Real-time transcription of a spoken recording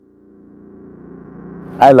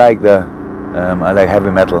I like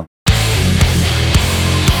heavy metal.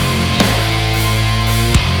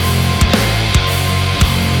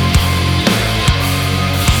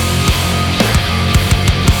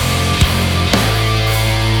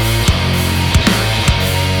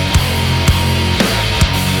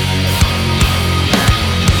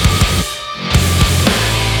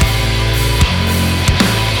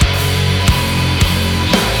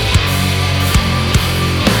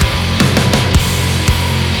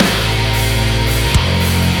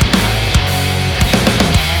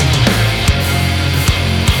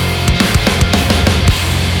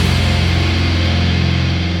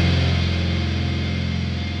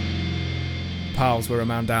 We're a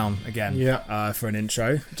man down again for an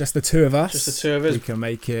intro. Just the two of us. We can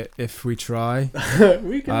make it if we try.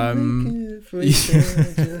 We can make it if we try.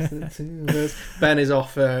 Just the two of us. Ben is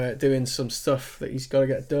off doing some stuff that he's got to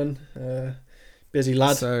get done. Busy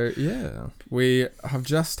lad. So, we have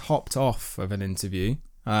just hopped off of an interview,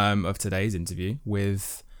 of today's interview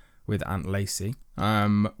with Ant Lacey,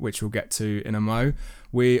 which we'll get to in a mo.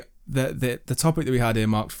 The topic that we had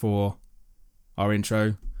earmarked for our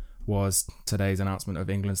intro was today's announcement of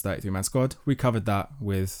England's 33-man squad. We covered that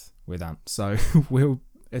with Ant. So we'll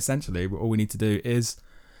essentially, all we need to do is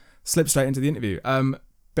slip straight into the interview.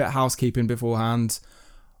 Bit of housekeeping beforehand.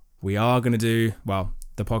 We are going to do,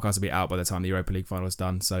 the podcast will be out by the time the Europa League final is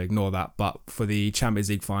done, so ignore that. But for the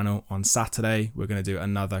Champions League final on Saturday, we're going to do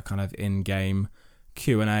another kind of in-game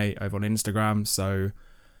Q&A over on Instagram. So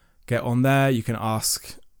get on there. You can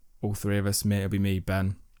ask all three of us. It'll be me,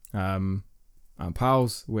 Ben, and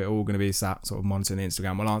pals. We're all going to be sat sort of monitoring the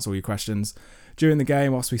Instagram. We'll answer all your questions during the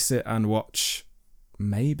game whilst we sit and watch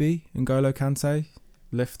maybe N'Golo Kante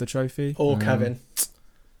lift the trophy. Or Kevin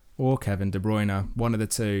De Bruyne, one of the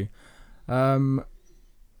two.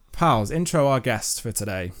 Pals, intro our guest for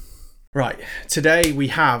today. Right, today we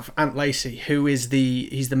have Ant Lacey, who is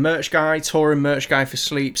he's the merch guy, touring merch guy for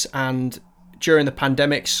Sleeps, and during the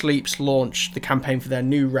pandemic, Sleeps launched the campaign for their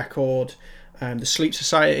new record, the Sleep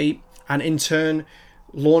Society, and in turn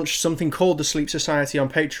launched something called the Sleep Society on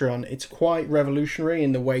Patreon. It's quite revolutionary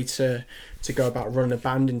in the way to go about running a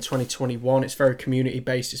band in 2021. It's very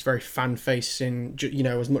community-based. It's very fan-facing. You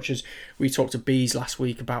know, as much as we talked to Bees last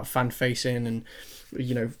week about fan-facing and,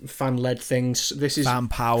 you know, fan-led things. This is fan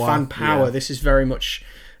power. Yeah. This is very much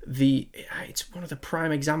it's one of the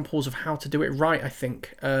prime examples of how to do it right, I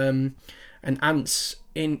think. And Ant's,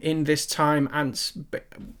 in this time, Ant's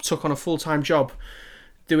took on a full-time job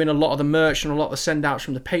doing a lot of the merch and a lot of the send-outs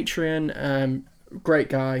from the Patreon. Great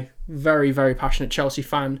guy, very, very passionate Chelsea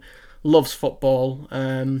fan, loves football.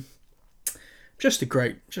 Just a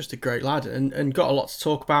great lad, and got a lot to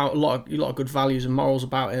talk about. A lot of good values and morals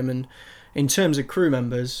about him. And in terms of crew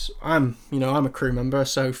members, I'm a crew member,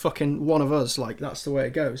 so fucking one of us. Like, that's the way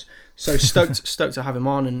it goes. So stoked to have him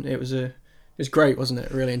on, and it was great, wasn't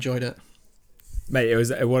it? Really enjoyed it. Mate, it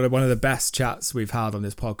was one of the best chats we've had on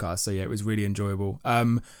this podcast. So yeah, it was really enjoyable.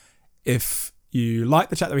 If you like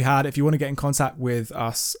the chat that we had, if you want to get in contact with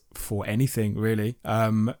us for anything really,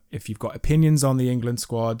 if you've got opinions on the England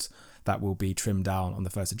squad, that will be trimmed down on the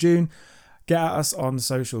 1st of June. Get at us on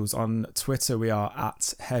socials. On Twitter, we are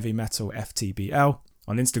at Heavy Metal FTBL.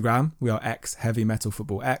 On Instagram, we are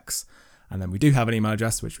 @HeavyMetalFootballX. And then we do have an email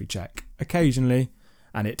address, which we check occasionally.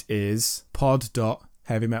 And it is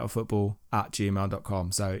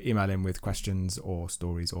pod.heavymetalfootball@gmail.com. So email in with questions or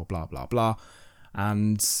stories or blah, blah, blah.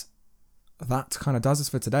 And that kind of does us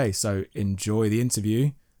for today. So enjoy the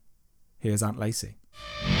interview. Here's Ant Lacey.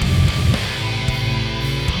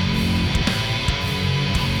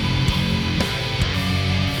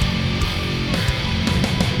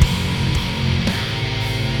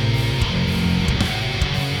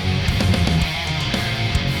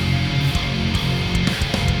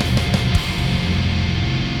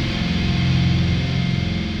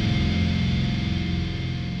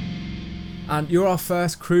 And you're our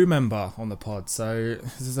first crew member on the pod, so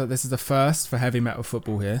this is the first for Heavy Metal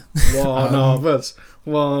Football here. One of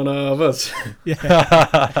us.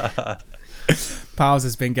 Yeah. Pals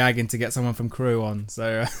has been gagging to get someone from crew on,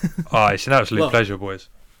 so. It's an absolute pleasure, boys.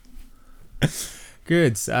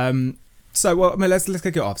 Good. Let's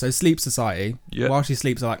kick it off. So Sleep Society, while she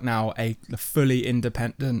sleeps, are like now a fully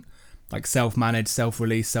independent, like self-managed,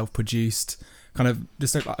 self-released, self-produced, kind of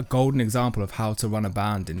just like a golden example of how to run a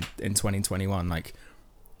band in 2021. Like,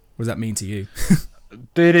 what does that mean to you?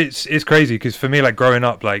 Dude, it's crazy because for me, like growing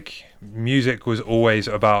up, like music was always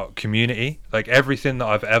about community. Like everything that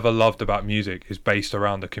I've ever loved about music is based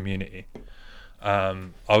around the community. I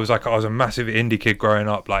was a massive indie kid growing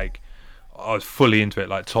up. Like I was fully into it,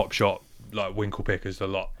 like Top Shot, like Winkle Pickers, a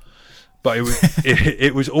lot. but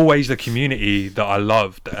it was always the community that I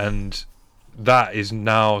loved, and that is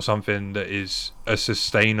now something that is a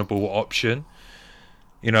sustainable option.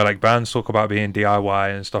 You know, like bands talk about being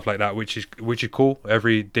DIY and stuff like that, which is cool.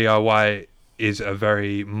 Every DIY is a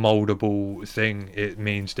very moldable thing. It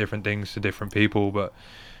means different things to different people, but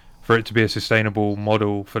for it to be a sustainable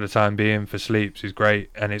model for the time being for Sleeps is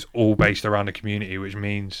great, and it's all based around the community, which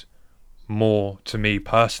means more to me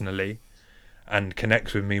personally and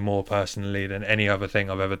connects with me more personally than any other thing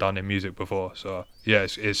I've ever done in music before. So yeah,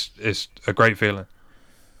 it's a great feeling.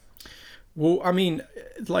 Well, I mean,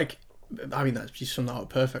 that's just summed that up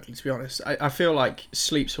perfectly, to be honest. I feel like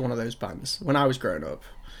Sleeps are one of those bands. When I was growing up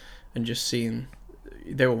and just seeing,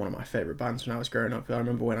 they were one of my favourite bands when I was growing up. I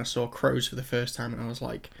remember when I saw Crows for the first time and I was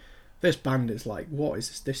like, this band is like, what is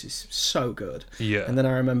this? This is so good. Yeah. And then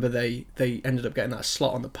I remember they ended up getting that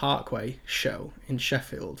slot on the Parkway show in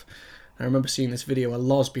Sheffield. I remember seeing this video where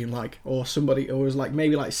Loz being like, or somebody, or it was like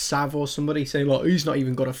maybe like Sav or somebody saying like, he's not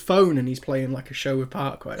even got a phone and he's playing like a show with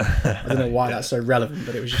Parkway. I don't know why that's so relevant,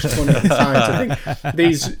 but it was just funny at the time to think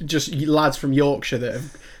these just lads from Yorkshire that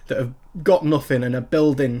have got nothing and are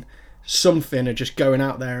building something are just going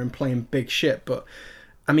out there and playing big shit. But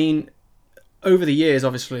I mean, over the years,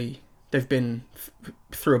 obviously, they've been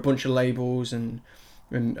through a bunch of labels and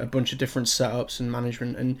a bunch of different setups and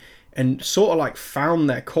management and sort of like found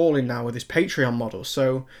their calling now with this Patreon model.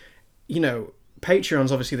 So, you know,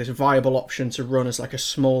 Patreon's obviously this viable option to run as like a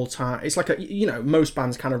small time. It's like most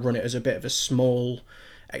bands kind of run it as a bit of a small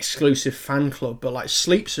exclusive fan club, but like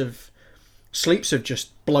Sleeps have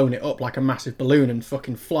just blown it up like a massive balloon and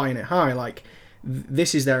fucking flying it high. Like,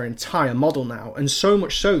 this is their entire model now, and so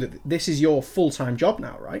much so that this is your full-time job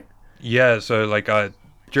now, right? Yeah, so like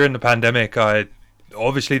during the pandemic, I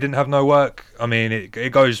obviously didn't have no work. I mean,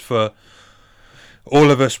 it goes for all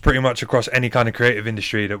of us pretty much across any kind of creative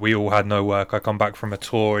industry that we all had no work. I come back from a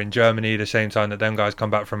tour in Germany the same time that them guys come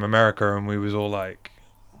back from America, and we was all like,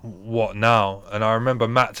 what now? And I remember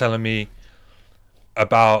Matt telling me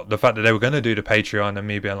about the fact that they were going to do the Patreon, and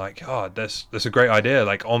me being like, oh, that's a great idea.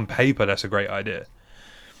 Like, on paper, that's a great idea.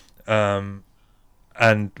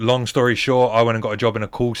 And long story short, I went and got a job in a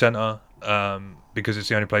call center because it's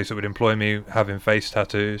the only place that would employ me, having face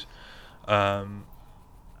tattoos. And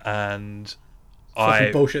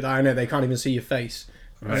fucking bullshit that I know. They can't even see your face.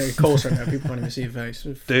 Right. Of course, I know people can't even see your face.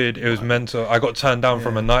 Dude, it was mental. I got turned down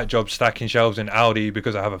from a night job stacking shelves in Aldi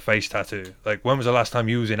because I have a face tattoo. Like, when was the last time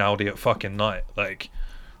you was in Aldi at fucking night? Like,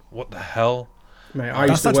 what the hell? Mate, I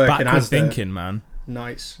used to work in Asda thinking, man.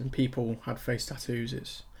 Nights, and people had face tattoos.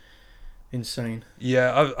 It's insane.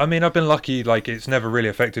 Yeah, I mean, I've been lucky. Like, it's never really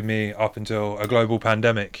affected me up until a global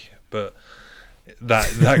pandemic, but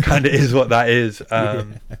that kind of is what that is.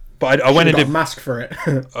 But I went and did a mask for it.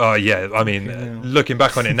 Yeah, I mean, looking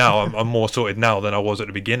back on it now, I'm more sorted now than I was at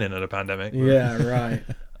the beginning of the pandemic. Yeah, right.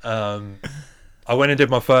 I went and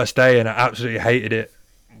did my first day, and I absolutely hated it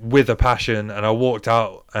with a passion. And I walked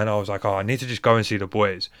out, and I was like, oh, I need to just go and see the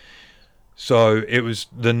boys. So it was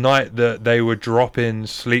the night that they were dropping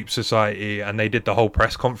Sleep Society, and they did the whole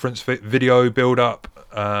press conference video build up.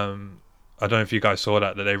 I don't know if you guys saw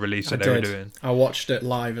that they released they were doing. I watched it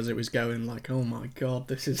live as it was going, like, oh my god,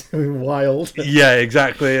 this is wild. Yeah,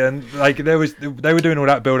 exactly. And like they were doing all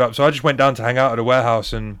that build up, so I just went down to hang out at the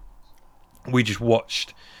warehouse, and we just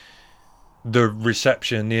watched the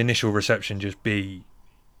initial reception just be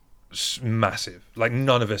massive. Like,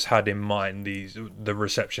 none of us had in mind the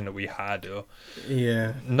reception that we had.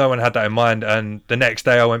 Yeah. No one had that in mind. And the next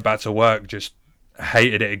day I went back to work, just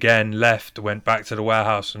hated it again, left, went back to the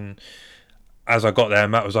warehouse, and as I got there,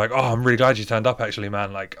 Matt was like, oh, I'm really glad you turned up, actually,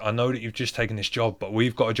 man. Like, I know that you've just taken this job, but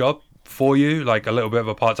we've got a job for you, like a little bit of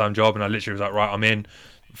a part-time job. And I literally was like, right, I'm in.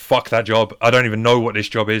 Fuck that job. I don't even know what this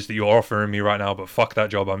job is that you're offering me right now, but fuck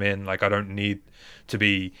that job, I'm in. Like, I don't need to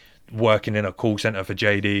be working in a call center for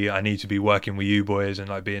JD. I need to be working with you boys and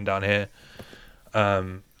like being down here.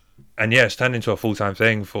 And yeah, it's turned into a full-time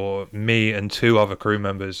thing for me and two other crew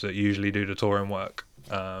members that usually do the touring work.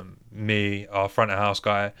 Me, our front of house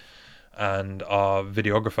guy, and our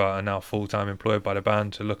videographer are now full-time employed by the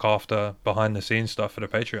band to look after behind the scenes stuff for the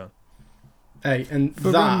Patreon. Hey, and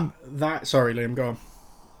that sorry, Liam, go on.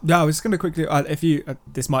 Yeah, I was just going to quickly, if you,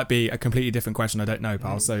 this might be a completely different question, I don't know,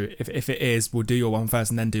 pal. So if it is, we'll do your one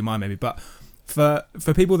first and then do mine maybe. But for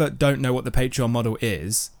people that don't know what the Patreon model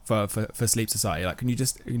is for Sleep Society, like, can you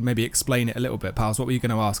just maybe explain it a little bit, pals? What were you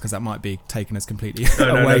going to ask? Because that might be taking us completely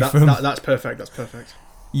away from. That's perfect. That's perfect.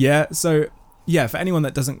 Yeah. So yeah, for anyone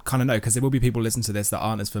that doesn't kind of know, because there will be people listening to this that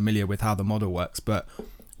aren't as familiar with how the model works, but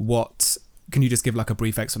can you just give like a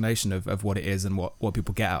brief explanation of what it is and what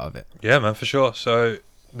people get out of it? Yeah, man, for sure. So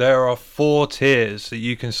there are 4 tiers that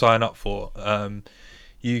you can sign up for.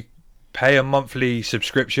 You pay a monthly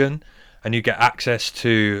subscription and you get access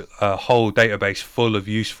to a whole database full of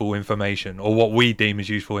useful information, or what we deem as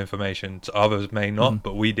useful information. Others may not,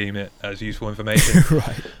 but we deem it as useful information.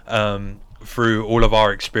 Right. Through all of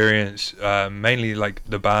our experience, mainly like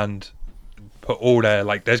the band put all their,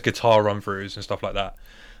 like, there's guitar run throughs and stuff like that.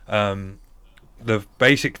 The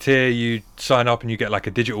basic tier, you sign up and you get like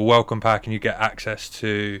a digital welcome pack, and you get access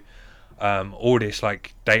to all this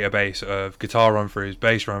like database of guitar run throughs,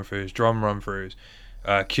 bass run throughs, drum run throughs,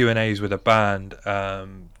 Q&As with a band,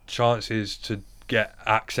 chances to get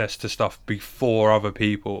access to stuff before other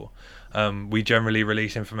people. We generally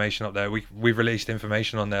release information up there. We've released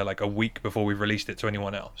information on there like a week before we've released it to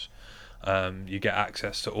anyone else. You get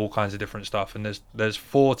access to all kinds of different stuff, and there's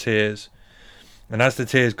 4 tiers, and as the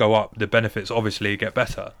tiers go up, the benefits obviously get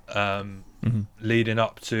better. Leading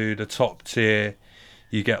up to the top tier,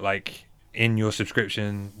 you get, like, in your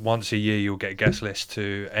subscription, once a year you'll get guest lists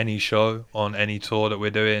to any show on any tour that we're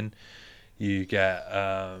doing. You get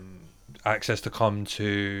access to come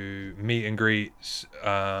to meet and greets,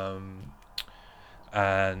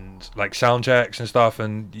 and like sound checks and stuff,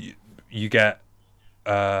 and you get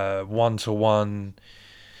one-to-one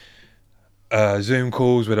Zoom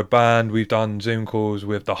calls with a band. We've done Zoom calls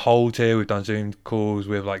with the whole tier. We've done Zoom calls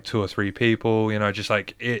with like 2 or 3 people, you know, just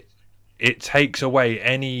like it takes away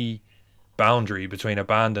any boundary between a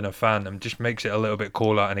band and a fan, and just makes it a little bit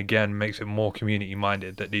cooler, and again makes it more community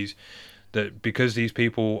minded, that because these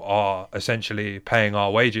people are essentially paying our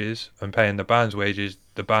wages and paying the band's wages,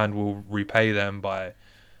 the band will repay them by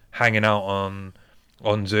hanging out on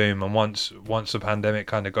Zoom. And once the pandemic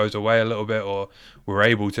kind of goes away a little bit, or we're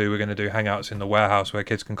able to, we're going to do hangouts in the warehouse where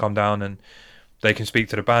kids can come down and they can speak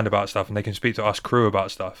to the band about stuff, and they can speak to us crew about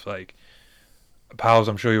stuff. Like, pals,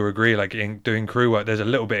 I'm sure you'll agree, like in doing crew work, there's a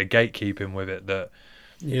little bit of gatekeeping with it, that,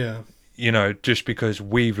 Yeah. you know, just because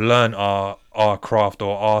we've learned our craft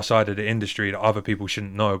or our side of the industry, that other people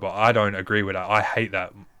shouldn't know. But I don't agree with that. I hate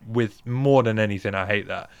that. With more than anything, I hate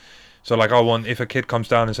that. So like, if a kid comes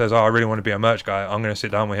down and says, oh, I really want to be a merch guy, I'm going to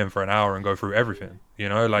sit down with him for an hour and go through everything, you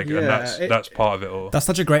know, like, and that's part of it all. That's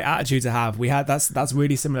such a great attitude to have. That's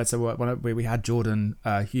really similar to when we had Jordan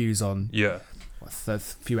Hughes on. Yeah. A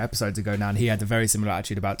few episodes ago now, and he had a very similar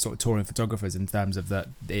attitude about sort of touring photographers, in terms of that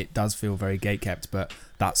it does feel very gatekept, but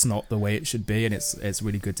that's not the way it should be, and it's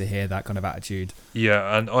really good to hear that kind of attitude.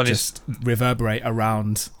 Yeah, and just reverberate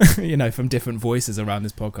around, you know, from different voices around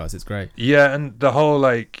this podcast. It's great. Yeah, and the whole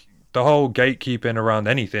gatekeeping around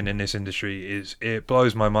anything in this industry it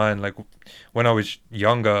blows my mind. Like, when I was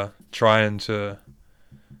younger, trying to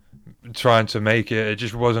make it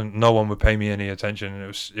just wasn't, no one would pay me any attention, and it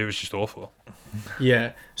was just awful.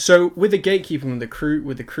 Yeah. So with the gatekeeping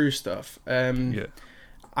with the crew stuff, Yeah.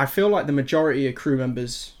 I feel like the majority of crew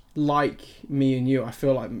members, like me and you, I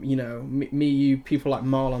feel like, you know, me, you, people like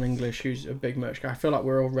Marlon English, who's a big merch guy, I feel like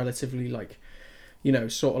we're all relatively, like, you know,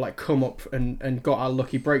 sort of like come up and got our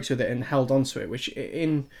lucky breaks with it and held on to it,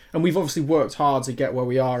 and we've obviously worked hard to get where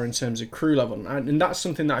we are in terms of crew level, and that's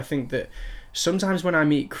something that I think that sometimes when I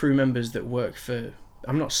meet crew members that work for,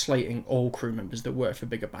 I'm not slating all crew members that work for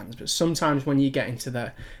bigger bands, but sometimes when you get into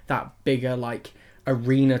that bigger, like,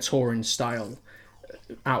 arena touring style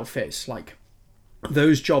outfits, like,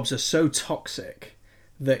 those jobs are so toxic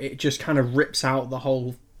that it just kind of rips out the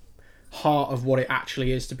whole heart of what it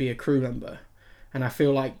actually is to be a crew member. And I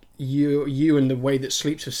feel like you and the way that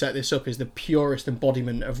Sleeps have set this up is the purest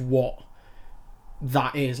embodiment of what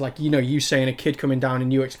that is. Like, you know, you saying a kid coming down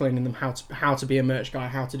and you explaining them how to be a merch guy,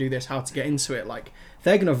 how to do this, how to get into it, like,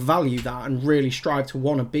 they're going to value that and really strive to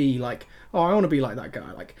want to be like, oh, I want to be like that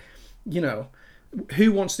guy. Like, you know,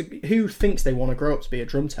 who thinks they want to grow up to be a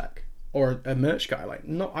drum tech or a merch guy? Like,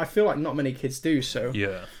 I feel like not many kids do. So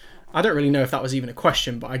Yeah. I don't really know if that was even a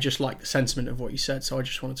question, but I just like the sentiment of what you said, so I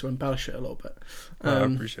just wanted to embellish it a little bit. I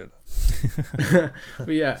appreciate that. But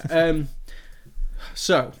yeah,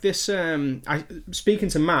 so this, I speaking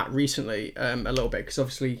to Matt recently a little bit, because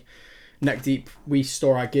obviously Neck Deep, we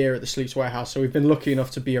store our gear at the Sleeps warehouse, so we've been lucky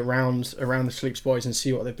enough to be around the Sleeps boys and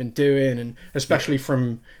see what they've been doing, and especially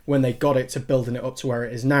from when they got it to building it up to where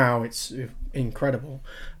it is now, it's incredible.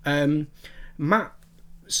 Matt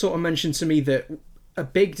sort of mentioned to me that a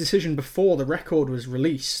big decision before the record was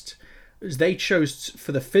released is they chose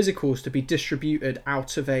for the physicals to be distributed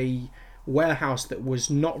out of a warehouse that was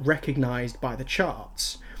not recognised by the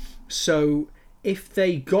charts. So if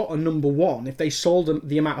they got a number one, if they sold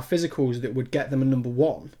the amount of physicals that would get them a number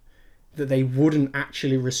one, that they wouldn't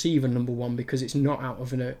actually receive a number one because it's not out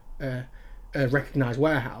of a recognised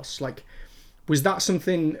warehouse. Like, was that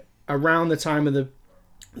something around the time of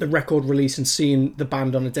the record release and seeing the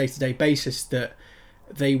band on a day-to-day basis that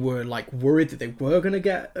they were like worried that they were going to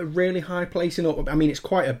get a really high placing up? I mean, it's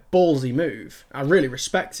quite a ballsy move. I really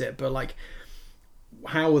respect it, but like,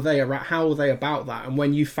 how were they about that? And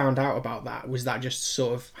when you found out about that, was that just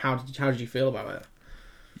sort of how did you feel about it?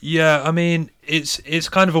 Yeah, I mean, it's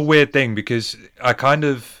kind of a weird thing because I kind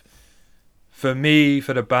of, for me,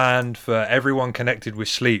 for the band, for everyone connected with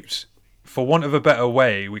Sleeps, for want of a better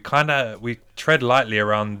way, we tread lightly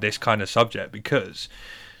around this kind of subject because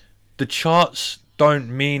the charts don't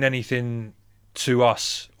mean anything to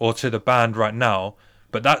us or to the band right now,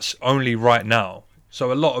 but that's only right now.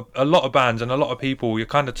 So a lot of bands and a lot of people, you're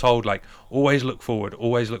kind of told like, always look forward,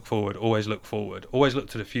 always look forward, always look forward, always look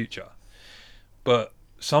to the future. But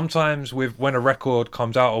sometimes when a record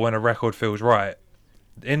comes out or when a record feels right,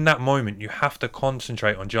 in that moment you have to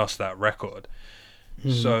concentrate on just that record.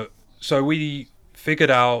 So we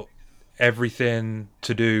figured out everything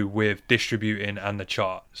to do with distributing and the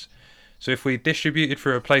charts. So if we distributed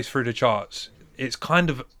through a place through the charts, it's kind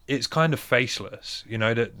of faceless, you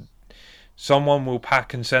know, that someone will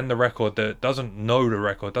pack and send the record that doesn't know the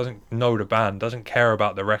record, doesn't know the band, doesn't care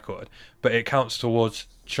about the record, but it counts towards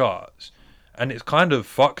charts. And it's kind of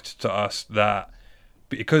fucked to us that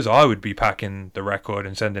because I would be packing the record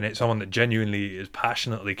and sending it, someone that genuinely is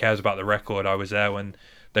passionately cares about the record. I was there when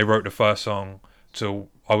they wrote the first song, so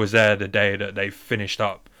I was there the day that they finished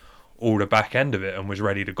up all the back end of it and was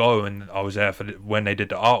ready to go, and I was there for when they did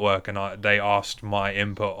the artwork, and they asked my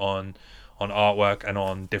input on artwork and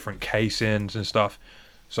on different casings and stuff.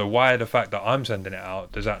 So why the fact that I'm sending it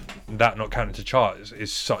out, does that not count into charts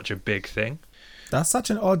is such a big thing? That's such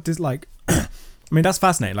an odd, like, I mean, that's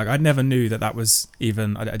fascinating. Like, I never knew that was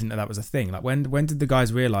even, I didn't know that was a thing. Like, when did the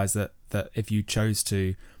guys realize that if you chose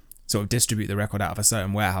to sort of distribute the record out of a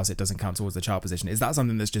certain warehouse, it doesn't count towards the chart position? Is that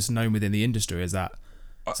something that's just known within the industry? Is that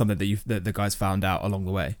something that the guys found out along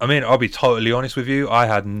the way? I mean, I'll be totally honest with you. I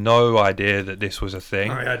had no idea that this was a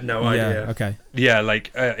thing. I had no idea. Okay. Yeah,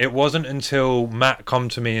 like it wasn't until Matt come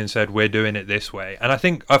to me and said, we're doing it this way. And I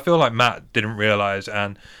feel like Matt didn't realize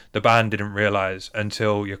and the band didn't realize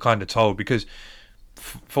until you're kind of told, because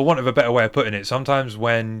for want of a better way of putting it, sometimes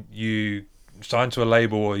when you sign to a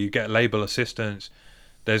label or you get label assistance,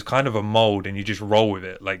 there's kind of a mold and you just roll with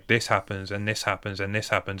it. Like, this happens and this happens and this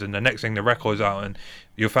happens, and the next thing the record's out and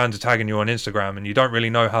your fans are tagging you on Instagram and you don't really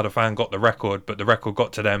know how the fan got the record, but the record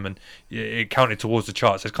got to them and it counted towards the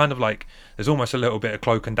charts. It's kind of like there's almost a little bit of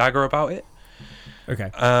cloak and dagger about it.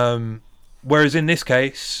 Okay. Whereas in this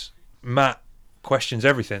case, Matt questions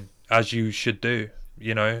everything, as you should do.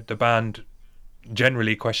 You know, the band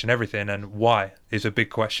generally question everything, and why is a big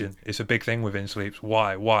question. It's a big thing within Sleeps.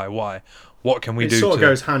 Why? What can we do? It sort of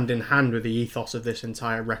goes hand in hand with the ethos of this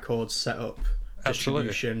entire record setup,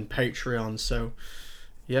 distribution, Patreon. So,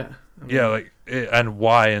 yeah. Yeah, like, and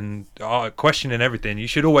why, and questioning everything. You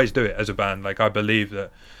should always do it as a band. Like, I believe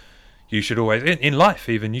that you should always, in life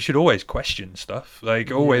even, you should always question stuff. Like,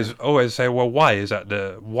 always say, well, why is that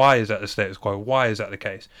the status quo? Why is that the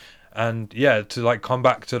case? And yeah, to like come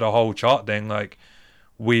back to the whole chart thing, like,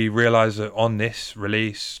 we realised that on this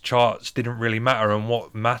release, charts didn't really matter, and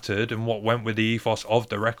what mattered and what went with the ethos of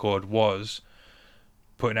the record was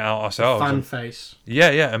putting it out ourselves. Fan face.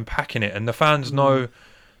 Yeah, and packing it. And the fans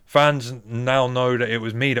now know that it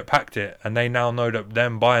was me that packed it, and they now know that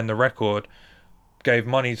them buying the record gave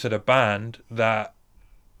money to the band that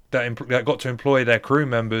got to employ their crew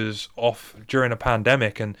members off during a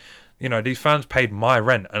pandemic. And, you know, these fans paid my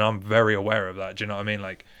rent, and I'm very aware of that. Do you know what I mean?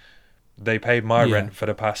 Like, they paid my rent for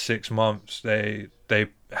the past 6 months. They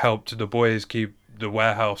helped the boys keep the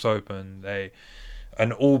warehouse open.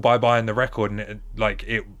 And all by buying the record, and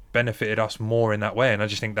it benefited us more in that way. And I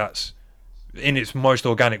just think that's, in its most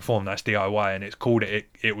organic form, that's DIY, and it's cool that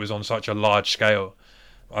it was on such a large scale.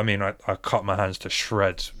 I mean, I cut my hands to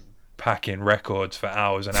shreds packing records for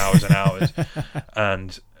hours and hours and hours,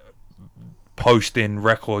 and posting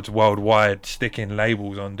records worldwide, sticking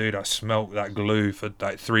labels on. Dude, I smelt that glue for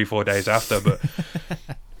like 3-4 days after, but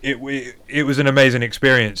it was an amazing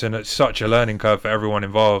experience, and it's such a learning curve for everyone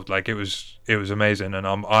involved. Like, it was amazing, and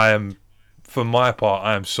I am for my part,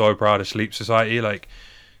 I am so proud of Sleep Society. Like,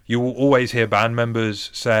 you will always hear band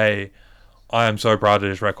members say, I am so proud of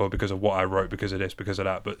this record because of what I wrote, because of this, because of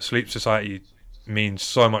that. But Sleep Society means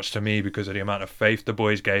so much to me because of the amount of faith the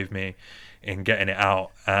boys gave me in getting it out,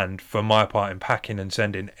 and for my part in packing and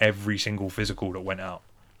sending every single physical that went out.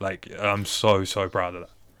 Like, I'm so proud of that.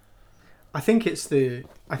 I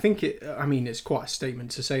mean, it's quite a statement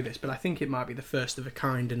to say this, but I think it might be the first of a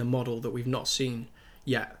kind in a model that we've not seen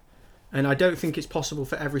yet. And I don't think it's possible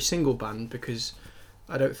for every single band, because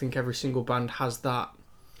I don't think every single band has that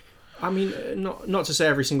I mean, not to say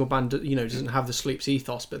every single band, you know, doesn't have the Sleeps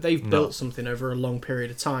ethos, but they've built something over a long period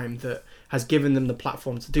of time that has given them the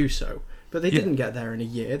platform to do so. But they didn't get there in a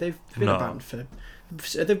year. They've been a band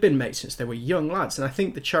they've been mates since they were young lads. And I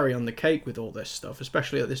think the cherry on the cake with all this stuff,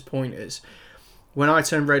 especially at this point, is when I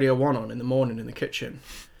turn Radio 1 on in the morning in the kitchen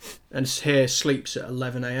and hear Sleeps at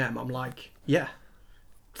 11 a.m, I'm like, yeah,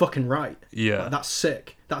 fucking right. Yeah. Like, that's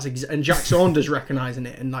sick. And Jack Saunders recognising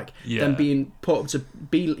it and like them being put up to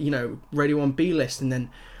B, you know, Radio 1 B list, and then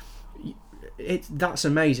that's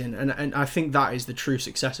amazing. And I think that is the true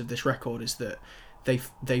success of this record, is that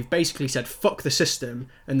they've basically said fuck the system,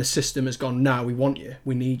 and the system has gone, nah, we want you,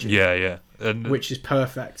 we need you. Yeah. And which is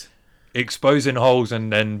perfect. Exposing holes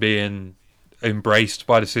and then being embraced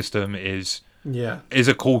by the system is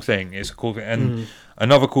a cool thing. It's a cool thing. And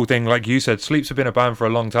another cool thing, like you said, Sleeps have been a band for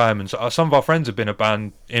a long time, and so some of our friends have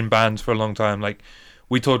been in bands for a long time. Like,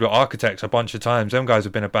 we toured with Architects a bunch of times. Them guys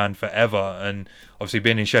have been a band forever, and obviously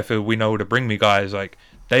being in Sheffield, we know the Bring Me guys, like,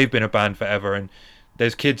 they've been a band forever. And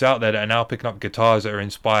there's kids out there that are now picking up guitars that are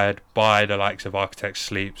inspired by the likes of Architects,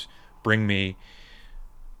 Sleeps, Bring Me,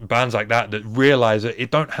 bands like that realise that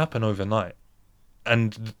it don't happen overnight.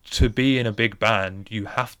 And to be in a big band, you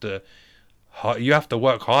have to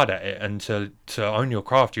work hard at it, and to own your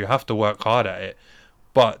craft, you have to work hard at it.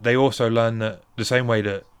 But they also learn that the same way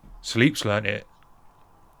that Sleeps learn it,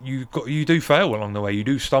 you do fail along the way, you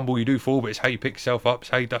do stumble, you do fall, but it's how you pick yourself up, it's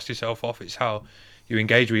how you dust yourself off, it's how you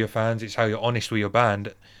engage with your fans, it's how you're honest with your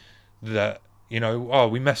band, that, you know, oh,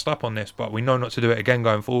 we messed up on this, but we know not to do it again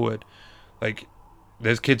going forward. Like,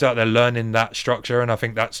 there's kids out there learning that structure, and I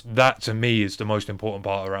think that to me is the most important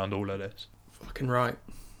part around all of this. Fucking right.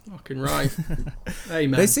 Hey,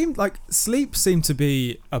 man. They seem like Sleep seem to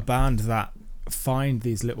be a band that find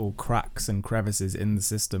these little cracks and crevices in the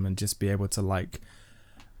system and just be able to like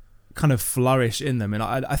kind of flourish in them. And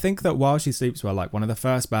I think that While She Sleeps were like one of the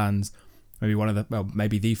first bands,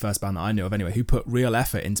 maybe the first band that I knew of anyway, who put real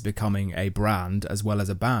effort into becoming a brand as well as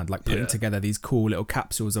a band, like putting together these cool little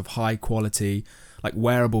capsules of high quality, like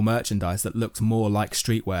wearable merchandise that looked more like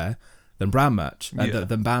streetwear than band merch,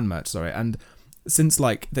 than band merch, sorry. And since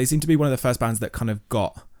like they seem to be one of the first bands that kind of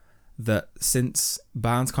got that, since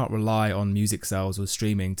bands can't rely on music sales or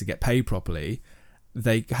streaming to get paid properly,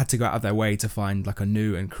 they had to go out of their way to find like a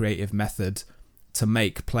new and creative method to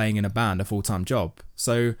make playing in a band a full-time job.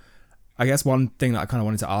 So I guess one thing that I kind of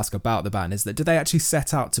wanted to ask about the band is that, did they actually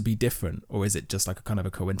set out to be different, or is it just like a kind of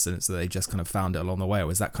a coincidence that they just kind of found it along the way,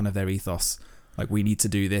 or is that kind of their ethos? Like, we need to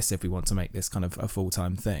do this if we want to make this kind of a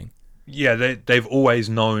full-time thing. Yeah, they've always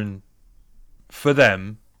known, for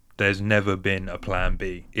them, there's never been a plan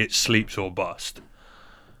B. It Sleeps or bust.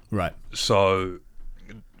 Right. So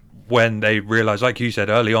when they realised, like you said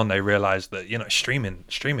early on, they realised that, you know, streaming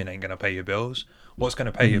ain't going to pay your bills. What's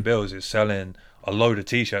going to pay your bills is selling a load of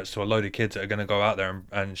T-shirts to a load of kids that are going to go out there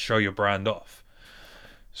and show your brand off.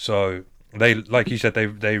 So they, like you said,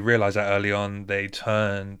 they realised that early on. They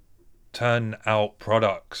turn out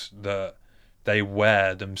products that they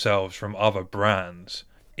wear themselves from other brands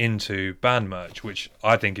into band merch, which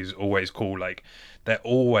I think is always cool. Like, they're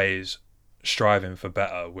always striving for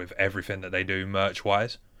better with everything that they do merch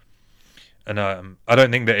wise. And I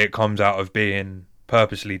don't think that it comes out of being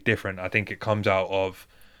purposely different. I think it comes out of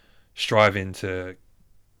striving to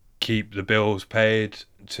keep the bills paid,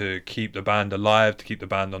 to keep the band alive, to keep the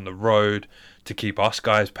band on the road, to keep us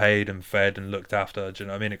guys paid and fed and looked after. Do you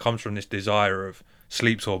know what I mean? It comes from this desire of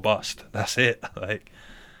Sleeps or bust. That's it. Like,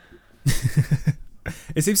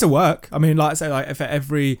 it seems to work. I mean, like I say, like if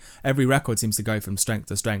every record seems to go from strength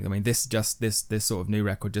to strength. I mean, this sort of new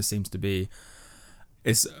record just seems to be,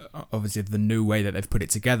 it's obviously the new way that they've put it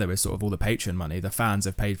together is sort of all the Patreon money the fans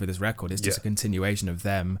have paid for this record. It's just a continuation of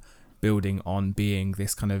them building on being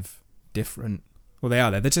this kind of different. Well, they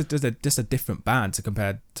are. They're just a different band to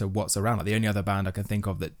compare to what's around. Like, the only other band I can think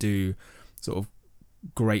of that do sort of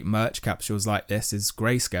great merch capsules like this is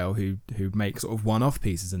Grayscale, who make sort of one-off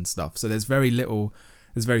pieces and stuff. So there's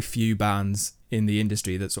very few bands in the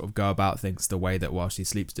industry that sort of go about things the way that While She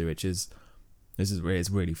Sleeps do, which is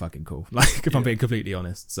really fucking cool. Like, if I'm being completely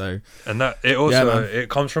honest. So, and that it also it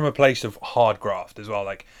comes from a place of hard graft as well.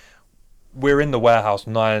 Like, we're in the warehouse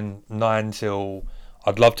nine till,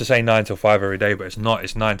 I'd love to say 9 till 5 every day, but it's not.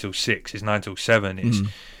 It's 9 till 6. It's 9 till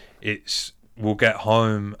 7. It's we'll get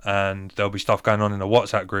home and there'll be stuff going on in the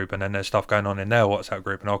WhatsApp group, and then there's stuff going on in their WhatsApp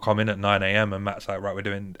group, and I'll come in at 9 a.m. and Matt's like, right, we're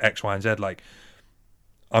doing X, Y, and Z. Like,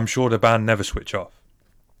 I'm sure the band never switch off.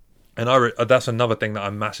 And that's another thing that I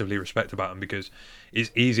massively respect about them, because it's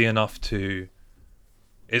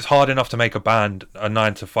hard enough to make a band a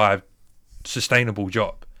 9 to 5 sustainable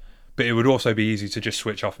job, But it would also be easy to just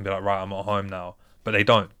switch off and be like, right, I'm at home now. But they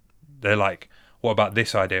don't. They're like, what about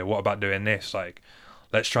this idea? What about doing this? Like,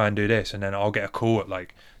 let's try and do this. And then I'll get a call at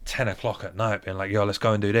like 10 o'clock at night being like, yo, let's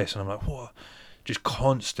go and do this. And I'm like, what? Just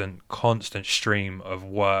constant stream of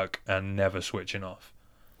work and never switching off.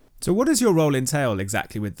 So what does your role entail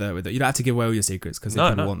exactly with the you don't have to give away all your secrets because if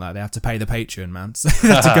people want that, they have to pay the Patreon, man. So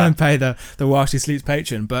they have to go and pay the While She Sleeps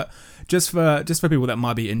Patreon. But just for people that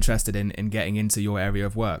might be interested in getting into your area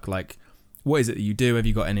of work, like what is it that you do? Have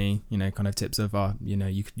you got any, kind of tips of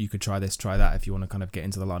you could try this, try that if you want to kind of get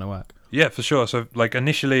into the line of work? Yeah, for sure. So like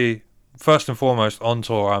initially, first and foremost, on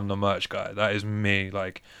tour, I'm the merch guy. That is me.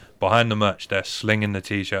 Like behind the merch, they're slinging the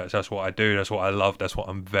t-shirts. That's what I do. That's what I love. That's what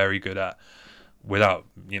I'm very good at. Without,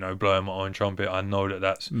 blowing my own trumpet, I know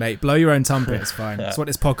that's... Mate, blow your own trumpet, it's fine. That's what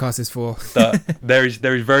this podcast is for. There is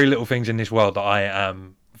very little things in this world that I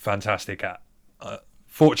am fantastic at.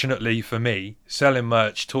 Fortunately for me, selling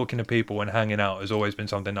merch, talking to people and hanging out has always been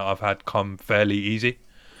something that I've had come fairly easy.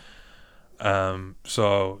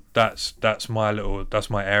 So that's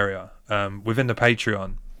my area. Within the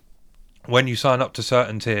Patreon, when you sign up to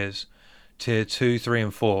certain tiers, tier 2, 3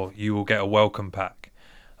 and 4, you will get a welcome pack.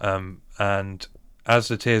 And as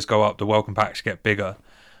the tiers go up, the welcome packs get bigger.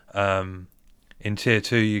 In tier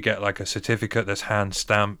 2, you get like a certificate that's hand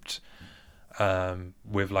stamped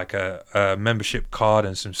with like a membership card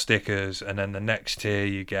and some stickers. And then the next tier,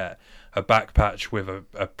 you get a back patch with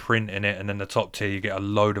a print in it. And then the top tier, you get a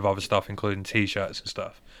load of other stuff, including t-shirts and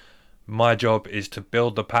stuff. My job is to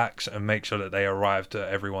build the packs and make sure that they arrive to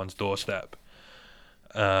everyone's doorstep.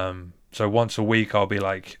 So once a week, I'll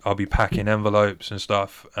be packing envelopes and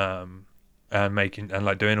stuff. And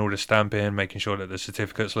doing all the stamping, making sure that the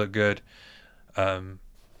certificates look good, and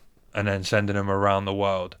then sending them around the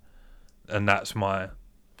world, and that's my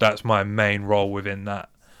main role within that.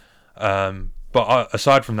 But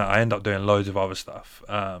aside from that, I end up doing loads of other stuff.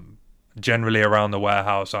 Generally around the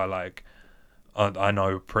warehouse, I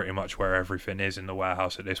know pretty much where everything is in the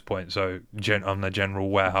warehouse at this point. So I'm the general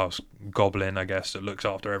warehouse goblin, I guess, that looks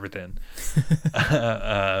after everything.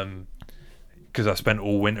 Because I spent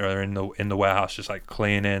all winter in the warehouse just like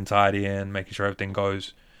cleaning, tidying, making sure everything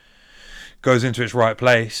goes into its right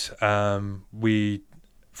place. We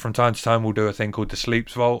from time to time we'll do a thing called the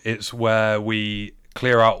Sleeps Vault. It's where we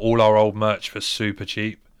clear out all our old merch for super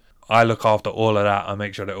cheap. I look after all of that. I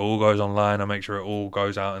make sure that it all goes online. I make sure it all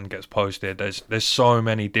goes out and gets posted. There's so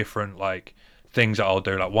many different like things that I'll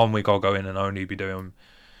do. Like 1 week I'll go in and only be doing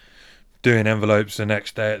envelopes. The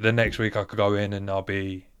next week I could go in and I'll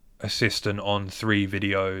be assistant on 3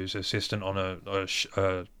 videos, assistant on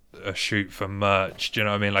a shoot for merch. Do you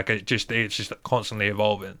know what I mean? Like it's just constantly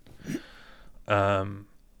evolving.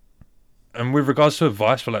 And with regards to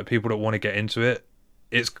advice for like people that want to get into it,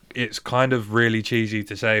 it's kind of really cheesy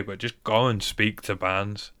to say, but just go and speak to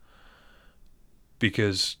bands,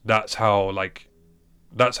 because that's how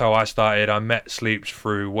I started. I met Sleeps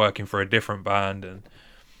through working for a different band, and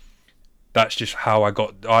that's just how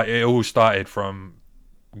it all started from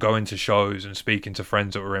going to shows and speaking to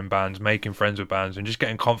friends that were in bands, making friends with bands, and just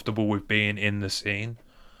getting comfortable with being in the scene.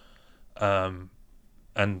 And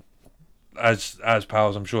as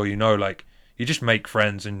pals, I'm sure like you just make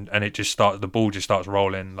friends and the ball just starts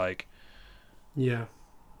rolling, like. Yeah.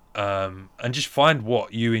 And just find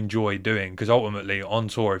what you enjoy doing, because ultimately on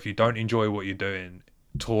tour, if you don't enjoy what you're doing,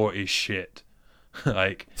 tour is shit.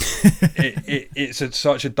 Like it's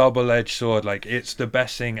such a double-edged sword. Like it's the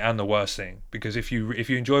best thing and the worst thing, because if you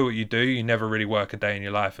enjoy what you do, you never really work a day in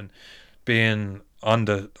your life. And being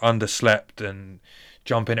underslept and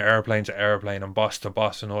jumping airplane to airplane and bus to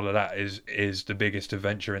bus and all of that is the biggest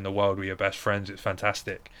adventure in the world with your best friends. It's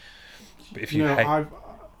fantastic. But if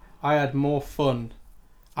I had more fun.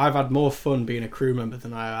 I've had more fun being a crew member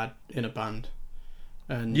than I had in a band.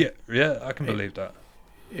 And yeah, I can believe that.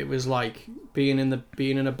 It was like being in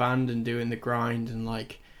a band and doing the grind, and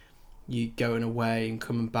like you going away and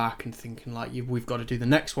coming back and thinking like we've got to do the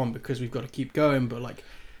next one because we've got to keep going. But like,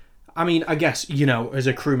 I mean, I guess as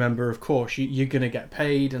a crew member, of course you're gonna get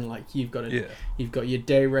paid, and like you've got your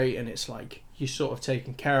day rate, and it's like you're sort of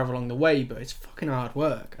taken care of along the way. But it's fucking hard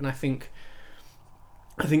work, and I think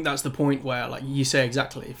that's the point where, like you say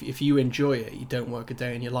exactly, if you enjoy it, you don't work a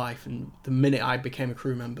day in your life. And the minute I became a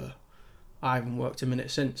crew member, I haven't worked a minute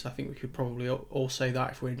since. I think we could probably all say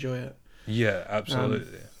that if we enjoy it. Yeah,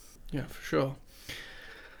 absolutely. Yeah, for sure.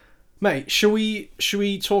 Mate, should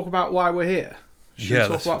we talk about why we're here? Should we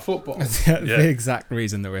talk about football? The exact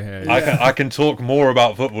reason that we're here. Yeah. I can talk more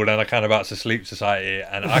about football than I can about the Sleep Society,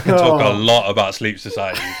 and I can talk a lot about Sleep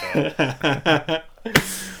Society. So.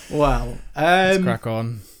 Well, let's crack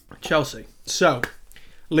on. Chelsea. So,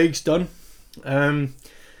 league's done.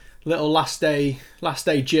 Little last day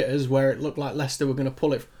jitters where it looked like Leicester were going to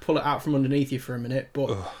pull it out from underneath you for a minute,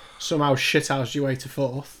 but somehow shithoused your way to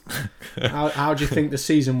fourth. How do you think the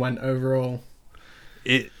season went overall?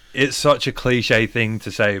 It's such a cliche thing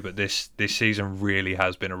to say, but this season really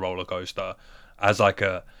has been a roller coaster. As like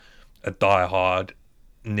a die-hard,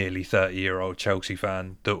 nearly 30-year-old Chelsea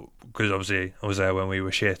fan, because obviously I was there when we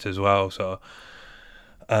were shit as well. So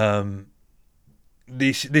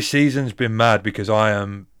this season's been mad because I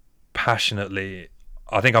am passionately.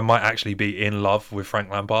 I think I might actually be in love with Frank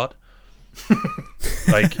Lampard.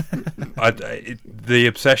 Like the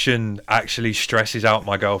obsession actually stresses out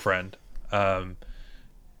my girlfriend.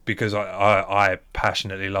 Because I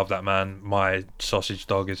passionately love that man. My sausage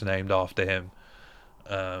dog is named after him.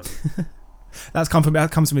 That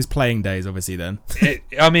comes from his playing days, obviously. Then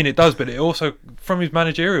it does, but it also from his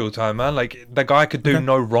managerial time, man. Like the guy could do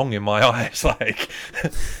no wrong in my eyes. Like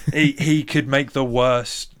he could make the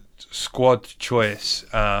worst squad choice,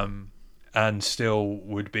 and still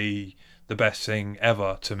would be the best thing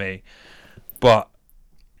ever to me. But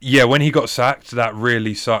yeah, when he got sacked, that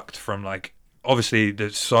really sucked. From like. Obviously,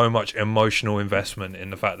 there's so much emotional investment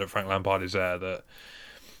in the fact that Frank Lampard is there,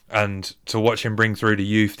 and to watch him bring through the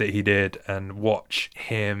youth that he did, and watch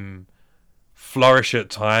him flourish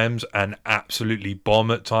at times and absolutely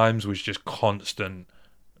bomb at times was just constant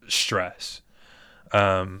stress.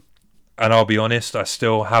 And I'll be honest, I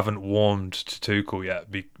still haven't warmed to Tuchel yet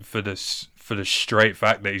for the straight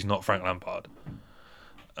fact that he's not Frank Lampard.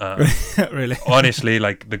 Really? Honestly,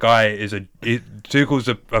 like the guy Tuchel's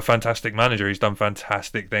a fantastic manager. He's done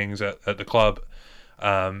fantastic things at the club.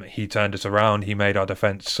 He turned us around. He made our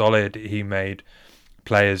defence solid. He made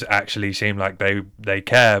players actually seem like they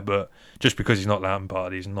care. But just because he's not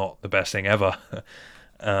Lampard, he's not the best thing ever.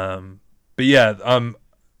 But yeah,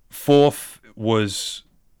 fourth was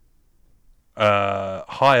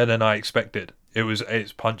higher than I expected.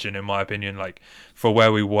 It's punching, in my opinion. Like for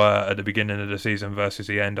where we were at the beginning of the season versus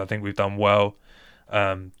the end, I think we've done well.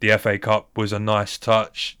 The FA Cup was a nice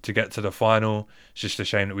touch to get to the final. It's just a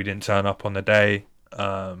shame that we didn't turn up on the day.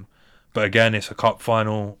 But again, it's a cup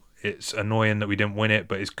final. It's annoying that we didn't win it,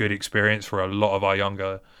 but it's good experience for a lot of our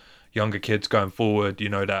younger kids going forward. You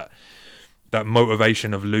know, that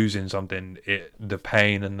motivation of losing something, the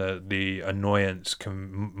pain and the annoyance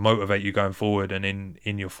can motivate you going forward, and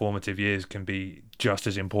in your formative years can be just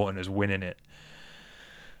as important as winning it.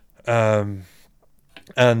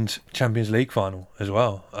 And Champions League final as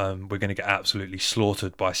well. We're going to get absolutely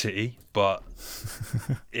slaughtered by City, but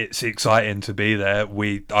it's exciting to be there.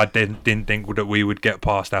 I didn't think that we would get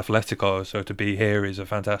past Atletico, so to be here is a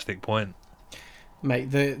fantastic point.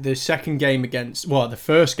 Mate, the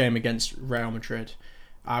first game against Real Madrid,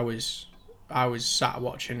 I was sat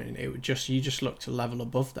watching, and you just looked a level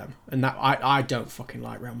above them. And that I don't fucking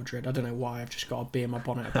like Real Madrid. I don't know why. I've just got a bee in my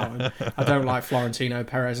bonnet about him. I don't like Florentino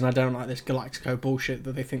Perez, and I don't like this Galactico bullshit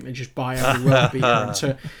that they think they just buy every world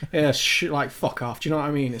beater and like fuck off. Do you know what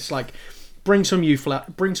I mean? It's like bring some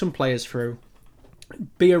players through.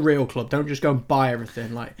 Be a real club. Don't just go and buy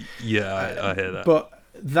everything. Like I hear that. But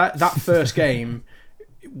that first game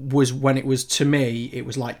was when it was, to me, it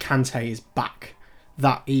was like Kante is back.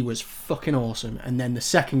 That he was fucking awesome. And then the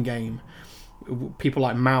second game, people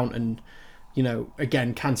like Mount and,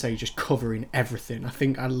 again, Kante just covering everything. I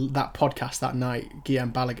think that podcast that night,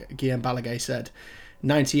 Guillaume Balaguer said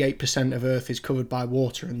 98% of Earth is covered by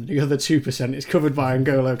water and the other 2% is covered by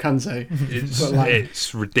N'Golo Kante.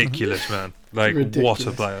 It's ridiculous, man. Like, ridiculous.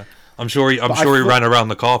 What a player. I'm sure he ran around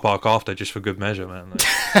the car park after just for good measure, man.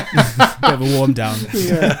 Bit of a warm down.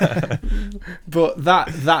 Yeah. But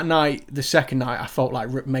that night, the second night, I felt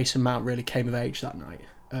like Mason Mount really came of age that night.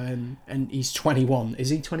 And he's 21. Is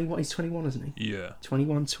he 21? He's 21, isn't he? Yeah.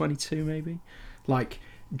 21, 22 maybe. Like,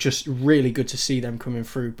 just really good to see them coming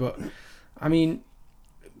through. But, I mean,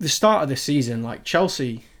 the start of this season, like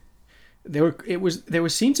Chelsea, there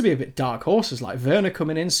seemed to be a bit dark horses, like Werner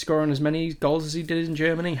coming in, scoring as many goals as he did in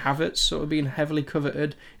Germany, Havertz sort of being heavily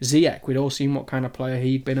coveted, Ziyech, we'd all seen what kind of player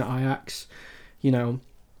he'd been at Ajax,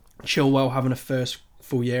 Chilwell having a first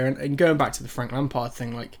full year, and going back to the Frank Lampard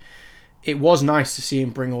thing, like, it was nice to see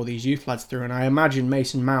him bring all these youth lads through, and I imagine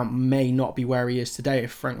Mason Mount may not be where he is today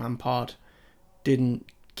if Frank Lampard didn't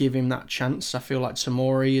give him that chance. I feel like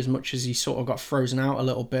Tomori, as much as he sort of got frozen out a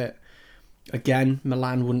little bit, again,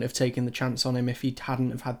 Milan wouldn't have taken the chance on him if he hadn't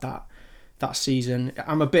have had that season.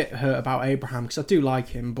 I'm a bit hurt about Abraham because I do like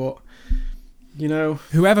him, but You know,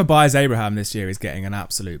 Whoever buys Abraham this year is getting an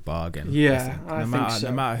absolute bargain. Yeah, think. I No think so.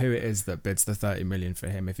 No matter who it is that bids the 30 million for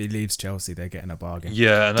him, if he leaves Chelsea, they're getting a bargain.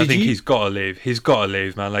 Yeah, and I Did think you- he's got to leave. He's got to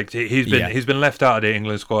leave, man. Like he's been left out of the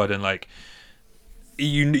England squad, and like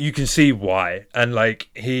you can see why. And like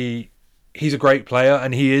he's a great player,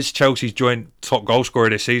 and he is Chelsea's joint top goal scorer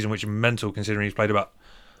this season, which is mental considering he's played about.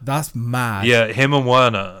 That's mad. Yeah, him and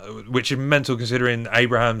Werner, which is mental considering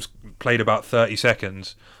Abraham's played about 30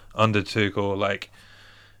 seconds under Tuchel. Like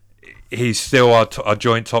he's still our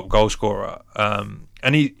joint top goal scorer,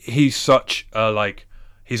 and he's such a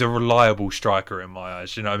he's a reliable striker in my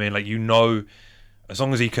eyes. You know what I mean? Like, you know, as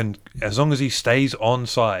long as he stays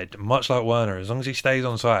onside, much like Werner, as long as he stays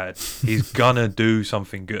onside, he's gonna do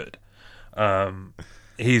something good.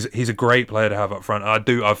 He's a great player to have up front.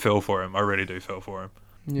 I feel for him. I really do feel for him.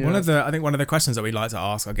 yeah. I think one of the questions that we like to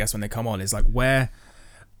ask, I guess, when they come on is like, where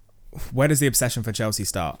does the obsession for Chelsea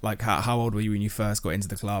start? Like, how old were you when you first got into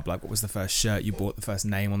the club? Like, what was the first shirt you bought, the first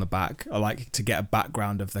name on the back? Or like, to get a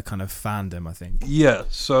background of the kind of fandom, I think. Yeah.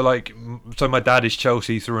 So my dad is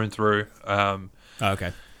Chelsea through and through. Oh,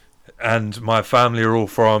 okay. And my family are all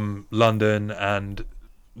from London, and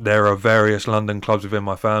there are various London clubs within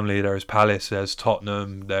my family. There is Palace, there's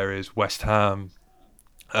Tottenham, there is West Ham.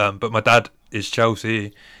 But my dad is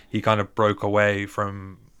Chelsea. He kind of broke away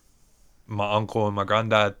from my uncle and my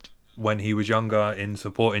granddad when he was younger in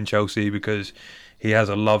supporting Chelsea because he has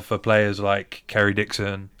a love for players like Kerry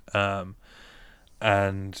Dixon,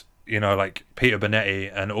 and you know, like Peter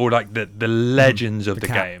Bonetti and all like the legends of the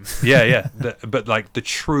game. Yeah. But like the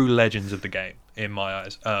true legends of the game in my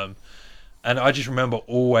eyes. And I just remember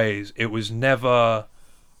always, it was never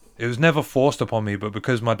forced upon me, but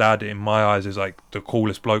because my dad in my eyes is like the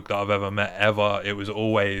coolest bloke that I've ever met ever, it was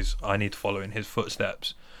always, I need to follow in his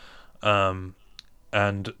footsteps.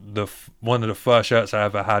 And one of the first shirts I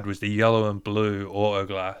ever had was the yellow and blue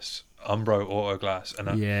Autoglass, Umbro Autoglass, and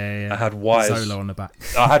I had wires. Solo on the back.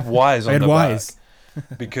 I had wires on had the wires.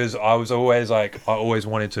 back because I was always I always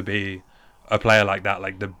wanted to be a player like that,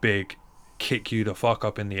 like the big, kick you the fuck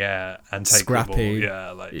up in the air and take Scrappy. the ball.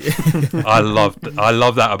 Yeah, like I love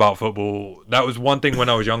that about football. That was one thing when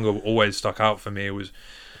I was younger always stuck out for me, was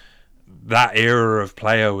that era of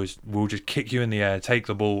player will just kick you in the air, take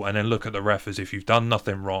the ball, and then look at the ref as if you've done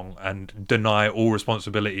nothing wrong and deny all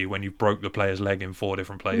responsibility when you broke the player's leg in 4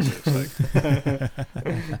 different places.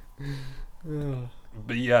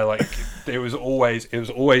 But yeah, like it was always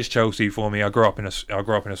Chelsea for me. I grew up in a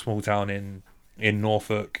small town in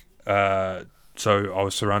Norfolk, so I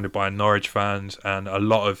was surrounded by Norwich fans and a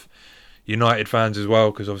lot of United fans as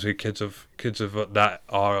well, because obviously kids of that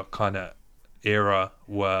our kind of era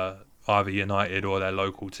were either United or their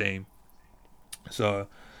local team. So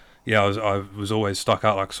yeah, I was always stuck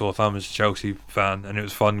out like a sore thumb as a Chelsea fan, and it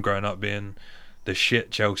was fun growing up being the shit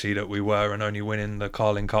Chelsea that we were and only winning the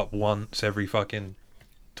Carling Cup once every fucking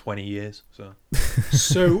 20 years.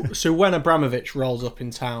 So when Abramovich rolls up in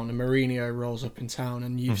town and Mourinho rolls up in town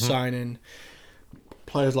and you sign in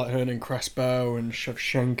players like Hernan Crespo and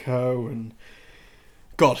Shevchenko and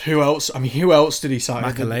God, who else? I mean, who else did he sign?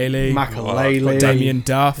 Makalele, Damien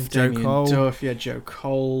Duff, Joe Cole. Joe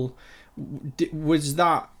Cole. Was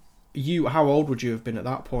that you? How old would you have been at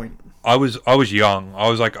that point? I was young. I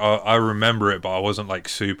was like, I remember it, but I wasn't like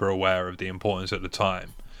super aware of the importance at the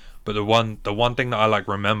time. But the one thing that I like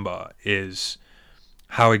remember is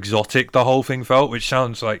how exotic the whole thing felt, which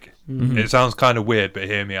sounds like it sounds kind of weird, but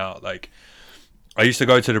hear me out. Like, I used to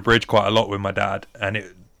go to the Bridge quite a lot with my dad,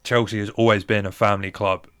 and Chelsea has always been a family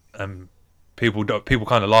club, and people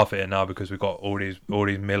kind of laugh at it now because we've got all these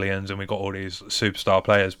millions and we've got all these superstar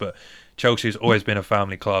players, but Chelsea has always been a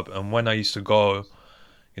family club. And when I used to go,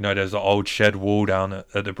 you know, there's the old shed wall down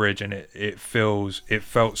at the Bridge, and it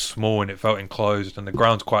felt small and it felt enclosed, and the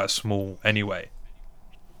ground's quite small anyway.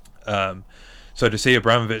 So to see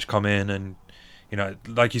Abramovich come in, and you know,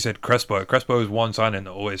 like you said, Crespo is one signing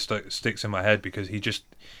that always sticks in my head because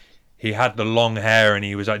he had the long hair and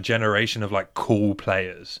he was that generation of like cool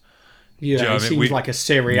players. Yeah, he seems like a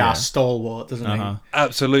Serie A stalwart, doesn't he?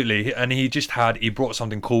 Absolutely, and he brought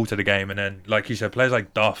something cool to the game. And then, like you said, players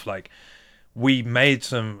like Duff, like we made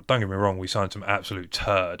some. Don't get me wrong, we signed some absolute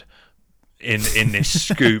turd in this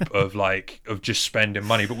scoop of just spending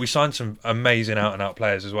money, but we signed some amazing out and out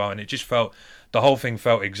players as well. And it just felt, the whole thing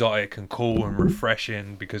felt exotic and cool and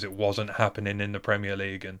refreshing because it wasn't happening in the Premier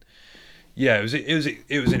League. And yeah, it was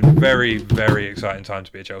a very, very exciting time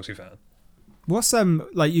to be a Chelsea fan. What's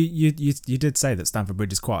like you did say that Stamford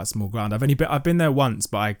Bridge is quite a small ground. I've been there once,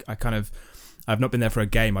 but I kind of I've not been there for a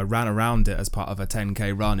game. I ran around it as part of a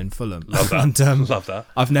 10k run in Fulham. Love that. And, Love that.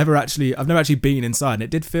 I've never actually been inside, and it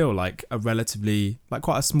did feel like a relatively, like,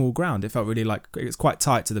 quite a small ground. It felt really like it's quite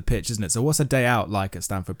tight to the pitch, isn't it? So what's a day out like at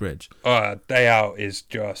Stamford Bridge? Day out is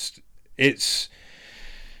it's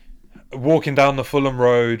walking down the Fulham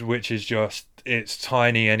Road, which is it's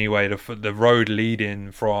tiny anyway. The road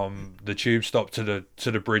leading from the tube stop to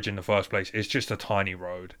the bridge in the first place, it's just a tiny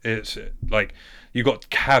road. It's like you got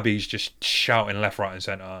cabbies just shouting left, right, and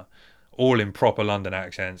centre, all in proper London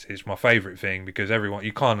accents. It's my favourite thing because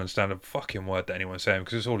you can't understand a fucking word that anyone's saying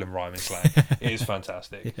because it's all in rhyming slang. It is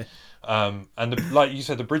fantastic. Yeah. And like you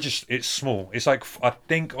said, the bridge it's small. It's like, I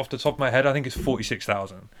think off the top of my head, I think it's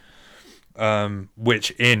 46,000.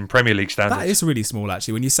 Which in Premier League standards, that is really small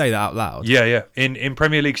actually when you say that out loud. Yeah. In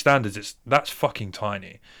Premier League standards, that's fucking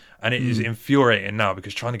tiny, and it is infuriating now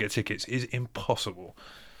because trying to get tickets is impossible.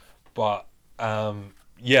 But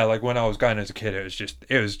like when I was going as a kid, it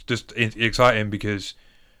was just exciting because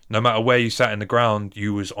no matter where you sat in the ground,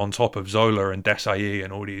 you was on top of Zola and Desailly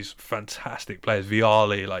and all these fantastic players,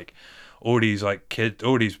 Vialli, like all these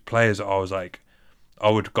players that I was like, I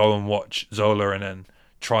would go and watch Zola and then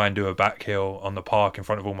try and do a back heel on the park in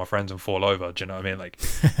front of all my friends and fall over. Do you know what I mean? Like,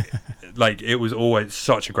 like it was always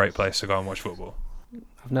such a great place to go and watch football.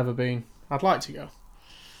 I've never been. I'd like to go.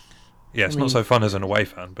 Yeah, it's not so fun as an away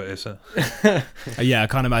fan, but it's yeah, I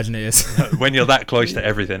can't imagine it is. When you're that close to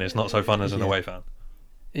everything, it's not so fun as an away fan.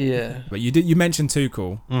 Yeah. But you mentioned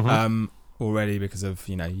Tuchel already because of,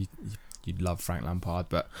 you love Frank Lampard,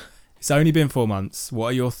 but it's only been 4 months. What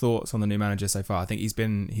are your thoughts on the new manager so far? I think he's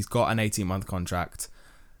got an 18-month contract.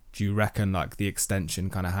 Do you reckon like the extension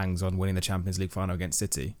kind of hangs on winning the Champions League final against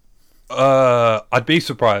City? I'd be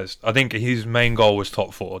surprised. I think his main goal was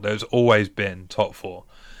top 4. There's always been top 4.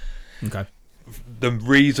 Okay. The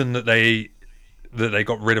reason that they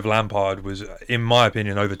got rid of Lampard was, in my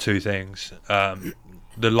opinion, over 2 things: the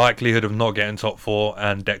likelihood of not getting top 4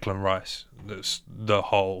 and Declan Rice. That's the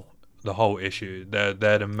whole issue. They're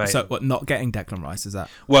the main. So what? Not getting Declan Rice, is that?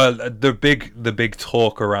 Well, the big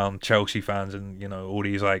talk around Chelsea fans and all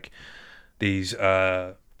these like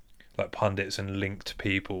pundits and linked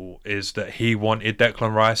people is that he wanted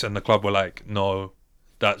Declan Rice and the club were like, no,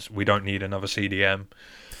 we don't need another CDM.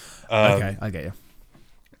 Okay, I get you.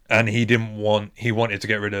 And he wanted to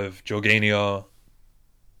get rid of Jorginho,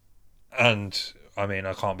 and I mean,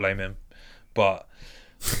 I can't blame him, but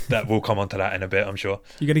that we'll come on to that in a bit, I'm sure.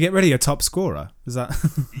 You're going to get rid of your top scorer? Is that?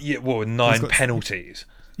 Yeah, well, 9 penalties.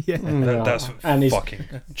 Yeah. That's and fucking...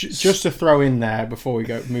 Just to throw in there before we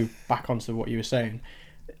move back onto what you were saying,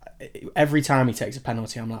 every time he takes a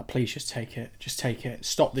penalty, I'm like, please just take it. Just take it.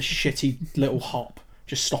 Stop the shitty little hop.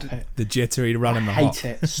 Just stop it. The jittery run and the hate hop.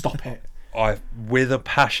 it. Stop it. With a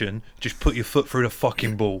passion, just put your foot through the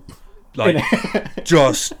fucking ball. Like,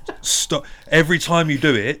 just stop. Every time you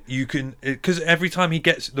do it, you can... Because every time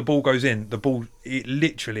the ball goes in, it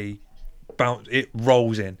literally it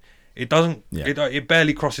rolls in. It doesn't... Yeah. It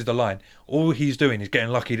barely crosses the line. All he's doing is getting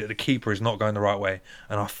lucky that the keeper is not going the right way.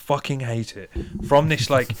 And I fucking hate it. From this,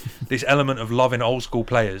 like, this element of loving old school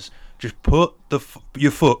players, just put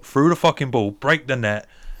your foot through the fucking ball, break the net,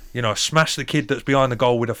 smash the kid that's behind the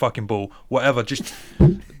goal with a fucking ball, whatever. Just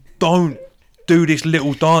don't do this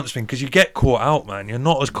little dance thing because you get caught out, man. You're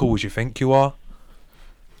not as cool as you think you are.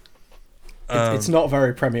 It's not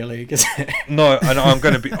very Premier League, is it? No, and I'm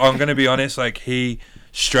gonna be honest. Like, he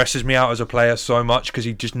stresses me out as a player so much because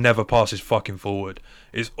he just never passes fucking forward.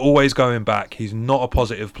 It's always going back. He's not a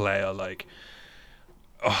positive player. Like,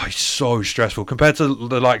 he's so stressful compared to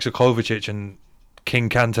the likes of Kovacic and King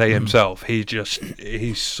Kante himself.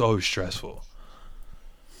 He's so stressful.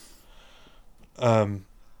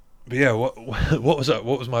 But yeah, what was that?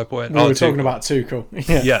 What was my point? We were talking about Tuchel.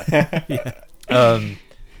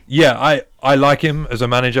 Yeah. I like him as a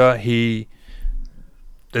manager.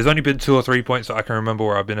 There's only been 2 or 3 points that I can remember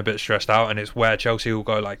where I've been a bit stressed out, and it's where Chelsea will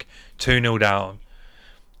go like 2-0 down,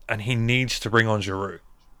 and he needs to bring on Giroud.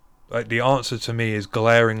 Like, the answer to me is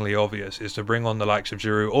glaringly obvious, is to bring on the likes of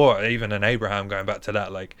Giroud or even an Abraham, going back to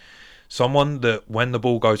that, like someone that when the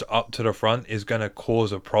ball goes up to the front is going to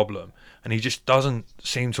cause a problem, and he just doesn't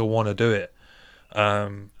seem to want to do it.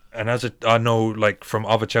 And I know, like, from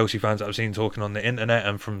other Chelsea fans that I've seen talking on the internet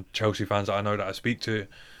and from Chelsea fans that I know that I speak to,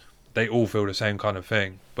 they all feel the same kind of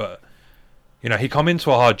thing. But, he come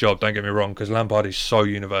into a hard job, don't get me wrong, because Lampard is so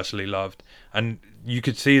universally loved. And you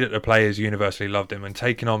could see that the players universally loved him. And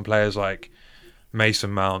taking on players like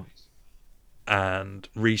Mason Mount and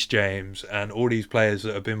Reece James and all these players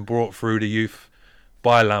that have been brought through the youth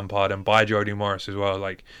by Lampard and by Jody Morris as well,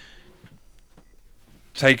 like,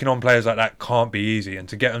 taking on players like that can't be easy, and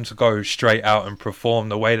to get them to go straight out and perform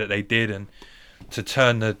the way that they did, and to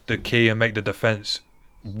turn the key and make the defence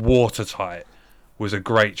watertight, was a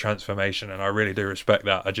great transformation, and I really do respect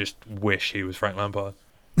that. I just wish he was Frank Lampard.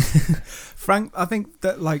 I think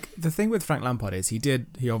that like the thing with Frank Lampard is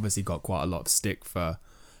he obviously got quite a lot of stick for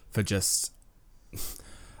just.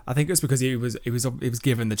 I think it's because he was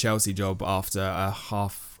given the Chelsea job after a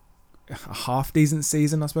half decent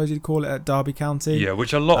season, I suppose you'd call it, at Derby County. Yeah,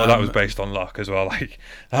 which a lot of that was based on luck as well. Like,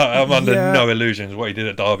 I'm under no illusions. What he did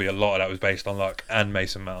at Derby, a lot of that was based on luck and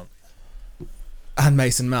Mason Mount.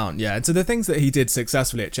 Yeah. And so the things that he did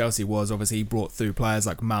successfully at Chelsea was obviously he brought through players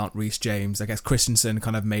like Mount, Reece James. I guess Christensen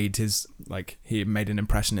kind of made he made an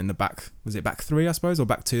impression in the back three, I suppose, or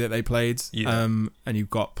back two that they played. Yeah. And you've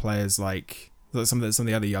got players like some of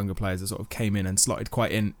the other younger players that sort of came in and slotted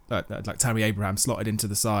quite in, like Tammy Abraham slotted into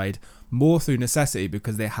the side more through necessity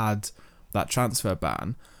because they had that transfer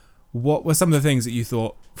ban. What were some of the things that you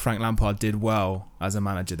thought Frank Lampard did well as a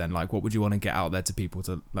manager then? Like, what would you want to get out there to people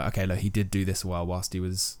to, like, okay, look, he did do this well whilst he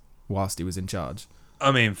was in charge?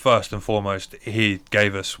 I mean, first and foremost, he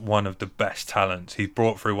gave us one of the best talents. He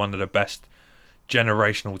brought through one of the best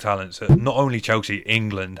generational talents that not only Chelsea,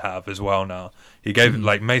 England have as well now. He gave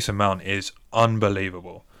like Mason Mount is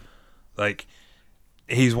unbelievable. Like,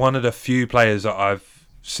 he's one of the few players that I've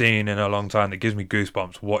seen in a long time that gives me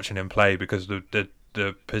goosebumps watching him play, because the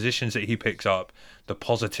positions that he picks up, the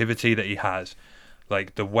positivity that he has,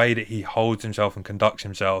 like the way that he holds himself and conducts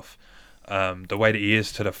himself, the way that he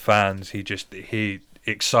is to the fans, he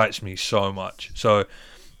excites me so much. So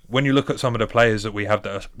when you look at some of the players that we have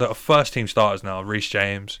that are first team starters now, Reece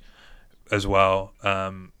James as well,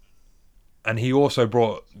 and he also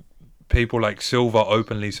brought people like Silva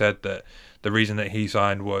openly said that the reason that he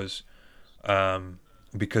signed was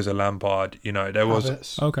because of Lampard. You know, there was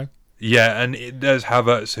Havertz. Okay. Yeah, and there's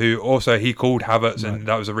Havertz, who also he called Havertz, and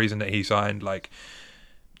that was the reason that he signed. Like,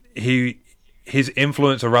 his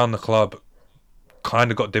influence around the club kind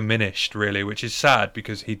of got diminished, really, which is sad,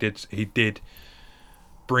 because he did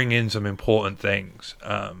bring in some important things,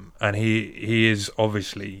 and he is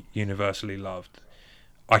obviously universally loved.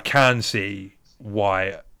 I can see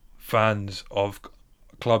why fans of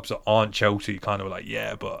clubs that aren't Chelsea kind of like,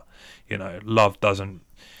 yeah, but you know,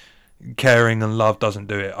 caring and love doesn't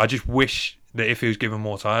do it. I just wish that if he was given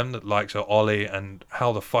more time, that likes of Ollie and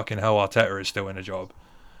how the fucking hell Arteta is still in a job.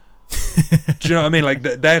 Do you know what I mean? Like,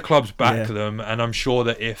 their club's back them, and I'm sure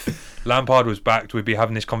that if Lampard was backed, we'd be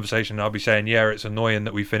having this conversation, and I'll be saying, yeah, it's annoying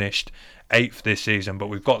that we finished 8th this season, but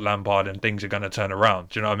we've got Lampard and things are going to turn around.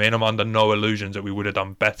 Do you know what I mean? I'm under no illusions that we would have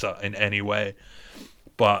done better in any way.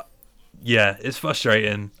 But yeah, it's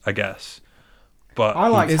frustrating, I guess. But I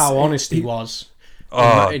liked how honest he was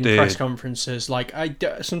in press conferences. Like,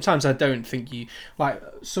 sometimes I don't think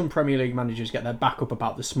some Premier League managers get their back up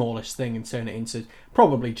about the smallest thing and turn it into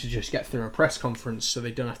probably to just get through a press conference so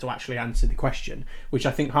they don't have to actually answer the question, which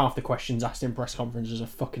I think half the questions asked in press conferences are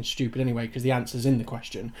fucking stupid anyway, because the answer's in the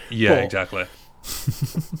question. Yeah, but exactly.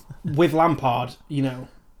 With Lampard, you know,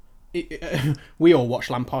 we all watched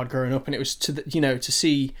Lampard growing up, and it was to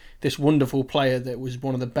see this wonderful player that was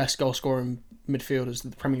one of the best goal scoring midfielders that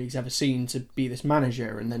the Premier League's ever seen to be this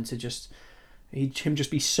manager, and then to him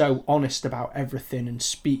just be so honest about everything and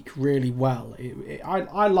speak really well.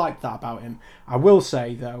 I liked that about him. I will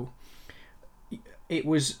say though, it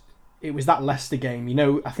was that Leicester game. You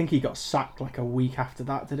know, I think he got sacked like a week after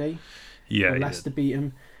that, did he? Yeah, Leicester beat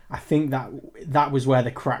him. I think that was where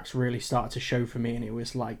the cracks really started to show for me, and it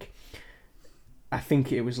was like, I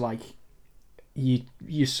think it was like,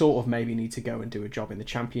 you sort of maybe need to go and do a job in the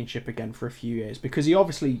Championship again for a few years, because he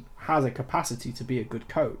obviously has a capacity to be a good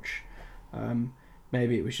coach.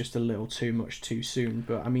 Maybe it was just a little too much too soon,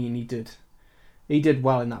 but I mean, he did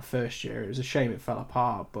well in that first year. It was a shame it fell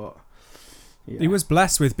apart, but yeah. He was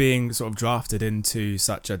blessed with being sort of drafted into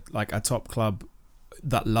such a top club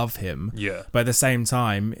that love him. Yeah. But at the same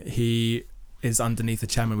time, he is underneath a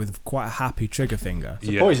chairman with quite a happy trigger finger. It's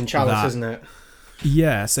a poison chalice, isn't it?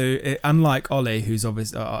 Yeah, so unlike Ollie, who's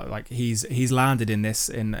obviously he's landed in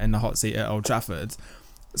the hot seat at Old Trafford,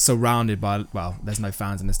 surrounded by, well, there's no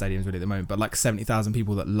fans in the stadiums really at the moment, but like 70,000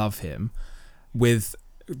 people that love him, with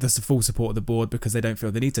the full support of the board, because they don't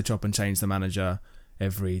feel they need to chop and change the manager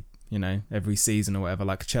every season or whatever,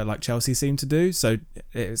 like Chelsea seem to do. So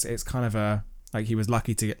it's kind of he was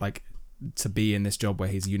lucky to get to be in this job where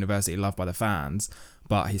he's universally loved by the fans,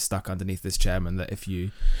 but he's stuck underneath this chairman that if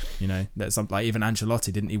that something like even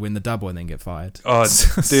Ancelotti, didn't he win the double and then get fired? Oh,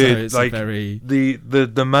 dude, so like very...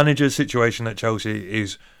 the manager's situation at Chelsea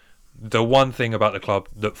is the one thing about the club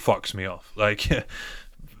that fucks me off. Like,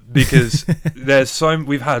 because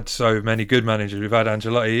we've had so many good managers. We've had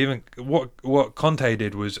Ancelotti. Even what Conte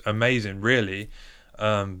did was amazing, really.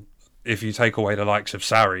 If you take away the likes of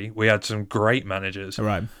Sarri, we had some great managers.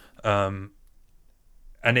 Right.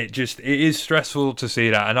 And it is stressful to see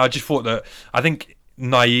that. And I just thought that, I think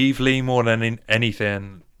naively more than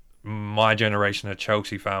anything, my generation of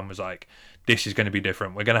Chelsea fan was like, this is going to be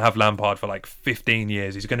different. We're going to have Lampard for like 15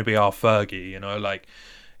 years. He's going to be our Fergie, you know, like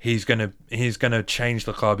he's going to change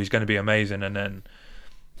the club. He's going to be amazing. And then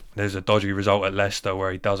there's a dodgy result at Leicester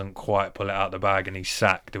where he doesn't quite pull it out the bag and he's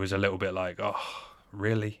sacked. It was a little bit like, oh,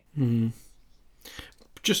 really? Mm.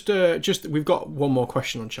 Just we've got one more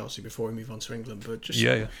question on Chelsea before we move on to England, but just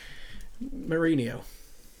Mourinho.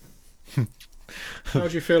 How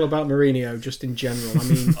do you feel about Mourinho just in general? I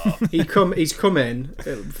mean, he's come in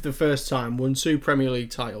for the first time, won 2 Premier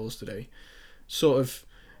League titles today, sort of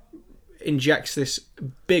injects this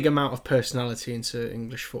big amount of personality into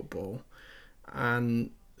English football,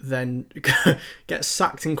 and then gets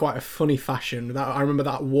sacked in quite a funny fashion. I remember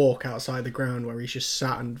that walk outside the ground where he's just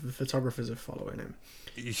sat and the photographers are following him.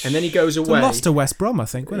 And then he goes away. Lost to West Brom, I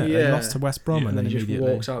think, wasn't it? Yeah. He lost to West Brom and then he just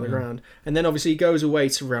immediately walks out of the ground. And then obviously he goes away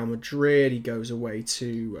to Real Madrid. He goes away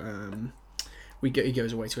to he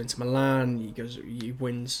goes away to Inter Milan. He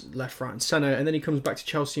wins left, right, and centre. And then he comes back to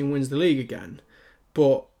Chelsea and wins the league again.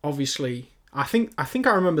 But obviously, I think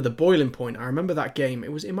I remember the boiling point. I remember that game.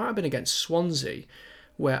 It might have been against Swansea,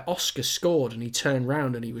 where Oscar scored and he turned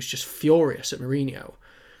round and he was just furious at Mourinho.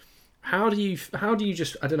 How do you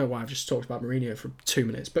just, I don't know why I've just talked about Mourinho for 2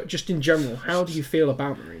 minutes, but just in general, how do you feel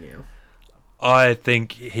about Mourinho? I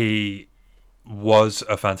think he was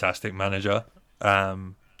a fantastic manager.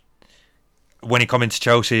 When he came into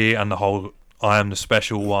Chelsea and the whole I am the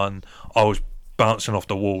special one, I was bouncing off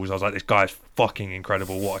the walls. I was like, this guy's fucking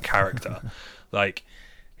incredible. What a character. Like,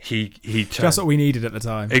 he turned, that's what we needed at the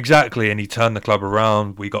time. Exactly, and he turned the club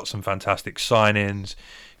around. We got some fantastic signings.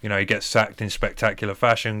 You know, he gets sacked in spectacular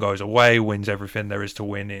fashion, goes away, wins everything there is to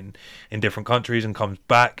win in different countries and comes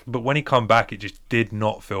back. But when he come back, it just did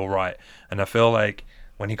not feel right. And I feel like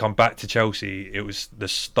when he come back to Chelsea, it was the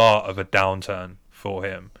start of a downturn for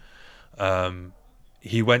him.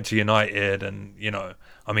 He went to United and, you know,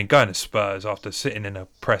 I mean, going to Spurs after sitting in a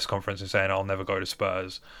press conference and saying, I'll never go to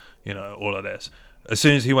Spurs, you know, all of this. As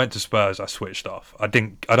soon as he went to Spurs, I switched off. I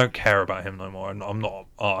don't care about him no more. I'm not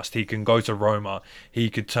asked. He can go to Roma.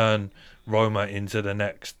 He could turn Roma into the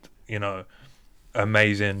next, you know,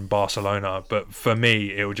 amazing Barcelona. But for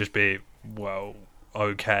me, it would just be, well,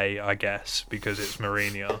 okay, I guess, because it's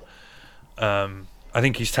Mourinho. I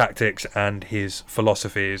think his tactics and his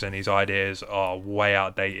philosophies and his ideas are way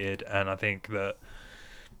outdated, and I think that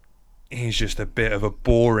he's just a bit of a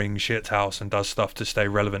boring shithouse and does stuff to stay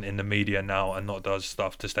relevant in the media now and not does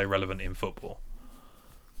stuff to stay relevant in football.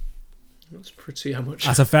 That's pretty much.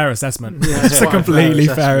 That's a fair assessment. Yeah, it's a completely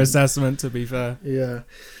fair assessment, to be fair. Yeah.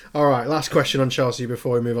 All right, last question on Chelsea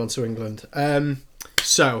before we move on to England.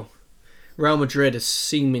 So, Real Madrid is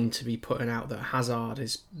seeming to be putting out that Hazard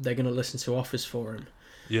they're going to listen to offers for him.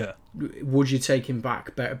 Yeah. Would you take him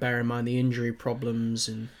back, bear in mind the injury problems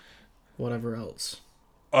and whatever else?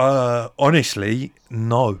 Honestly,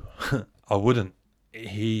 no, I wouldn't.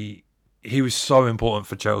 He was so important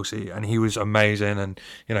for Chelsea and he was amazing. And,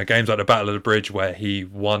 you know, games like the Battle of the Bridge where he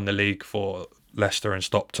won the league for Leicester and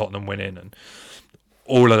stopped Tottenham winning and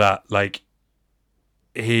all of that. Like,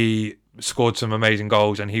 he scored some amazing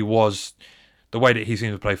goals and the way that he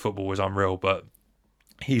seemed to play football was unreal, but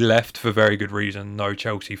he left for very good reason. No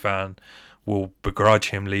Chelsea fan will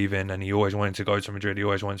begrudge him leaving, and he always wanted to go to Madrid. He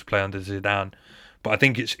always wanted to play under Zidane. But I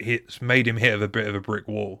think it's made him hit a bit of a brick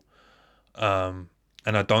wall. And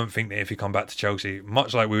I don't think that if he come back to Chelsea,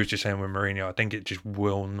 much like we were just saying with Mourinho, I think it just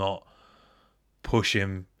will not push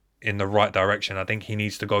him in the right direction. I think he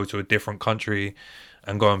needs to go to a different country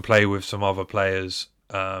and go and play with some other players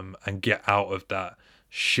and get out of that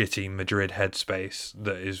shitty Madrid headspace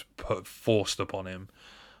that is forced upon him.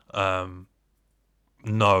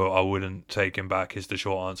 No, I wouldn't take him back is the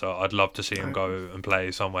short answer. I'd love to see him go and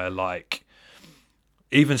play somewhere like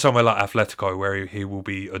Atletico, where he will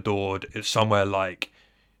be adored. It's somewhere like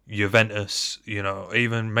Juventus, you know,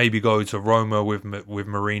 even maybe go to Roma with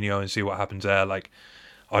Mourinho and see what happens there. Like,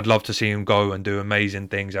 I'd love to see him go and do amazing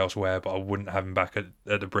things elsewhere, but I wouldn't have him back at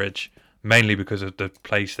the Bridge, mainly because of the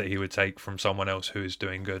place that he would take from someone else who is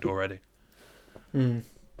doing good already. I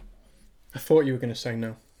thought you were going to say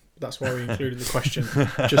no. That's why we included the question,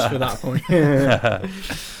 just for that point.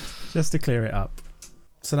 Just to clear it up.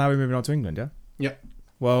 So now we're moving on to England, yeah? Yeah.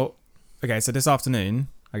 Well, okay, so this afternoon,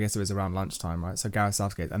 I guess it was around lunchtime, right? So Gareth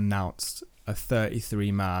Southgate announced a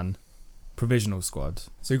 33-man provisional squad.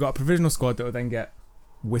 So you've got a provisional squad that will then get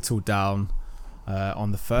whittled down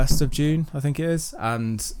on the 1st of June, I think it is.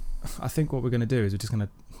 And I think what we're going to do is we're just going to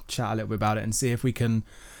chat a little bit about it and see if we can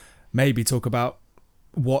maybe talk about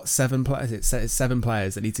what 7 players. It's 7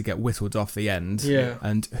 players that need to get whittled off the end,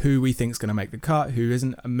 and who we think is going to make the cut, who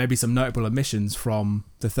isn't, and maybe some notable omissions from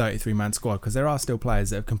the 33-man squad, because there are still players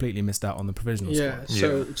that have completely missed out on the provisional squad.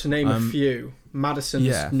 So to name a few,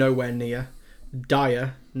 Madison's nowhere near,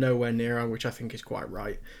 Dyer nowhere near, which I think is quite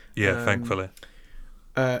right. Thankfully.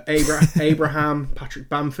 Abraham, Patrick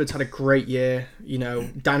Bamford's had a great year. You know,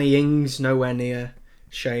 Danny Ings nowhere near.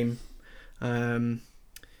 Shame. Who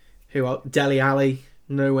else? Dele Alli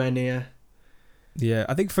nowhere near. Yeah,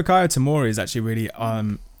 I think Fikayo Tomori is actually really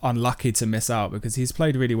unlucky to miss out, because he's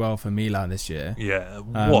played really well for Milan this year. Yeah,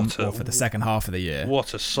 for the second half of the year.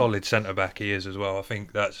 What a solid centre back he is as well. I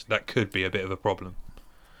think that could be a bit of a problem.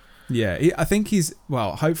 Yeah, I think he's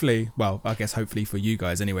hopefully for you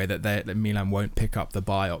guys anyway, that Milan won't pick up the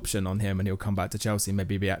buy option on him and he'll come back to Chelsea,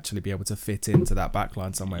 maybe be able to fit into that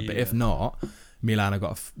backline somewhere. Yeah. But if not, Milan have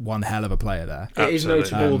got one hell of a player there. It is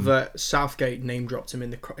notable that Southgate name dropped him in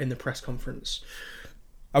the press conference.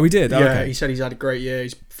 Oh, we did? Yeah, okay. He said he's had a great year.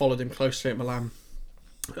 He's followed him closely at Milan.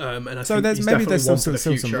 And I think there's he's maybe definitely there's one some for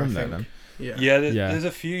the future, room I there think. then. There's a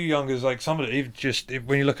few youngers, like some of the, even just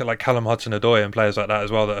when you look at like Callum Hudson-Odoi and players like that as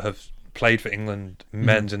well that have played for England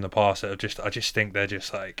men's in the past, that I just think they're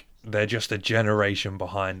just a generation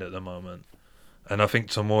behind at the moment. And I think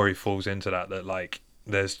Tomori falls into that like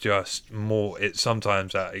there's just more. It's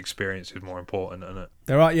sometimes that experience is more important, isn't it?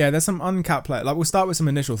 There's some uncapped players. Like, we'll start with some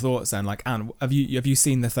initial thoughts then. Like, Anne, have you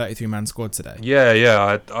seen the 33-man squad today?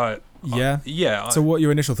 Yeah. So what are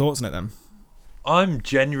your initial thoughts on it then? I'm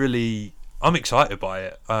excited by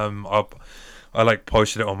it. I like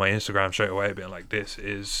posted it on my Instagram straight away, being like,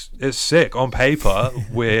 "It's sick on paper.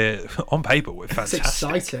 We're fantastic. It's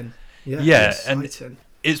exciting. And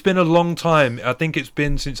it's been a long time. I think it's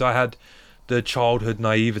been since I had the childhood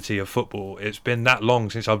naivety of football. It's been that long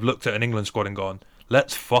since I've looked at an England squad and gone,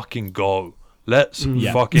 let's fucking go. Let's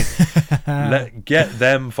fucking get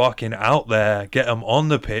them fucking out there, get them on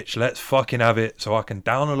the pitch. Let's fucking have it, so I can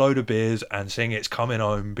down a load of beers and sing "It's Coming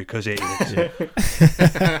Home," because it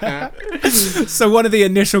is. So one of the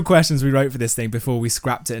initial questions we wrote for this thing before we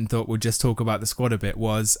scrapped it and thought we'll just talk about the squad a bit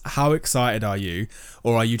was, how excited are you,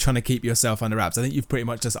 or are you trying to keep yourself under wraps? I think you've pretty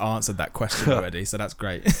much just answered that question already, so that's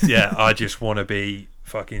great. Yeah, I just want to be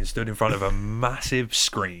fucking stood in front of a massive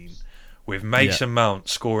screen with Mason Mount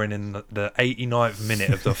scoring in the 89th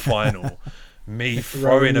minute of the final, me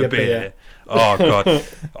throwing a beer. Oh, God.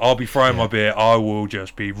 I'll be throwing my beer. I will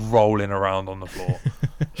just be rolling around on the floor.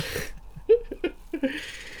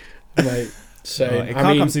 Mate, same. It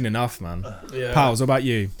can't come soon enough, man. Pals, what about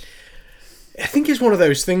you? I think it's one of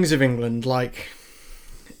those things of England, like,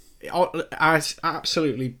 I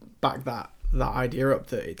absolutely back that idea up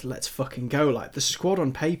that let's fucking go. Like, the squad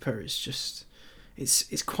on paper is just...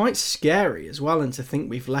 It's quite scary as well, and to think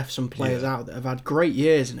we've left some players out that have had great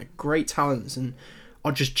years and are great talents and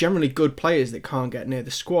are just generally good players that can't get near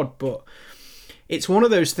the squad. But it's one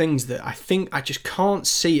of those things that I think I just can't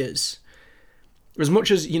see as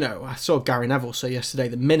much as, you know, I saw Gary Neville say yesterday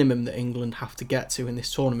the minimum that England have to get to in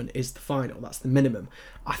this tournament is the final. That's the minimum.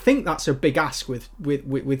 I think that's a big ask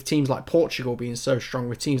with teams like Portugal being so strong,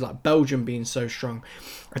 with teams like Belgium being so strong.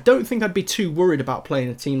 I don't think I'd be too worried about playing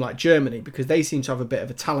a team like Germany, because they seem to have a bit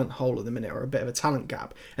of a talent hole at the minute, or a bit of a talent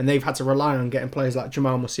gap, and they've had to rely on getting players like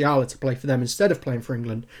Jamal Musiala to play for them instead of playing for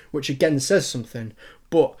England, which again says something.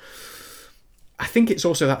 But I think it's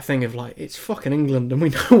also that thing of like, it's fucking England, and we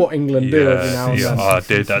know what England do every now and then. Oh,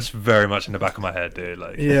 dude, that's very much in the back of my head, dude.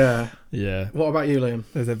 Like, yeah. What about you, Liam?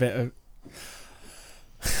 There's a bit of...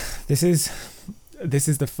 This is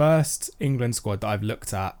the first England squad that I've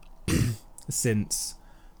looked at since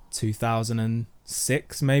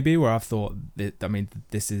 2006, maybe, where I've thought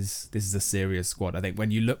this is a serious squad. I think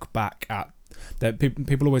when you look back at that,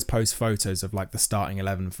 people always post photos of like the starting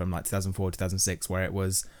 11 from like 2004, 2006, where it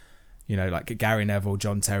was, you know, like Gary Neville,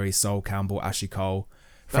 John Terry, Sol Campbell, Ashley Cole,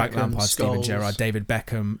 Frank Lampard, Steven Gerrard, David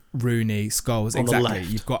Beckham, Rooney, Scholes. Exactly.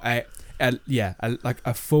 You've got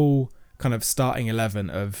a full kind of starting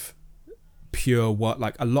 11 of pure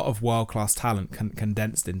like a lot of world-class talent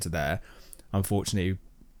condensed into there, unfortunately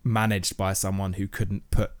managed by someone who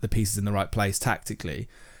couldn't put the pieces in the right place tactically.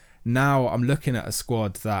 Now I'm looking at a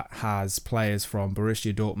squad that has players from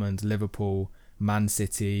Borussia Dortmund, Liverpool, Man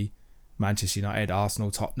City, Manchester United,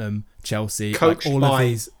 Arsenal, Tottenham, Chelsea, coached like all by of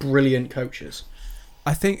these brilliant coaches.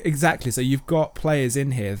 I think exactly. So you've got players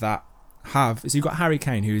in here that so you've got Harry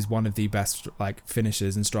Kane, who is one of the best like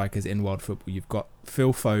finishers and strikers in world football. You've got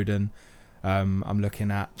Phil Foden, I'm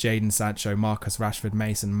looking at Jadon Sancho, Marcus Rashford,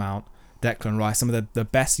 Mason Mount, Declan Rice, some of the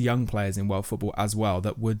best young players in world football as well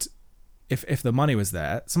that would, if the money was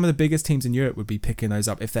there, some of the biggest teams in Europe would be picking those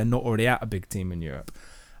up if they're not already at a big team in Europe.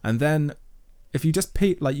 And then if you just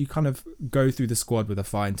you kind of go through the squad with a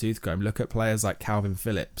fine tooth comb, look at players like Calvin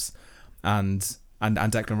Phillips and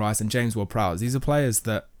Declan Rice and James Ward-Prowse. These are players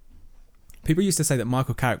that people used to say that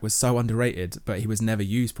Michael Carrick was so underrated, but he was never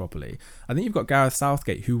used properly. I think you've got Gareth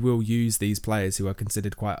Southgate, who will use these players who are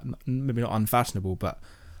considered quite, maybe not unfashionable, but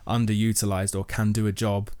underutilized or can do a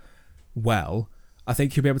job well. I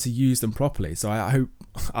think he'll be able to use them properly. So I hope,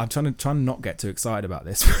 I'm trying to not get too excited about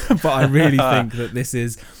this, but I really think that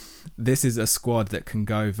this is a squad that can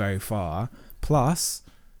go very far. Plus,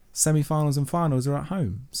 semi-finals and finals are at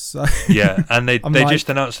home. So yeah, and they just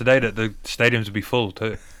announced today that the stadiums will be full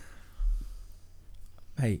too.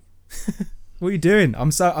 Hey, what are you doing?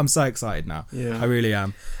 I'm so excited now. Yeah, I really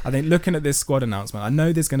am. I think looking at this squad announcement, I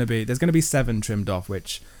know there's going to be 7 trimmed off,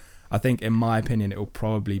 which I think, in my opinion, it will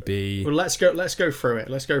probably be. Well, let's go through it.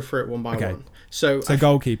 Let's go through it one by one. So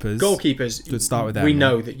goalkeepers. Let's start with them. We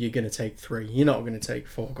know that you're going to take 3. You're not going to take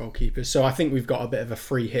 4 goalkeepers. So I think we've got a bit of a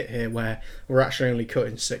free hit here where we're actually only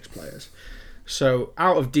cutting 6 players. So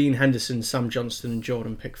out of Dean Henderson, Sam Johnston,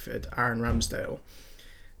 Jordan Pickford, Aaron Ramsdale,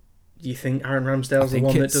 do you think Aaron Ramsdale's the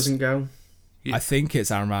one that doesn't go? I think it's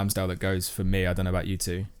Aaron Ramsdale that goes for me. I don't know about you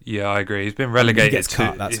two. Yeah, I agree. He's been relegated. He gets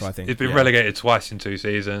cut, that's what I think. He's been relegated twice in 2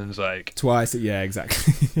 seasons. Twice, yeah,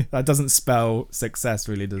 exactly. That doesn't spell success,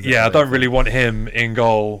 really, does it? Yeah, I don't really want him in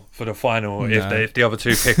goal for the final. No. If the other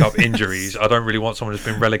 2 pick up injuries, I don't really want someone who's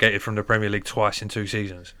been relegated from the Premier League twice in 2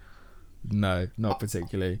 seasons. No, not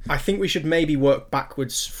particularly. I think we should maybe work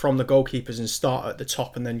backwards from the goalkeepers and start at the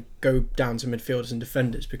top and then go down to midfielders and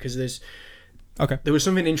defenders, because there was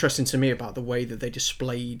something interesting to me about the way that they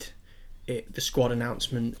displayed the squad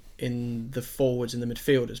announcement in the forwards and the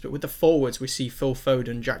midfielders. But with the forwards, we see Phil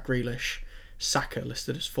Foden, Jack Grealish, Saka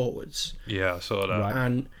listed as forwards. Yeah, I saw that. Right.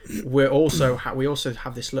 And we also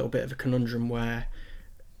have this little bit of a conundrum where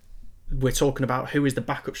we're talking about who is the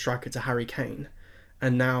backup striker to Harry Kane,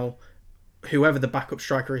 and now whoever the backup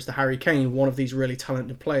striker is to Harry Kane, one of these really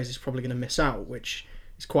talented players is probably going to miss out, which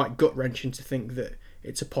is quite gut-wrenching to think that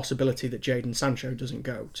it's a possibility that Jadon Sancho doesn't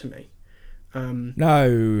go, to me.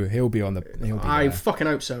 No, he'll be on the. I fucking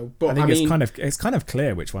hope so. But I think it's kind of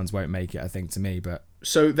clear which ones won't make it. I think, to me, but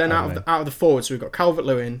so then out of the forwards, we've got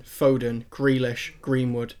Calvert-Lewin, Foden, Grealish,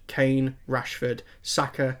 Greenwood, Kane, Rashford,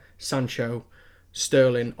 Saka, Sancho,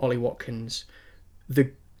 Sterling, Ollie Watkins.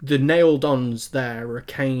 The nailed-ons there are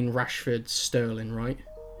Kane, Rashford, Sterling, right?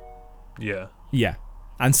 Yeah. Yeah,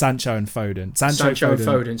 and Sancho and Foden. Sancho and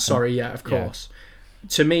Foden. Sorry, yeah, of course. Yeah.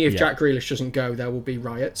 To me, if Yeah. Jack Grealish doesn't go, there will be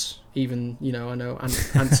riots. Even, I know Ant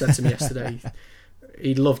said to me yesterday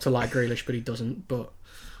he'd love to like Grealish, but he doesn't. But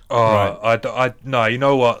no, you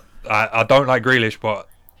know what? I don't like Grealish, but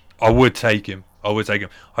I would take him. I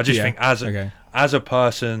just think as a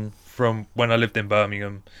person, from when I lived in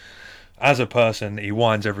Birmingham, as a person, he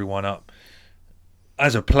winds everyone up.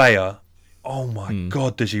 As a player, oh my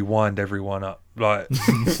God, does he wind everyone up?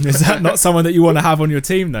 Is that not someone that you want to have on your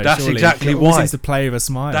team, though? That's surely? exactly He why. seems to play with a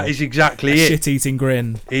smile. That is exactly it. Shit-eating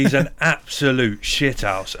grin. He's an absolute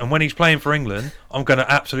shithouse, and when he's playing for England, I'm gonna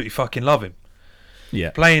absolutely fucking love him.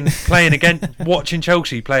 Yeah. Playing against, watching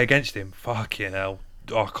Chelsea play against him, fucking hell,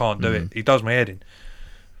 I can't do it. He does my head in.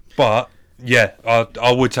 But yeah,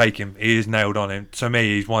 I would take him. He is nailed on him. To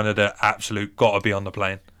me, he's one of the absolute got to be on the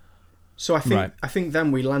plane. So I think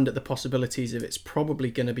then we land at the possibilities of it's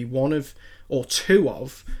probably going to be one of or 2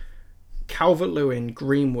 of Calvert-Lewin,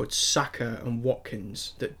 Greenwood, Saka, and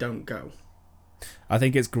Watkins that don't go. I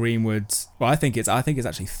think it's Greenwood. Well, I think it's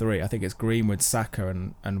actually 3. I think it's Greenwood, Saka,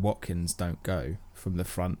 and Watkins don't go from the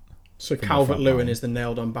front. So Calvert-Lewin is the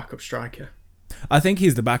nailed-on backup striker. I think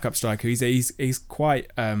he's the backup striker. He's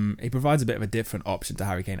quite. He provides a bit of a different option to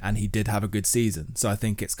Harry Kane, and he did have a good season. So I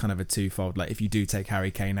think it's kind of a twofold. Like, if you do take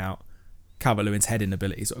Harry Kane out, Calvert-Lewin's heading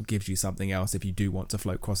ability sort of gives you something else. If you do want to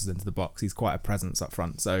float crosses into the box, he's quite a presence up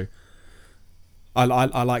front. So I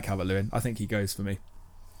like Calvert-Lewin. I think he goes for me.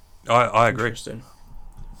 I agree. Interesting.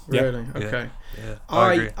 Really? Yeah. Okay. Yeah,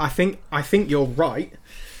 I agree. I think you're right,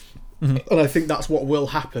 and I think that's what will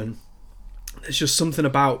happen. There's just something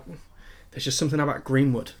about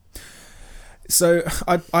Greenwood. So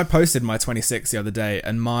I posted my 26 the other day,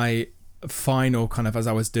 and my final kind of, as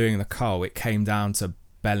I was doing the cull, it came down to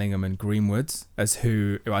Bellingham and Greenwood as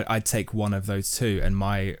who I'd take one of those 2, and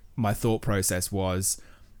my thought process was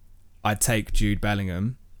I'd take Jude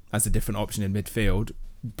Bellingham as a different option in midfield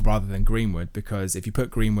rather than Greenwood, because if you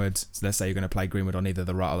put Greenwood, so let's say you're going to play Greenwood on either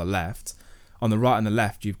the right or the left, on the right and the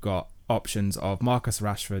left you've got options of Marcus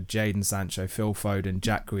Rashford, Jadon Sancho, Phil Foden,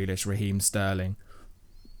 Jack Grealish, Raheem Sterling.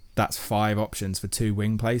 That's 5 options for 2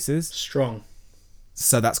 wing places. Strong.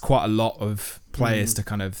 So that's quite a lot of players to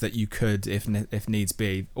kind of that you could, if needs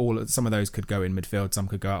be, some of those could go in midfield, some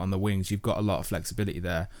could go out on the wings. You've got a lot of flexibility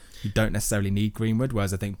there. You don't necessarily need Greenwood,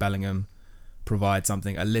 whereas I think Bellingham provides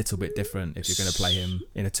something a little bit different if you're going to play him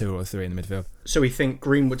in a 2 or a 3 in the midfield. So we think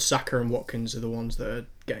Greenwood, Saka, and Watkins are the ones that are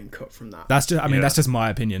getting cut from that. That's just, that's just my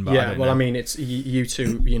opinion. But yeah, I mean, it's you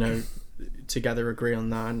two, together agree on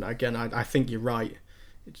that. And again, I think you're right.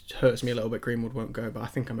 It hurts me a little bit. Greenwood won't go, but I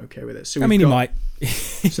think I'm okay with it. So he might.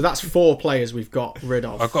 So that's 4 players we've got rid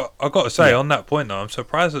of. I got to say on that point though, I'm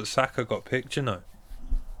surprised that Saka got picked.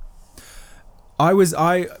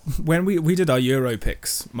 When we did our Euro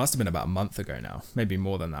picks, must have been about a month ago now, maybe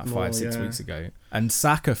more than that, 5-6 weeks ago. And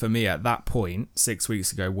Saka for me at that point, 6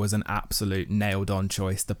 weeks ago, was an absolute nailed on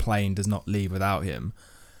choice. The plane does not leave without him.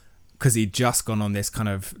 Because he'd just gone on this kind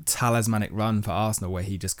of talismanic run for Arsenal where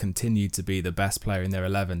he just continued to be the best player in their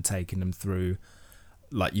 11, taking them through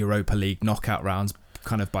like Europa League knockout rounds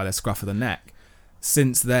kind of by the scruff of the neck.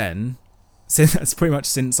 Since then,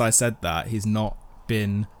 since I said that, he's not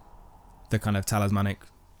been the kind of talismanic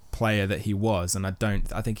player that he was, and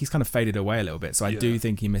I think he's kind of faded away a little bit. So I do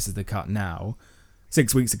think he misses the cut now.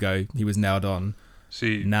 6 weeks ago, he was nailed on.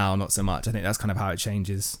 See, now not so much. I think that's kind of how it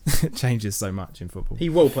changes. It changes so much in football. He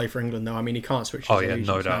will play for England though. I mean, he can't switch his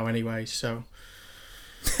allegiance now anyway. So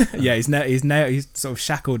yeah, he's sort of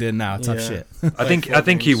shackled in now. Tough shit. I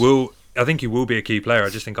think he will. I think he will be a key player. I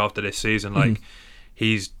just think after this season, like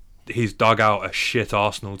he's dug out a shit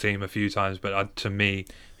Arsenal team a few times, but to me,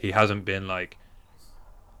 he hasn't been like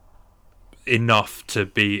enough to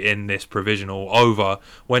be in this provisional over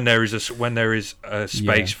when there is a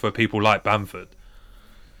space for people like Bamford.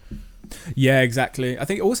 Yeah, exactly. I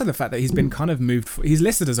think also the fact that he's been kind of moved. He's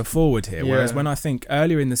listed as a forward here, whereas when I think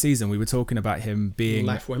earlier in the season we were talking about him being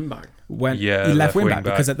left wing back. He left wing back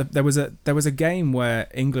because there was a game where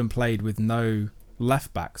England played with no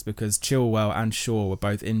left backs because Chilwell and Shaw were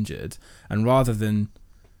both injured, and rather than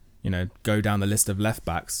go down the list of left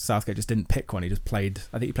backs, Southgate just didn't pick one. He just played.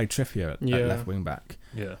 I think he played Trippier at left wing back.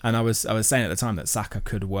 Yeah, and I was saying at the time that Saka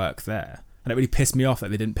could work there. And it really pissed me off that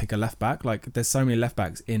they didn't pick a left back. Like, there's so many left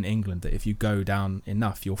backs in England that if you go down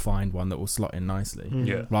enough, you'll find one that will slot in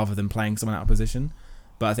nicely, rather than playing someone out of position.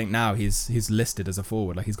 But I think now he's listed as a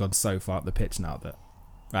forward. Like, he's gone so far up the pitch now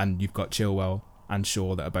and you've got Chilwell and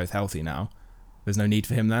Shaw that are both healthy now. There's no need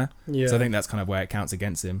for him there. Yeah. So I think that's kind of where it counts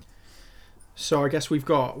against him. So I guess we've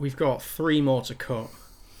got 3 more to cut.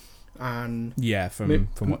 And from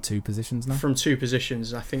what, 2 positions now? From 2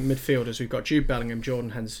 positions. I think midfielders, we've got Jude Bellingham,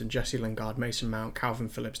 Jordan Henderson, Jesse Lingard, Mason Mount, Calvin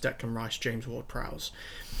Phillips, Declan Rice, James Ward-Prowse.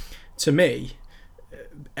 To me,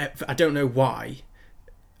 I don't know why,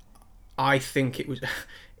 I think it was...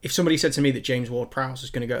 If somebody said to me that James Ward-Prowse was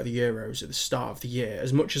going to go to the Euros at the start of the year,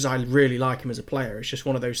 as much as I really like him as a player, it's just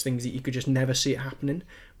one of those things that you could just never see it happening.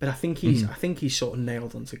 But I think he's sort of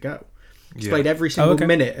nailed on to go. He's played every single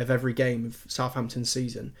minute of every game of Southampton's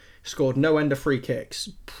season. Scored no end of free kicks.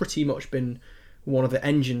 Pretty much been one of the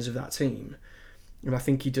engines of that team. And I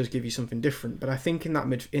think he does give you something different. But I think in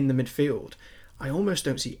the midfield, I almost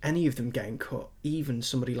don't see any of them getting cut. Even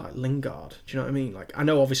somebody like Lingard. Do you know what I mean? Like, I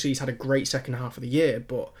know obviously he's had a great second half of the year,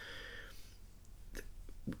 but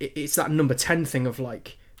it's that number 10 thing of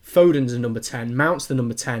like, Foden's a number 10, Mount's the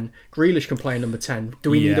number 10, Grealish can play a number 10.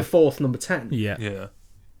 Do we need a 4th number 10? Yeah.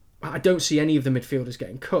 I don't see any of the midfielders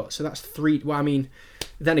getting cut. So that's 3. Well, I mean,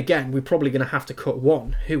 then again, we're probably going to have to cut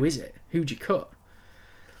one. Who is it? Who'd you cut?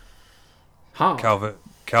 Hard.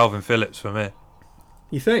 Calvin Phillips for me.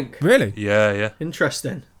 You think? Really? Yeah.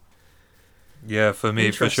 Interesting. Yeah, for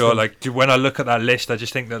me, for sure. Like, when I look at that list, I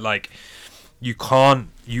just think that, like, you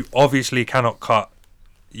obviously cannot cut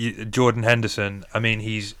Jordan Henderson. I mean,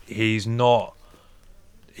 he's not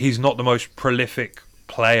the most prolific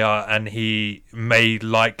player, and he may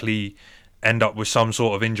likely end up with some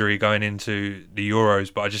sort of injury going into the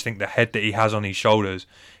Euros, but I just think the head that he has on his shoulders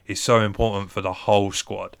is so important for the whole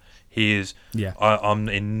squad. He is I'm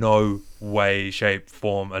in no way, shape,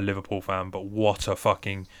 form a Liverpool fan, but what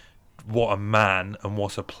a man and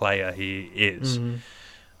what a player he is.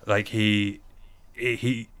 Like, he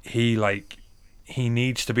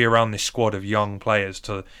needs to be around this squad of young players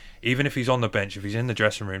to, even if he's on the bench, if he's in the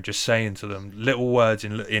dressing room, just saying to them little words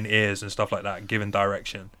in ears and stuff like that, giving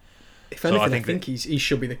direction. If anything, I think he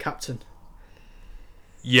should be the captain.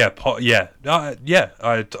 I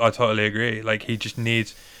totally agree. Like, he just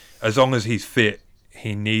needs, as long as he's fit,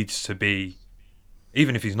 he needs to be.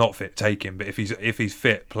 Even if he's not fit, take him. But if he's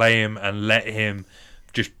fit, play him and let him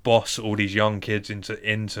just boss all these young kids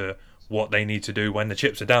into what they need to do when the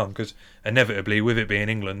chips are down, because inevitably, with it being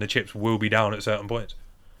England, the chips will be down at certain points.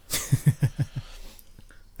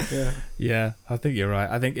 Yeah, I think you're right.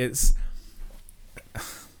 I think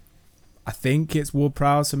it's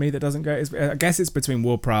Ward-Prowse for me that doesn't go. I guess it's between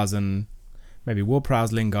Ward-Prowse and maybe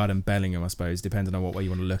Ward-Prowse, Lingard, and Bellingham, I suppose, depending on what way you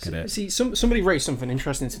want to look at it. See, somebody raised something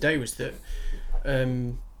interesting today, was that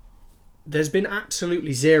there's been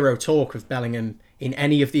absolutely zero talk of Bellingham in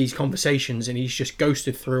any of these conversations, and he's just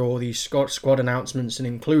ghosted through all these squad announcements and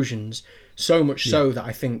inclusions, so much so that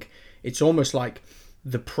I think it's almost like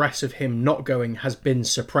the press of him not going has been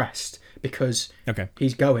suppressed because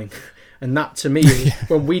he's going. And that, to me,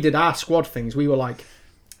 when we did our squad things, we were like,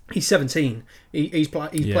 he's 17. He's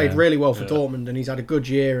played really well for Dortmund, and he's had a good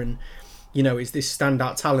year, and is this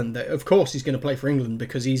standout talent that, of course, he's going to play for England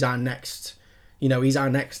because he's our next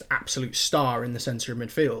absolute star in the centre of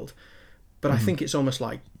midfield. But I think it's almost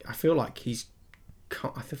like I feel like he's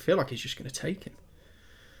just going to take him.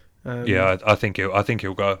 I think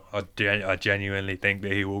he'll go. I genuinely think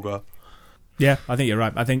that he will go. Yeah, I think you're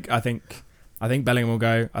right. I think Bellingham will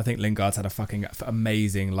go. I think Lingard's had a fucking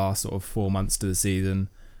amazing last sort of 4 months to the season,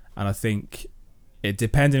 and I think it,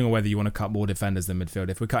 depending on whether you want to cut more defenders than midfield.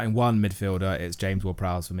 If we're cutting one midfielder, it's James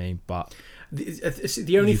Ward-Prowse for me. But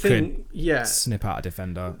the only thing, snip out a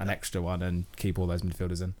defender, an extra one, and keep all those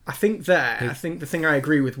midfielders in. I think the thing I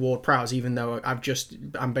agree with Ward-Prowse, even though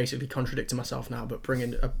I'm basically contradicting myself now, but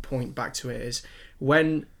bringing a point back to it, is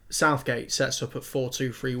when Southgate sets up at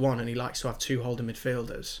 4-2-3-1 and he likes to have two holding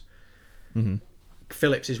midfielders. Mm-hmm.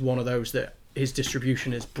 Phillips is one of those that his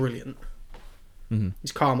distribution is brilliant. Mm-hmm.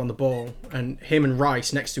 He's calm on the ball, and him and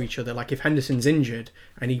Rice next to each other. Like if Henderson's injured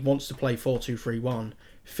and he wants to play 4-2-3-1,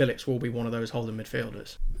 Phillips will be one of those holding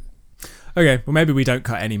midfielders. Okay, well maybe we don't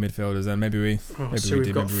cut any midfielders then. Maybe we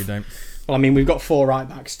don't. Well, I mean, we've got 4 right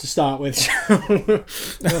backs to start with. So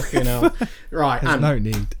right, there's no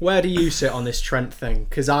need. Where do you sit on this Trent thing?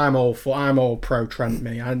 Because I'm all pro Trent.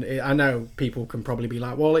 Me, and I know people can probably be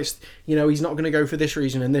like, well, it's he's not going to go for this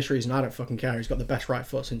reason and this reason. I don't fucking care. He's got the best right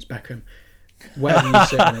foot since Beckham. Where do you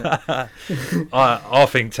sit on it? I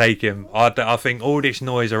think take him. I think all this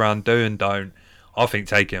noise around do and don't. I think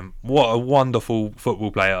take him. What a wonderful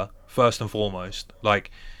football player, first and foremost.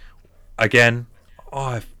 Like, again,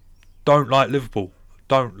 I don't like Liverpool.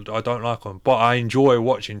 I don't like them. But I enjoy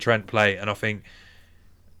watching Trent play, and I think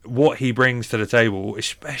what he brings to the table,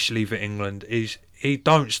 especially for England, is he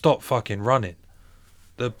don't stop fucking running.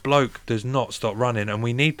 The bloke does not stop running, and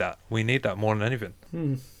we need that. We need that more than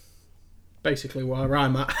anything. Basically where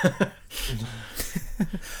I'm at.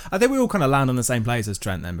 I think we all kind of land on the same place as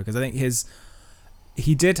Trent then, because I think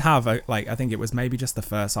he did have I think it was maybe just the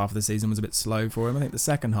first half of the season was a bit slow for him. I think the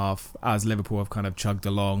second half, as Liverpool have kind of chugged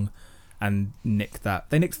along and nicked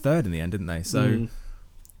third in the end, didn't they? So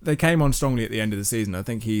they came on strongly at the end of the season. I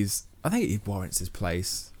think he warrants his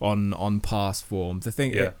place on past form. The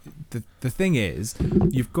thing is,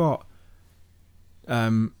 you've got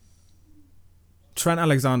Trent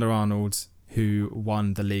Alexander-Arnold, who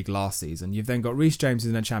won the league last season. You've then got Reece James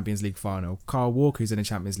who's in a Champions League final, Kyle Walker who's in a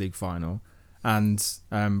Champions League final, and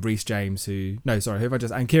Reece James and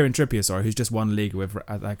Kieran Trippier, who's just won league with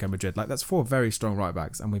Atletico Madrid. Like, that's 4 very strong right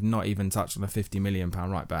backs, and we've not even touched on a £50 million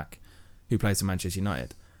right back who plays for Manchester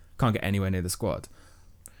United. Can't get anywhere near the squad.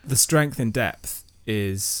 The strength in depth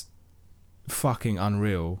is fucking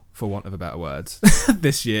unreal, for want of a better word,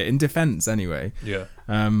 this year in defence anyway. Yeah.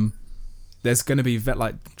 There's going to be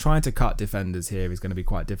trying to cut defenders here is going to be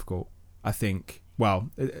quite difficult, I think. Well,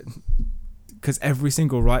 because every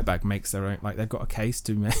single right back makes their own. Like, they've got a case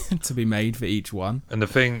to be made for each one. And the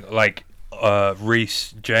thing,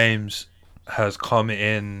 Reece James has come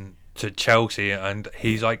in to Chelsea, and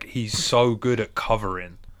he's so good at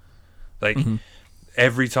covering.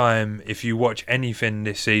 Every time, if you watch anything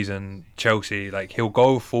this season, Chelsea, he'll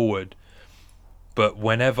go forward, but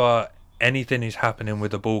whenever anything is happening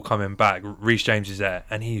with the ball coming back, Reece James is there,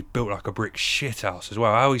 and he's built like a brick shithouse as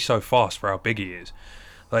well. How he's so fast for how big he is.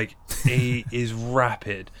 He is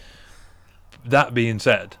rapid. That being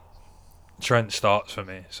said, Trent starts for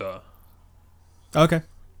me, so. Okay.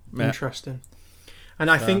 Yeah. Interesting.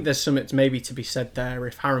 And I think there's something maybe to be said there.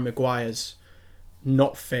 If Harry Maguire's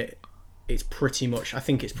not fit, it's pretty much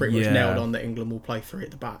nailed on that England will play 3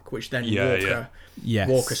 at the back, which then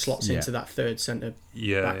Walker slots into that third centre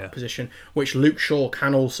back position, which Luke Shaw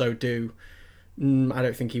can also do. I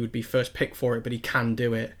don't think he would be first pick for it, but he can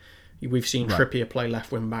do it. We've seen Trippier play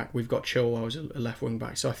left wing back. We've got Chilwell as a left wing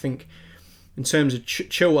back. So I think in terms of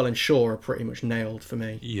Chilwell and Shaw are pretty much nailed for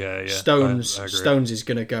me. Yeah. Stones is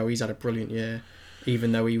going to go. He's had a brilliant year,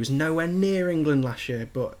 even though he was nowhere near England last year,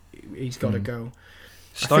 but he's got to go.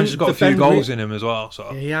 Stones has got a few goals in him as well.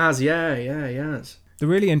 So he has, he has. The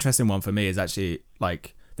really interesting one for me is actually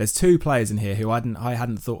like there's two players in here who I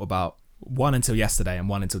hadn't thought about, one until yesterday and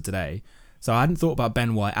one until today. So I hadn't thought about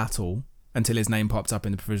Ben White at all until his name popped up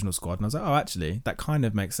in the provisional squad, and I was like, oh, actually, that kind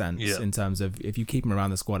of makes sense in terms of if you keep him around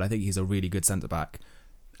the squad. I think he's a really good centre back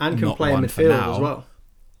and can play in midfield as well.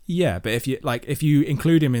 Yeah, but if you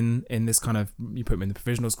include him in this kind of, you put him in the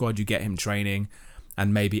provisional squad, you get him training,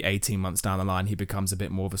 and maybe 18 months down the line he becomes a bit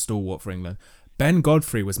more of a stalwart for England. Ben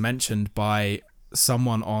Godfrey was mentioned by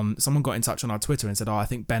someone got in touch on our Twitter and said, oh, I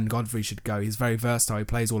think Ben Godfrey should go. He's very versatile. He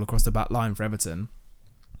plays all across the back line for Everton.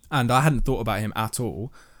 And I hadn't thought about him at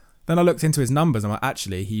all. Then I looked into his numbers and I'm like,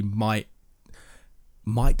 actually, he might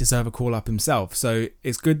deserve a call up himself. So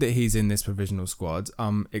it's good that he's in this provisional squad.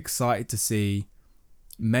 I'm excited to see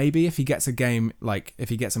maybe if he gets a game, like if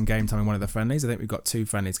he gets some game time in one of the friendlies. I think we've got 2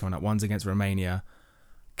 friendlies coming up. One's against Romania.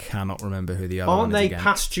 Cannot remember who the other one is against. Aren't they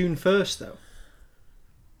past June 1st though?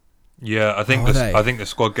 Yeah, I think the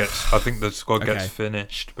squad gets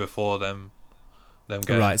finished before them games.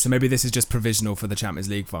 Right, so maybe this is just provisional for the Champions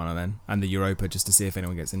League final then, and the Europa, just to see if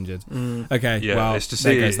anyone gets injured. Okay, yeah, well, it's to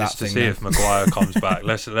see if Maguire comes back.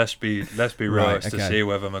 Let's be real. Right, it's to see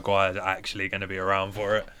whether Maguire's actually going to be around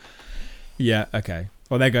for it. Yeah. Okay.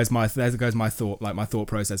 Well, there goes my thought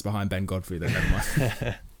process behind Ben Godfrey. Then never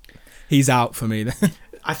mind. He's out for me.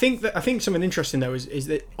 I think something interesting though is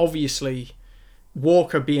that obviously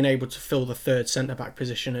Walker being able to fill the third centre back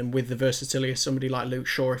position, and with the versatility of somebody like Luke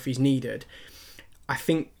Shaw if he's needed, I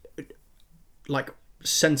think like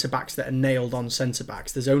centre backs that are nailed on centre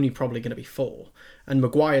backs, there's only probably going to be 4, and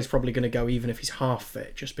Maguire's probably going to go even if he's half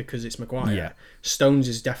fit, just because it's Maguire. Yeah. Stones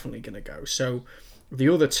is definitely going to go. So the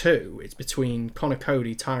other 2, it's between Connor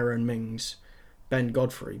Cody, Tyrone Mings, Ben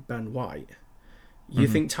Godfrey, Ben White. You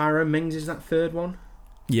think Tyrone Mings is that third one?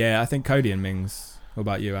 Yeah, I think Cody and Mings. What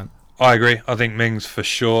about you, Ant? I agree. I think Mings for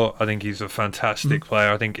sure. I think he's a fantastic player.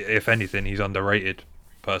 I think if anything, he's underrated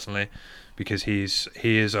personally, because he's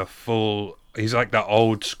like that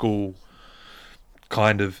old school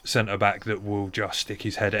kind of centre back that will just stick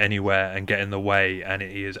his head anywhere and get in the way, and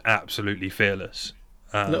he is absolutely fearless.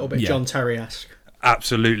 A little bit John Terry-esque.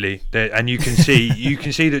 Absolutely, and you can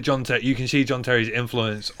see that John Terry's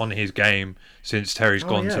influence on his game since Terry's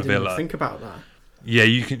gone to Villa. I didn't think about that. Yeah,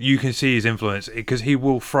 you can see his influence, because he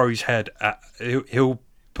will throw his head he'll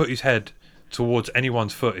put his head towards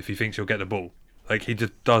anyone's foot if he thinks he'll get the ball. Like, he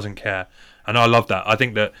just doesn't care, and I love that. I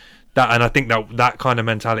think that kind of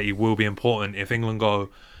mentality will be important if England go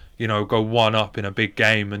 1-up in a big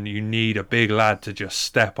game, and you need a big lad to just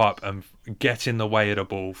step up and get in the way of the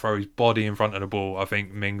ball, throw his body in front of the ball. I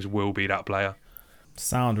think Mings will be that player.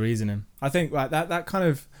 Sound reasoning. I think like that kind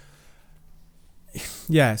of.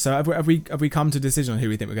 Yeah, so have we come to a decision on who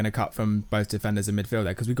we think we're going to cut from both defenders and midfielder?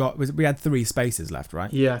 Because we had 3 spaces left,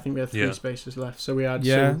 right? Yeah, I think we had 3 spaces left. So we had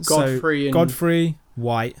Godfrey,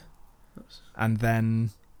 White, and then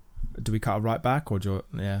do we cut a right back or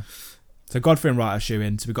So Godfrey and Wright are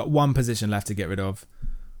shoe-in. So we've got 1 position left to get rid of,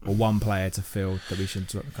 or 1 player to fill that we should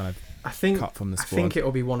kind of cut from the squad. I think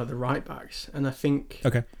it'll be one of the right backs, and I think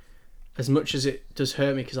as much as it does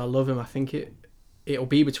hurt me because I love him, I think it'll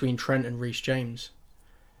be between Trent and Reece James.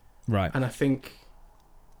 Right. And I think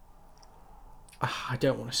I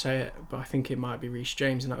don't want to say it, but I think it might be Reece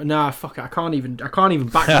James. Fuck it. I can't even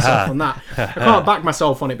back myself on that. I can't back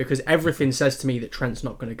myself on it because everything says to me that Trent's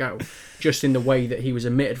not going to go. Just in the way that he was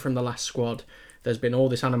omitted from the last squad. There's been all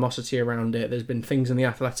this animosity around it. There's been things in the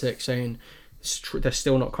Athletic saying they're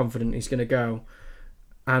still not confident he's going to go.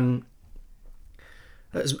 And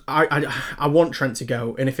I want Trent to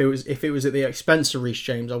go. And if it was at the expense of Reece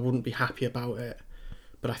James, I wouldn't be happy about it.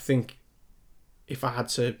 But I think if I had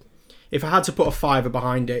to put a 5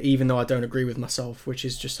 behind it, even though I don't agree with myself, which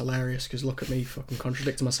is just hilarious because look at me fucking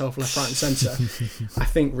contradicting myself left, right and centre, I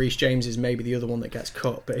think Reece James is maybe the other one that gets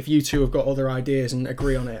cut. But if you two have got other ideas and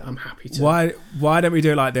agree on it, I'm happy to. Why don't we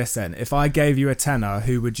do it like this then? If I gave you a tenner,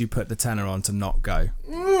 who would you put the tenner on to not go?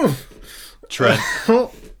 Trent.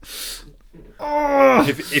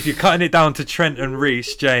 If you're cutting it down to Trent and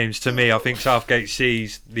Reece James, to me, I think Southgate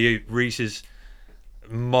sees Reece's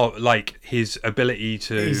his ability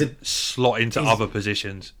to slot into other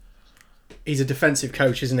positions. He's a defensive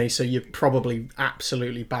coach, isn't he? So you're probably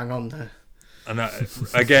absolutely bang on there. And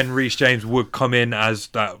again, Reece James would come in as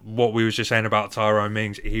that. What we was just saying about Tyrone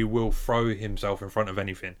Mings, he will throw himself in front of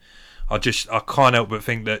anything. I can't help but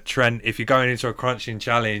think that Trent, if you're going into a crunching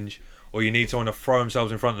challenge or you need someone to throw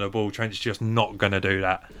themselves in front of the ball, Trent's just not going to do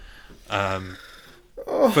that.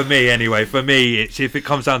 For me, anyway. For me, it's if it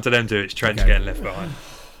comes down to them two, it's Trent's getting left behind.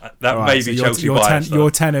 That All may right, be so Chelsea bias.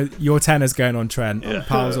 your tenor's going on Trent. Yeah.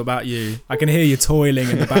 Pals, what about you? I can hear you toiling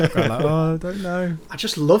in the background. Like, oh, I don't know. I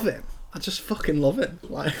just love him. I just fucking love him.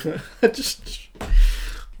 Like,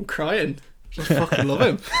 I'm crying. Just fucking love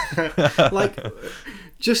him. Like,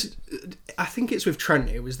 just, I think it's with Trent.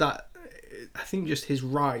 It was that, I think just his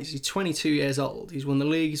rise. He's 22 years old. He's won the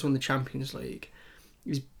league. He's won the Champions League.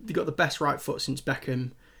 He's got the best right foot since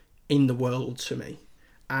Beckham in the world to me.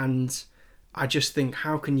 And I just think,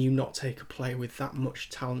 how can you not take a player with that much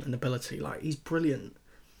talent and ability? Like, he's brilliant.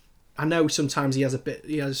 I know sometimes he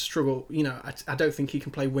has struggle. You know, I don't think he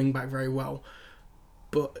can play wing back very well.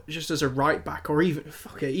 But just as a right back, or even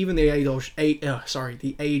the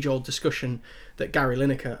age old discussion that Gary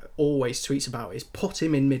Lineker always tweets about is put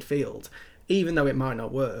him in midfield, even though it might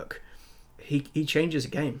not work. He changes a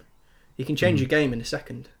game. He can change a game in a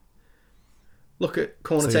second. Look at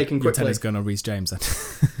corner taken quickly. Your tenor's going on Reece James then.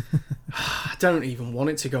 I don't even want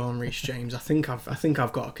it to go on Reece James. I think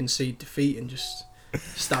I've got to concede defeat and just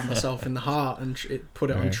stab myself in the heart and put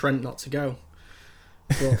it on Trent not to go.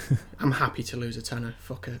 But I'm happy to lose a tenner.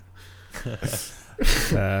 Fuck it.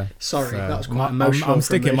 Sorry, that was quite emotional. I'm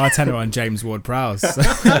sticking my tenner on James Ward-Prowse.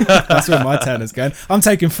 That's where my tenor's going. I'm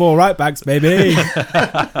taking 4 right backs, baby.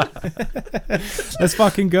 Let's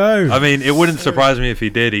fucking go. I mean, it wouldn't surprise me if he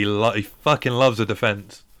did. He fucking loves a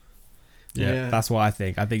defence. Yeah, that's what I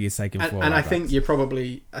think. I think he's taking 4 and right I think backs. you're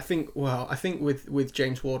probably. I think with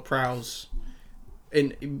James Ward-Prowse,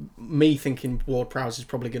 in me thinking Ward-Prowse is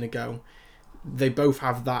probably going to go. They both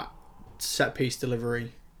have that set piece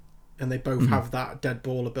delivery, and they both have that dead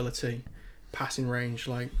ball ability, passing range.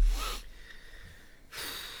 Like,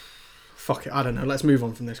 fuck it, I don't know. Let's move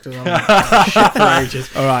on from this because I'm shit for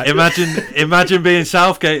ages. All right. Imagine being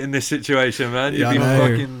Southgate in this situation, man. You'd be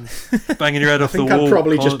fucking banging your head off the wall. I think I'd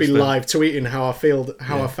probably just be constant. live tweeting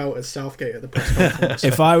how I felt as Southgate at the press conference.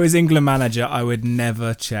 If I was England manager, I would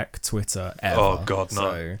never check Twitter ever. Oh God,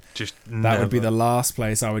 no! So Just that would be the last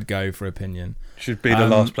place I would go for opinion. Should be the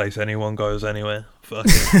last place anyone goes anywhere.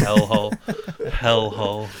 Fucking hellhole,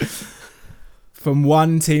 hellhole. From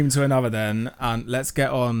one team to another then, and let's get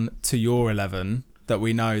on to your 11 that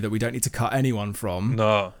we know that we don't need to cut anyone from.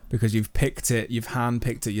 No, because you've handpicked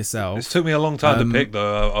it yourself. this took me a long time to pick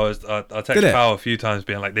though. I texted Pal a few times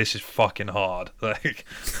being like, "This is fucking hard." Like,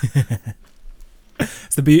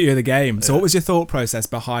 It's the beauty of the game. So what was your thought process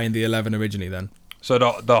behind the 11 originally then? so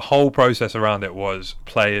the whole process around it was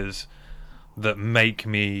players that make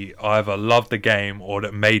me either love the game or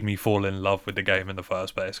that made me fall in love with the game in the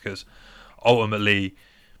first place. Because ultimately,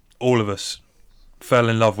 all of us fell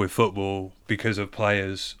in love with football because of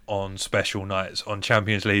players on special nights, on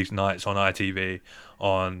Champions League nights, on ITV,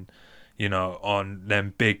 on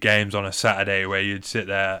them big games on a Saturday where you'd sit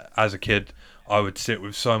there. As a kid, I would sit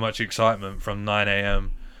with so much excitement from 9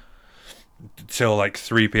 a.m. till like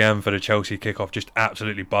 3 p.m. for the Chelsea kickoff, just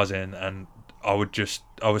absolutely buzzing. And I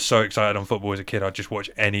was so excited on football as a kid. I'd just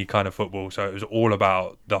watch any kind of football. So it was all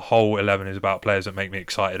about, the whole 11 is about players that make me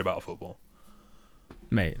excited about football.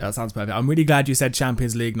 Mate, that sounds perfect. I'm really glad you said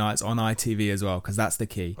Champions League nights on ITV as well, because that's the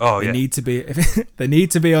key. Oh, they yeah. need to be. They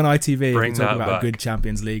need to be on ITV. Bring if you're talking that about back. a good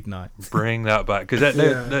Champions League night. Bring that back, because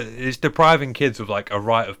it's depriving kids of like a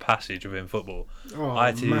rite of passage within football.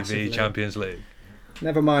 ITV massively. Champions League.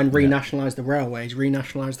 Never mind renationalise the railways,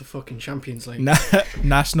 renationalise the fucking Champions League.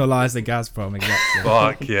 Nationalise the Gazprom, exactly.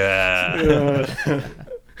 Fuck yeah.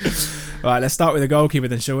 Right, let's start with the goalkeeper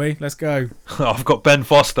then, shall we? Let's go. I've got Ben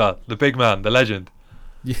Foster, the big man, the legend.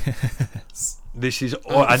 Yes. This is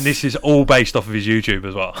all based off of his YouTube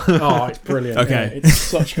as well. Oh, it's brilliant. Okay. Yeah, it's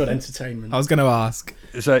such good entertainment. I was going to ask.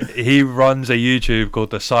 So he runs a YouTube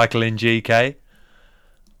called the Cycling GK.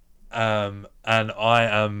 And I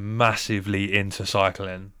am massively into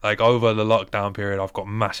cycling. Like over the lockdown period, I've got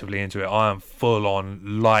massively into it. I am full on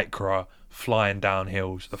lycra, flying down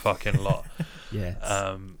hills, the fucking lot. Yes.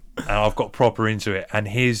 And I've got proper into it. And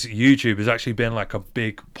his YouTube has actually been like a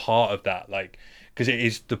big part of that. Like, because it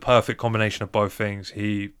is the perfect combination of both things.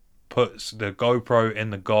 He puts the GoPro in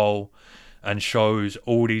the goal and shows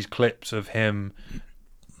all these clips of him,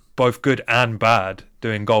 both good and bad,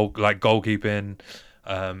 doing goalkeeping.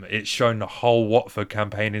 It's shown the whole Watford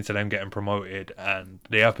campaign into them getting promoted, and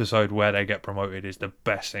the episode where they get promoted is the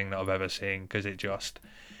best thing that I've ever seen, because it's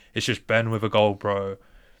just Ben with a GoPro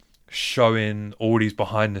showing all these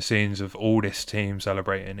behind the scenes of all this team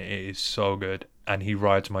celebrating. It is so good, and he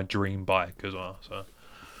rides my dream bike as well. So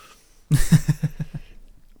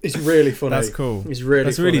it's really funny. That's cool. It's really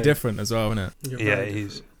That's funny. really different as well, isn't it? You're yeah, very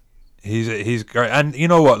he's great, and you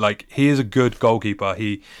know what? Like, he is a good goalkeeper.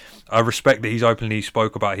 I respect that he's openly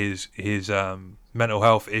spoke about his mental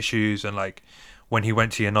health issues and like when he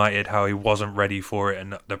went to United, how he wasn't ready for it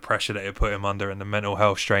and the pressure that it put him under and the mental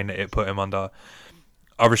health strain that it put him under.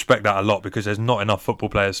 I respect that a lot because there's not enough football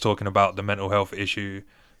players talking about the mental health issue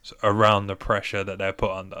around the pressure that they're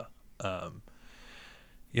put under.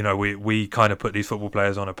 We kind of put these football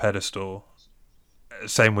players on a pedestal.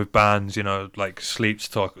 Same with bands, like Sleep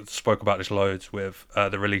spoke about this loads with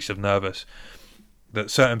the release of Nervous, that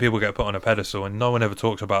certain people get put on a pedestal and no one ever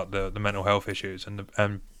talks about the mental health issues.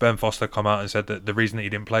 And Ben Foster come out and said that the reason that he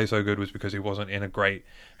didn't play so good was because he wasn't in a great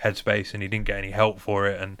headspace and he didn't get any help for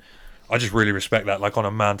it. And I just really respect that. Like on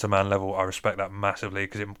a man-to-man level, I respect that massively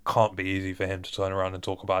because it can't be easy for him to turn around and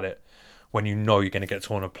talk about it when you know you're going to get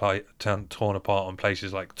torn apart on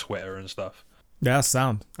places like Twitter and stuff. Yeah, that's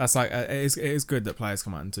sound. That's like it is good that players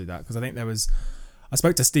come out and do that, because I think I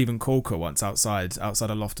spoke to Stephen Corker once outside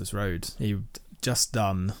of Loftus Road. He just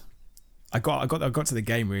done. I got to the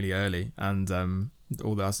game really early, and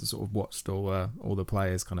all the us sort of watched all the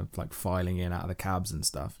players kind of like filing in out of the cabs and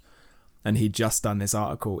stuff. And he'd just done this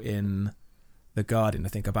article in The Guardian, I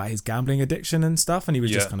think, about his gambling addiction and stuff, and he was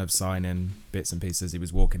just kind of signing bits and pieces. He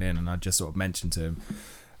was walking in, and I just sort of mentioned to him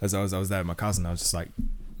as I was there with my cousin. I was just like,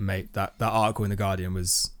 mate, that article in The Guardian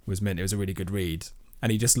was mint. It was a really good read.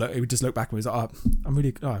 And he would just look back and was like,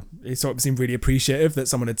 he sort of seemed really appreciative that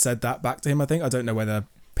someone had said that back to him. I think, I don't know whether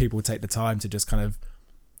people would take the time to just kind of,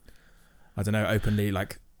 I don't know, openly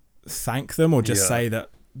like thank them or just say that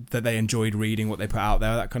they enjoyed reading what they put out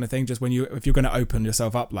there, that kind of thing. Just if you're going to open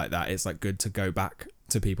yourself up like that, it's like good to go back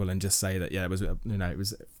to people and just say that, it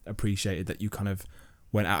was appreciated that you kind of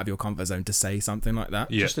went out of your comfort zone to say something like that.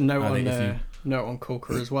 Just a note on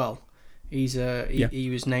Corker as well. He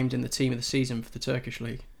was named in the team of the season for the Turkish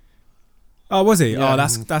league. Oh, was he? Yeah. Oh,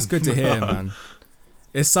 that's good to hear, man.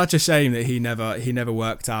 It's such a shame that he never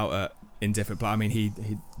worked out in different. I mean, he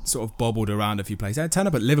sort of bobbled around a few places. He turned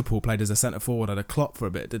up at Liverpool, played as a centre forward at a Klopp for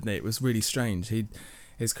a bit, didn't he? It was really strange.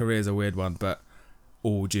 His career's a weird one, but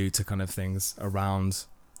all due to kind of things around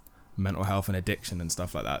mental health and addiction and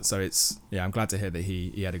stuff like that. So I'm glad to hear that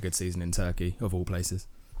he had a good season in Turkey, of all places.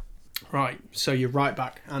 Right. So you're right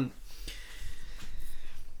back, and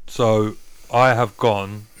so I have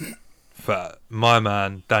gone for my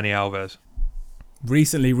man Dani Alves.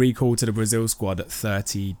 Recently recalled to the Brazil squad at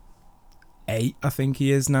 38, I think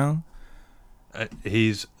he is now.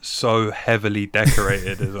 He's so heavily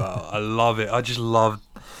decorated as well. I love it.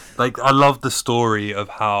 I love the story of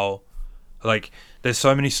how, like, there's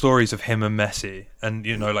so many stories of him and Messi, and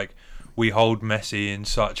we hold Messi in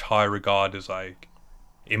such high regard as, like,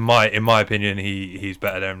 in my opinion, he's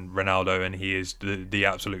better than Ronaldo and he is the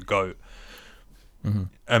absolute GOAT. Mm-hmm.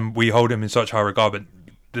 And we hold him in such high regard,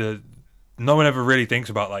 but no one ever really thinks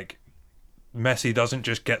about, like, Messi doesn't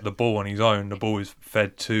just get the ball on his own. The ball is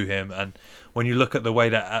fed to him. And when you look at the way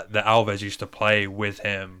that Alves used to play with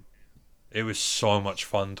him, it was so much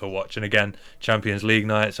fun to watch. And again, Champions League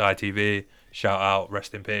nights, ITV, shout out,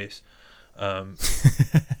 rest in peace.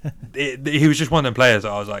 He was just one of them players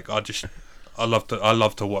that I was like, I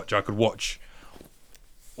love to watch. I could watch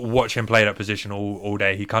him play that position all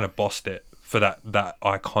day. He kind of bossed it for that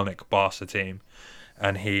iconic Barca team,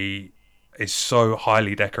 and he is so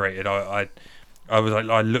highly decorated. I was like,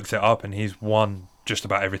 I looked it up, and he's won just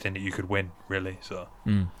about everything that you could win, really. So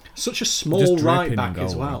such a small right back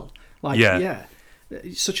as well. Like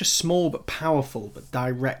such a small but powerful but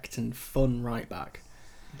direct and fun right back.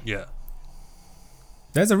 Yeah.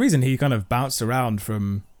 There's a reason he kind of bounced around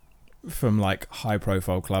from like high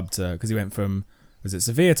profile club to, because he went from, was it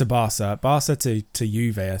Sevilla to Barca to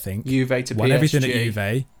Juve, I think. Juve to won PSG. Everything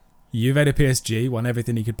at Juve to PSG, won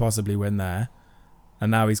everything he could possibly win there, and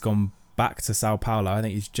now he's gone back to Sao Paulo. I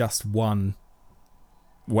think he's just won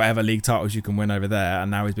whatever league titles you can win over there, and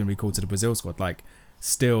now he's been recalled to the Brazil squad. Like,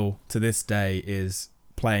 still to this day is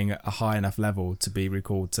playing at a high enough level to be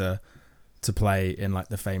recalled to play in like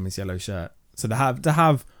the famous yellow shirt. So to have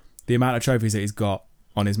the amount of trophies that he's got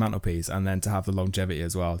on his mantelpiece, and then to have the longevity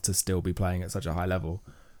as well to still be playing at such a high level.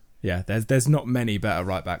 Yeah, there's not many better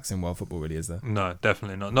right backs in world football, really, is there? No,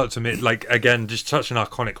 definitely not. Not to me. Like, again, just such an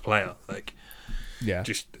iconic player. Like, yeah,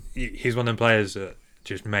 just he's one of them players that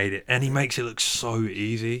just made it, and he makes it look so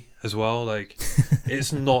easy as well. Like,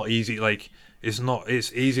 it's not easy. Like,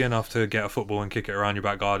 it's easy enough to get a football and kick it around your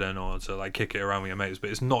back garden, or to like kick it around with your mates,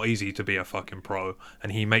 but it's not easy to be a fucking pro.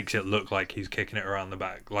 And he makes it look like he's kicking it around the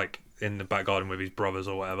back, like in the back garden with his brothers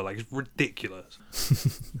or whatever. Like, it's ridiculous.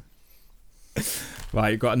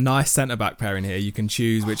 Right, you've got a nice centre back pairing here. You can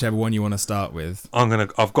choose whichever one you want to start with.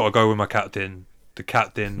 I've got to go with my captain,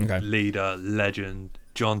 leader, legend,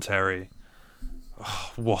 John Terry.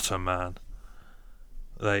 Oh, what a man!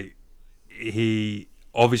 Like, he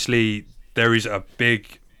obviously there is a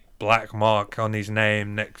big black mark on his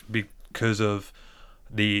name because of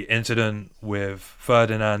the incident with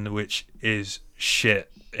Ferdinand, which is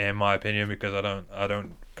shit in my opinion, because I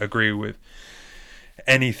don't agree with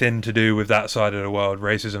anything to do with that side of the world.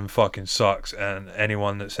 Racism fucking sucks, and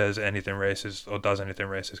anyone that says anything racist or does anything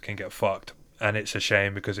racist can get fucked. And it's a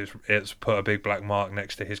shame because it's put a big black mark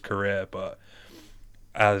next to his career. But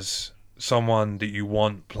as someone that you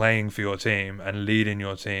want playing for your team and leading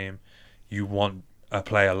your team, you want a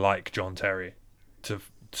player like John Terry to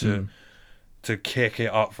kick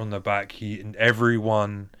it up from the back.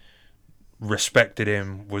 Everyone respected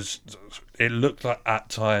him. It looked like at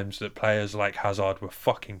times that players like Hazard were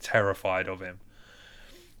fucking terrified of him,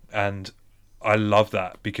 and I love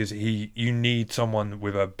that, because you need someone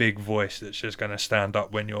with a big voice that's just going to stand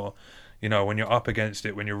up when you're up against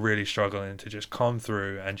it, when you're really struggling, to just come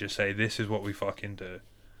through and just say, this is what we fucking do.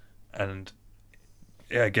 And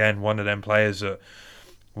again, one of them players that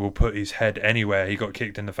will put his head anywhere. He got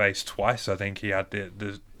kicked in the face twice. I think he had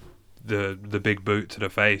the big boot to the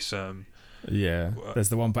face. There's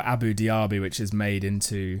the one by Abu Diaby, which is made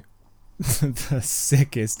into the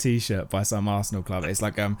sickest T-shirt by some Arsenal club. It's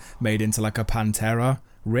like made into like a Pantera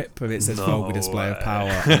rip, and it says vulgar display of power,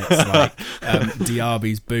 and it's like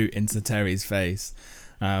Diaby's boot into Terry's face.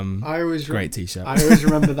 Great T-shirt. I always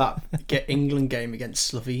remember that England game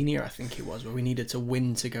against Slovenia, I think it was, where we needed to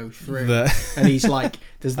win to go through, and he's like,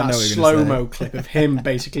 there's that slow-mo clip of him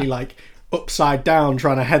basically like upside down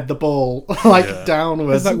trying to head the ball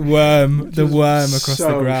downwards. There's like worm across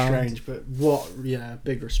the ground. Strange, but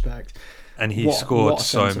big respect. And he scored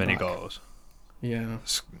so many goals. Yeah.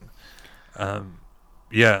 And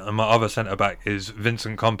my other centre back is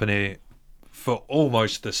Vincent Kompany, for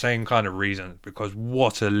almost the same kind of reason, because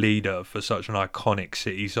what a leader for such an iconic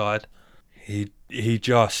City side. He's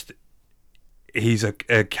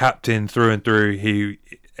a captain through and through.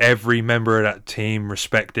 Every member of that team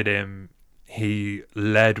respected him. He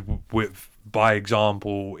led by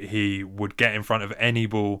example. He would get in front of any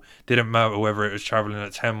ball. Didn't matter whether it was travelling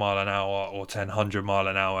at 10 mile an hour or 100 mile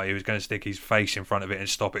an hour. He was going to stick his face in front of it and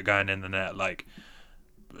stop it going in the net. Like,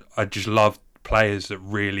 I just love players that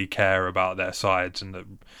really care about their sides and that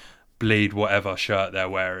bleed whatever shirt they're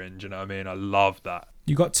wearing. Do you know what I mean? I love that.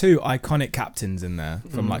 You got two iconic captains in there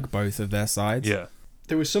from like both of their sides. Yeah.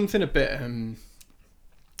 There was something a bit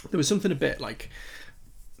like,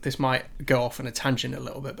 this might go off on a tangent a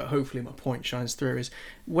little bit, but hopefully my point shines through, is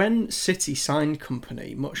when City signed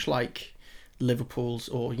Kompany, much like Liverpool's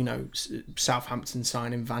or, Southampton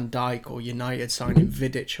signing Van Dijk or United signing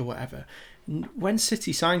Vidic or whatever, when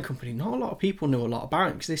City signed Kompany, not a lot of people knew a lot about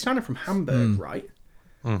him because they signed him from Hamburg, right?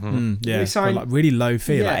 Mm-hmm. They signed like really low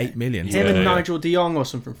fee, like 8 million. Him and Nigel de Jong or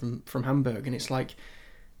something from Hamburg, and it's like,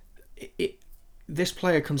 this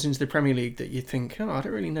player comes into the Premier League that you think, I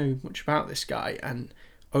don't really know much about this guy, and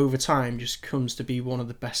over time just comes to be one of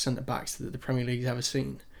the best centre-backs that the Premier League's ever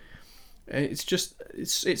seen.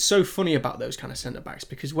 It's so funny about those kind of centre-backs,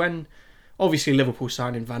 because when obviously Liverpool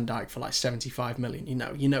signing Van Dijk for like 75 million,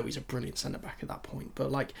 you know he's a brilliant centre-back at that point, but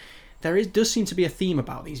like does seem to be a theme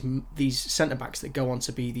about these centre-backs that go on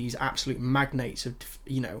to be these absolute magnates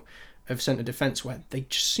of centre defence, where they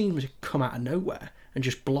just seem to come out of nowhere and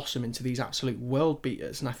just blossom into these absolute world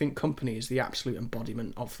beaters, and I think Kompany is the absolute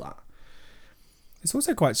embodiment of that. It's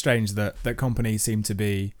also quite strange that Kompany seemed to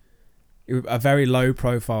be a very low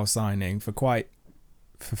profile signing for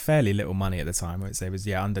fairly little money at the time. I'd say it was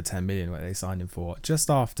under 10 million what they signed him for, just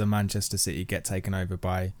after Manchester City get taken over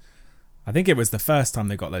by, I think it was the first time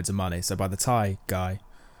they got loads of money, so by the Thai guy,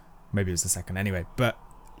 maybe it was the second anyway, but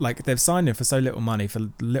like they've signed him for so little money,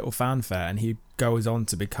 for little fanfare, and he goes on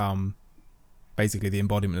to become basically the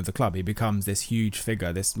embodiment of the club. He becomes this huge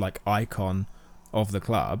figure, this like icon of the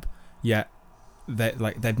club, yet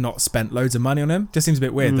they've not spent loads of money on him. Just seems a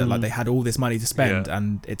bit weird that like they had all this money to spend,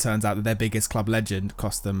 and it turns out that their biggest club legend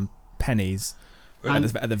cost them pennies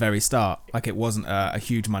at the very start. Like it wasn't a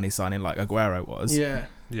huge money signing like Aguero was. Yeah.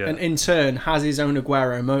 And in turn has his own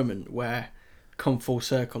Aguero moment where, come full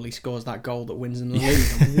circle, he scores that goal that wins in the league.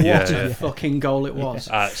 And what a fucking goal it was.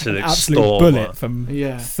 Absolute bullet from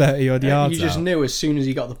 30 odd yards. You just knew as soon as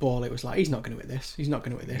he got the ball, it was like, he's not going to hit this. He's not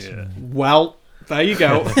going to hit this. Yeah. Well, there you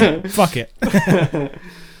go. Fuck it.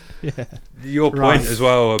 Your point as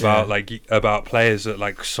well about about players that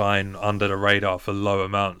like sign under the radar for low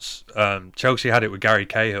amounts. Chelsea had it with Gary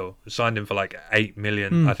Cahill. Signed him for like 8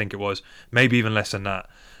 million, I think it was, maybe even less than that.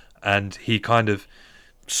 And he kind of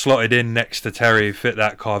slotted in next to Terry, fit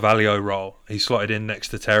that Carvalho role. He slotted in next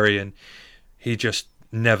to Terry, and he just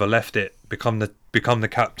never left it become the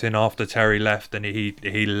captain after Terry left, and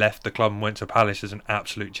he left the club and went to Palace as an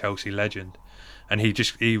absolute Chelsea legend, and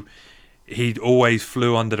he always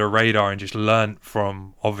flew under the radar and just learnt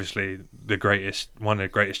from obviously one of the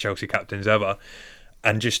greatest Chelsea captains ever,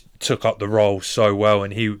 and just took up the role so well.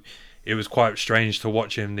 And it was quite strange to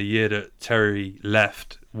watch him the year that Terry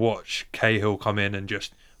left, watch Cahill come in and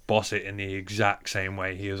just boss it in the exact same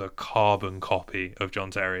way. He was a carbon copy of John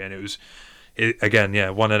Terry, and again,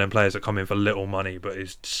 one of them players that come in for little money but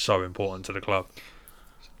is so important to the club.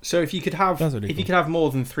 So if you could have That's really you cool. could have more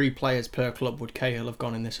than 3 players per club, would Cahill have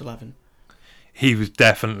gone in this 11? He was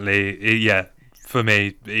definitely, for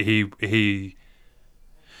me, he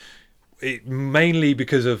mainly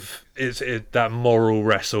because of that moral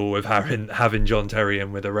wrestle with having John Terry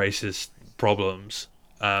in with the racist problems,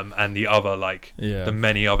 and the other the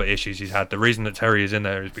many other issues he's had. The reason that Terry is in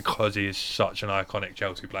there is because he is such an iconic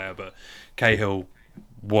Chelsea player, but Cahill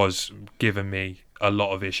was giving me a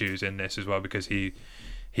lot of issues in this as well, because he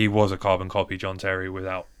was a carbon copy John Terry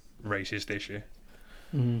without racist issue.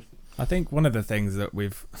 I think one of the things that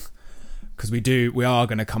because we are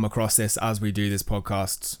going to come across this as we do this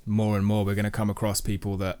podcast more and more. We're going to come across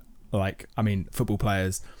people that football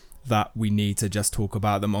players that we need to just talk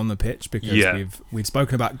about them on the pitch, because we've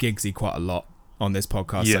spoken about Giggsy quite a lot on this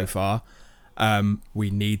podcast so far. We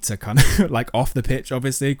need to kind of off the pitch,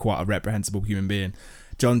 obviously, quite a reprehensible human being.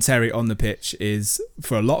 John Terry on the pitch is,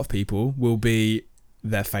 for a lot of people, will be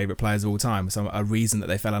their favourite players of all time. So a reason that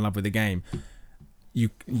they fell in love with the game. You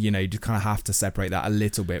just kind of have to separate that a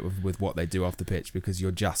little bit with what they do off the pitch, because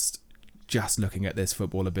you're just looking at this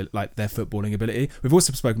football ability, their footballing ability. We've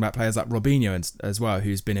also spoken about players like Robinho as well,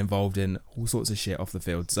 who's been involved in all sorts of shit off the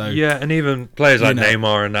field. So and even players like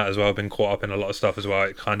Neymar and that as well have been caught up in a lot of stuff as well.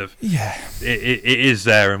 It kind of it is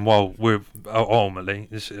there, and while we're ultimately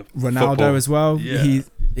Ronaldo football, as well.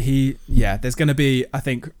 He there's going to be, I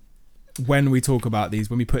think, when we talk about these,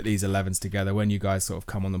 when we put these 11s together, when you guys sort of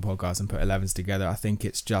come on the podcast and put 11s together, I think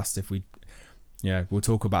it's just if we, we'll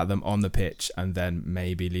talk about them on the pitch and then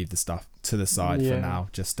maybe leave the stuff to the side for now.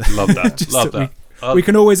 Just love that. Love that. We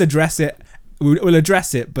can always address it. We'll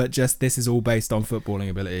address it, but just this is all based on footballing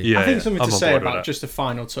ability. I think something to say about just a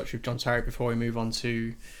final touch with John Terry before we move on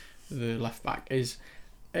to the left back is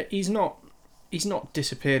he's not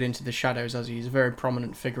disappeared into the shadows, as he's a very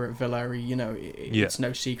prominent figure at Villa. It's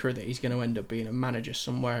no secret that he's going to end up being a manager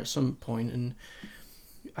somewhere at some point, and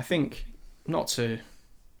I think not to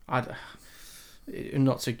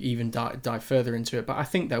even dive further into it, but I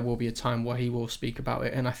think there will be a time where he will speak about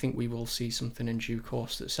it, and I think we will see something in due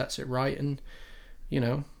course that sets it right, and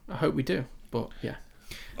I hope we do. But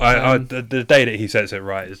the day that he sets it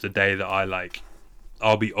right is the day that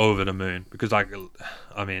I'll be over the moon, because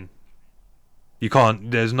you can't.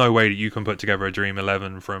 There's no way that you can put together a dream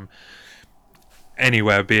 11 from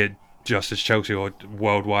anywhere, be it just as Chelsea or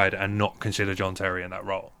worldwide, and not consider John Terry in that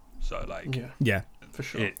role. So for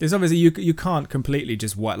sure. There's obviously you can't completely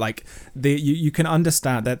just you can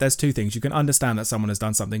understand that there's two things. You can understand that someone has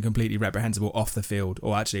done something completely reprehensible off the field,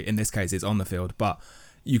 or actually in this case it's on the field, but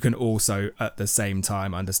you can also at the same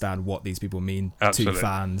time understand what these people mean to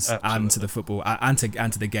fans and to the football and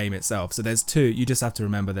to the game itself. So there's two. You just have to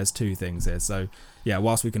remember there's two things here. So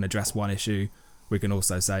whilst we can address one issue, we can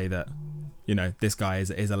also say that this guy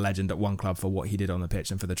is a legend at one club for what he did on the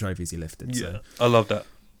pitch and for the trophies he lifted. So I love that.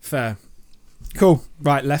 Fair, cool.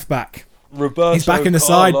 Right, left back. Roberto He's back in the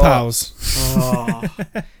side, pals.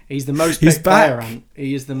 He's the most picked player, Ant.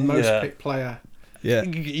 He is the most picked player. Yeah,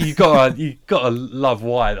 you gotta love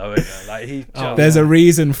White, though, isn't it? There's a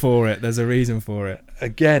reason for it.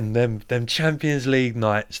 Again, them Champions League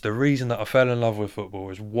nights. The reason that I fell in love with football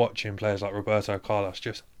was watching players like Roberto Carlos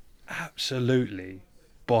just absolutely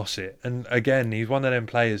boss it. And again, he's one of them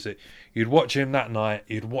players that you'd watch him that night,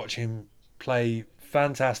 you'd watch him play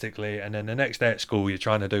fantastically, and then the next day at school, you're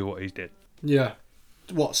trying to do what he did. Yeah,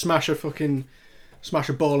 smash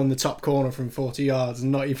a ball in the top corner from 40 yards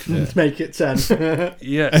and not even make it 10.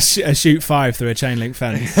 A shoot 5 through a chain link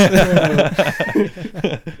fence.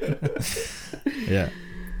 Yeah.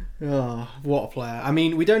 Oh, what a player. I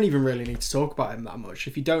mean, we don't even really need to talk about him that much.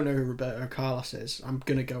 If you don't know who Roberto Carlos is, I'm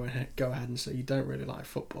going to go ahead and say you don't really like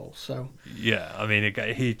football. So yeah, I mean,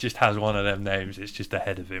 he just has one of them names. It's just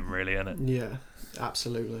ahead of him, really, isn't it? Yeah,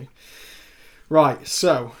 absolutely. Right,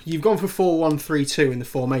 so you've gone for 4-1-3-2 in the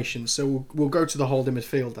formation, so we'll go to the holding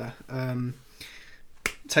midfielder.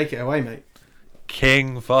 Take it away, mate.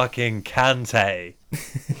 King fucking Kante.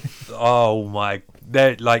 Oh my,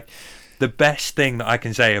 the best thing that I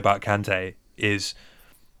can say about Kante is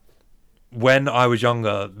when I was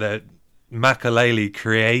younger, that Makelele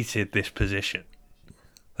created this position.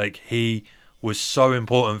 Like, he was so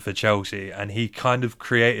important for Chelsea, and he kind of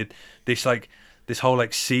created this whole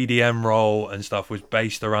like CDM role and stuff was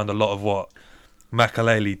based around a lot of what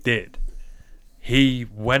Makelele did. He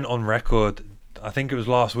went on record, I think it was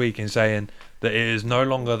last week, in saying that it is no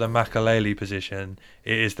longer the Makelele position,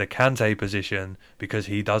 it is the Kante position, because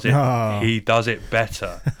he does it. He does it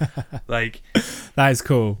better. Like, that is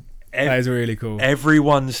cool. That is really cool.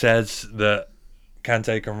 Everyone says that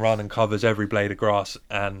Kante can run and covers every blade of grass,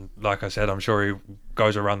 and like I said, I'm sure he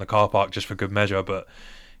goes around the car park just for good measure, but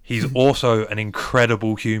he's also an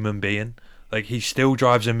incredible human being. Like, he still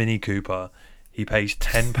drives a Mini Cooper. He pays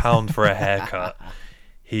 £10 for a haircut.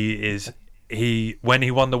 When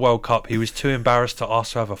he won the World Cup, he was too embarrassed to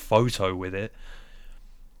ask to have a photo with it.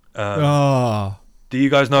 Do you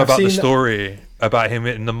guys know about the story about him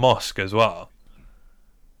in the mosque as well?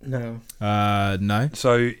 No. No.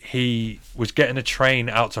 So he was getting a train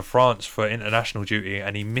out to France for international duty,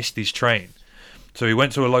 and he missed his train. So he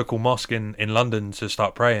went to a local mosque in London to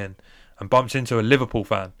start praying, and bumps into a Liverpool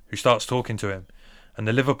fan who starts talking to him. And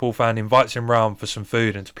the Liverpool fan invites him round for some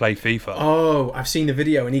food and to play FIFA. Oh, I've seen the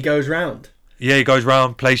video, and he goes round. Yeah, he goes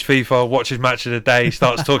round, plays FIFA, watches Match of the Day,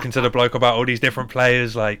 starts talking to the bloke about all these different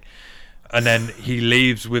players, like, and then he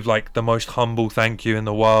leaves with like the most humble thank you in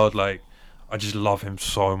the world. Like, I just love him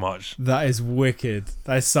so much. That is wicked.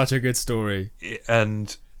 That is such a good story.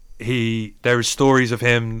 And there is stories of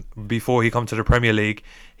him before he come to the Premier League.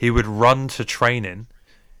 He would run to training,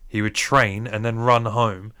 he would train and then run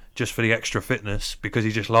home just for the extra fitness, because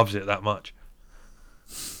he just loves it that much.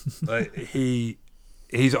 Like,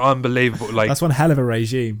 he's unbelievable. Like, that's one hell of a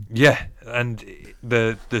regime. Yeah, and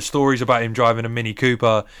the stories about him driving a Mini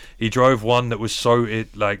Cooper, he drove one that was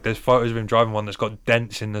there's photos of him driving one that's got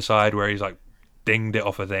dents in the side where he's like dinged it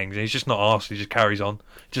off of things, and he's just not asked, he just carries on,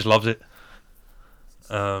 just loves it.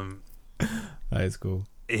 That is cool.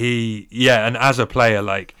 And as a player,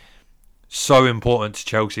 like, so important to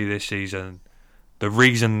Chelsea this season.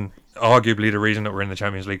 Arguably the reason that we're in the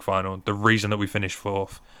Champions League final, the reason that we finished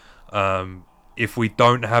fourth. If we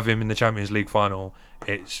don't have him in the Champions League final,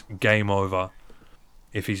 it's game over.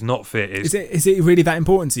 If he's not fit, is it really that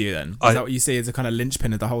important to you then? Is that what you see as a kind of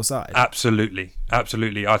linchpin of the whole side? Absolutely.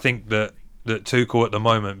 I think that Tuchel at the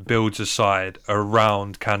moment builds a side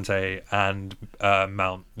around Kante and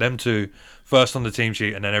Mount. Them two first on the team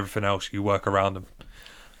sheet, and then everything else you work around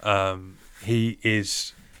them. He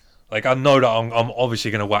is, like, I know that I'm obviously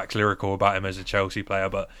going to wax lyrical about him as a Chelsea player,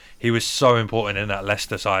 but he was so important in that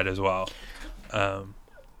Leicester side as well.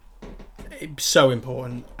 So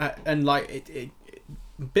important, and like it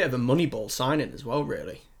a bit of a moneyball signing as well,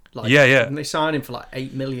 really. Like, yeah. And they signed him for like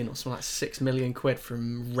 8 million or something, like 6 million quid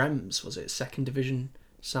from Reims, was it? Second division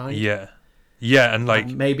side. Yeah, and like,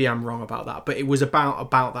 maybe I'm wrong about that, but it was about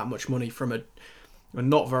that much money from a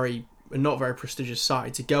not very prestigious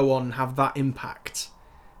side to go on and have that impact.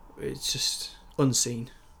 It's just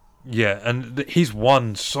unseen. Yeah, and he's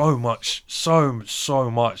won so much.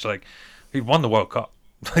 Like, he won the World Cup.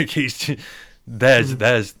 Like, there's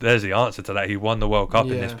the answer to that. He won the World Cup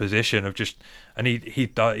in this position of just, and he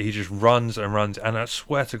just runs and runs, and I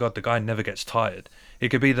swear to God, the guy never gets tired. It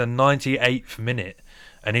could be the 98th minute,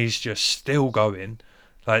 and he's just still going.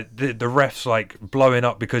 Like, the ref's like blowing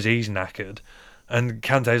up because he's knackered. And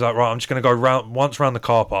Kante's like, right, I'm just going to go round the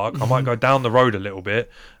car park. I might go down the road a little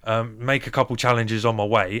bit, make a couple challenges on my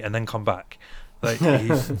way, and then come back. Like,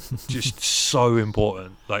 he's just so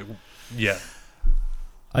important. Like, yeah.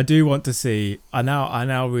 I do want to see. I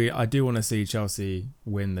do want to see Chelsea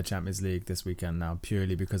win the Champions League this weekend now,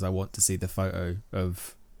 purely because I want to see the photo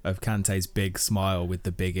of Kante's big smile with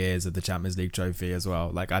the big ears of the Champions League trophy as well.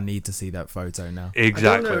 Like, I need to see that photo now.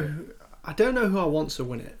 Exactly. I don't know who I want to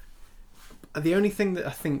win it. The only thing that I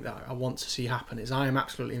think that I want to see happen is I am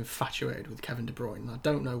absolutely infatuated with Kevin De Bruyne. I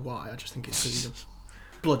don't know why. I just think it's because he's a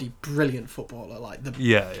bloody brilliant footballer. Like,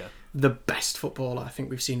 the best footballer I think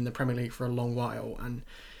we've seen in the Premier League for a long while. And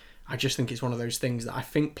I just think it's one of those things that I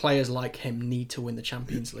think players like him need to win the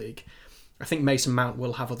Champions League. I think Mason Mount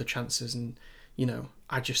will have other chances, and, you know,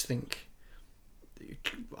 I just think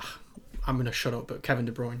I'm going to shut up, but Kevin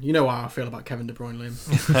De Bruyne. You know how I feel about Kevin De Bruyne,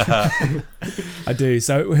 Liam. I do.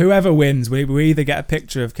 So whoever wins, we either get a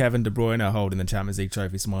picture of Kevin De Bruyne holding the Champions League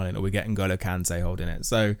trophy smiling, or we get N'Golo Kante holding it.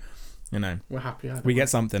 So, you know, we're happy. We get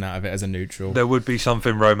something out of it as a neutral. There would be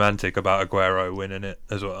something romantic about Aguero winning it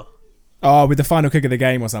as well. Oh, with the final kick of the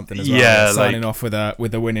game or something as well. Yeah, signing off with a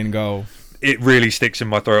winning goal. It really sticks in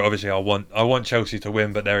my throat. Obviously, I want Chelsea to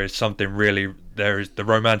win, but there is the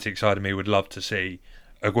romantic side of me would love to see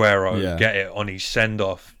Aguero get it on his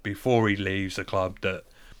send-off before he leaves the club that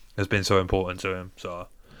has been so important to him. So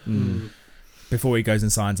before he goes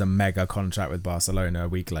and signs a mega contract with Barcelona a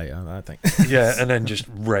week later, I think. Yeah, and then just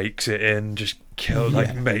rakes it in, just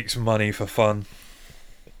makes money for fun.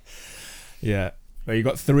 Yeah. Well, you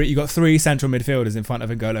got three central midfielders in front of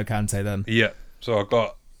N'Golo Kante then. Yeah. So I've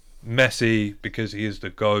got Messi because he is the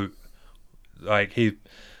GOAT. Like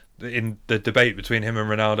in the debate between him and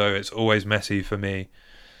Ronaldo, it's always Messi for me.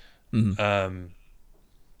 Mm-hmm.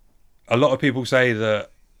 A lot of people say that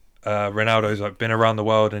Ronaldo's like been around the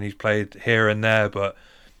world and he's played here and there, but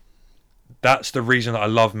that's the reason that I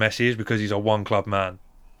love Messi, is because he's a one club man.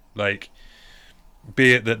 Like,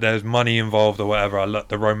 be it that there's money involved or whatever,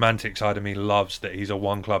 the romantic side of me loves that he's a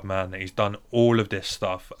one club man, that he's done all of this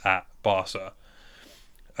stuff at Barca.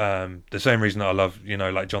 The same reason that I love,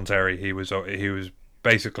 like John Terry, he was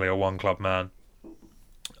basically a one club man.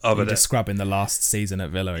 Just scrubbing the last season at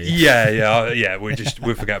Villa. Yeah. We'll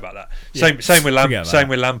forget about that. Same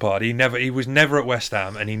with Lampard. He was never at West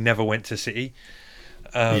Ham, and he never went to City.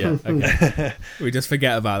 Okay. We just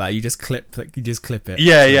forget about that. You just clip it.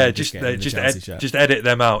 Yeah. Just edit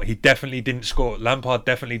them out. He definitely didn't score. Lampard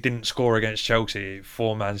definitely didn't score against Chelsea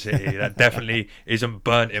for Man City. That definitely isn't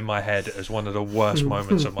burnt in my head as one of the worst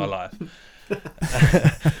moments of my life.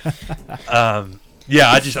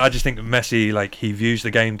 Yeah, I just think that Messi, like, he views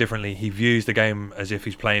the game differently. He views the game as if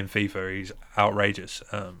he's playing FIFA. He's outrageous,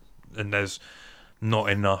 and there's not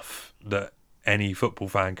enough that any football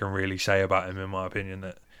fan can really say about him, in my opinion.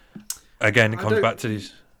 That, again, it comes back to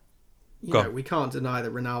these. We can't deny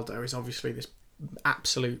that Ronaldo is obviously this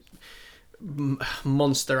absolute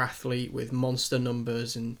monster athlete with monster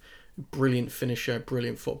numbers and brilliant finisher,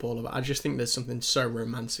 brilliant footballer. But I just think there's something so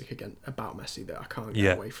romantic about Messi that I can't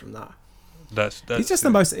get away from that. He's just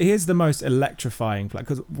he is the most electrifying player,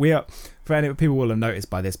 because people will have noticed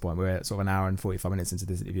by this point, we're sort of an hour and 45 minutes into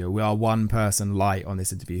this interview. We are one person light on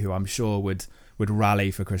this interview who I'm sure would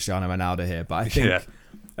rally for Cristiano Ronaldo here, but I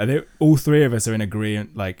think all three of us are in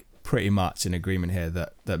agreement, like pretty much in agreement here,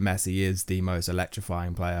 that Messi is the most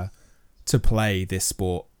electrifying player to play this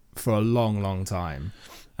sport for a long, long time,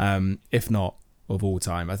 if not of all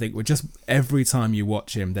time. I think every time you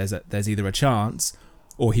watch him, there's either a chance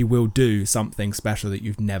or he will do something special that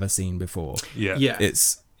you've never seen before. Yeah.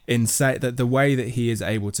 It's insane that the way that he is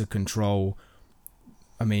able to control,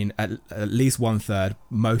 I mean, at least 1/3,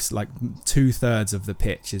 most like 2/3 of the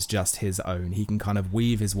pitch is just his own. He can kind of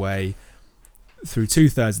weave his way through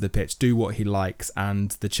 2/3 of the pitch, do what he likes,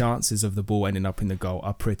 and the chances of the ball ending up in the goal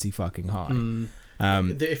are pretty fucking high.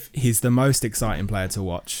 He's the most exciting player to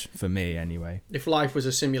watch for me, anyway. If life was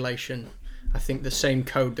a simulation, I think the same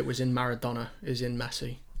code that was in Maradona is in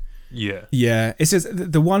Messi. Yeah. It's just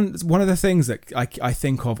one of the things that I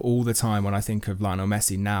think of all the time when I think of Lionel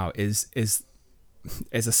Messi now is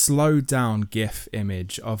a slowed down GIF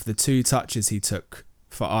image of the 2 touches he took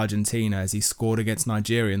for Argentina as he scored against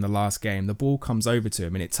Nigeria in the last game. The ball comes over to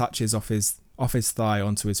him and it touches off his thigh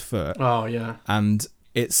onto his foot. Oh yeah. And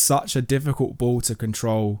it's such a difficult ball to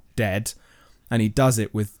control dead. And he does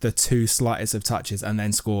it with the 2 slightest of touches and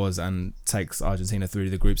then scores and takes Argentina through to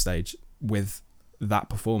the group stage with that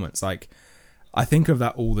performance. Like, I think of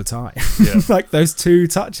that all the time. Yeah. Like those 2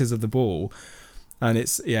 touches of the ball, and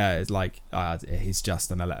it's like he's just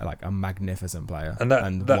a magnificent player,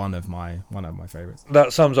 and one of my favorites.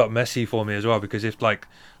 That sums up Messi for me as well, because if like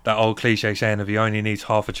that old cliche saying of he only needs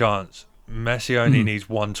half a chance, Messi only needs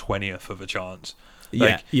 1/20th of a chance.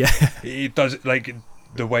 Like, he does, like,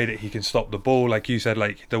 the way that he can stop the ball, like you said,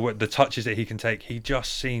 like the touches that he can take, he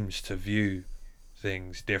just seems to view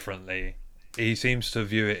things differently. He seems to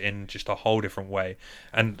view it in just a whole different way.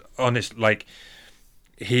 And honest, like,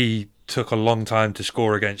 he took a long time to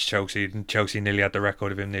score against Chelsea, and Chelsea nearly had the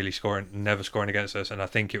record of him never scoring against us. And I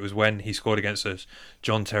think it was when he scored against us,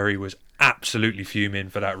 John Terry was absolutely fuming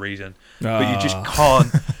for that reason. But you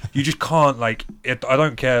just can't like it. I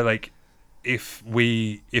don't care, like, if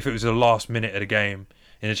it was the last minute of the game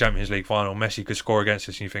in the Champions League final, Messi could score against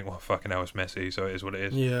us, and you think, well, fucking hell, it's Messi, so it is what it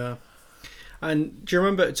is. Yeah. And do you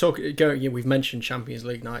remember we've mentioned Champions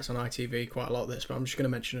League nights on ITV quite a lot this, but I'm just going to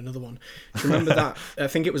mention another one. Do you remember that? I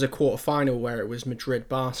think it was a quarter-final where it was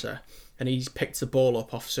Madrid-Barca, and he picked the ball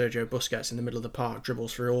up off Sergio Busquets in the middle of the park,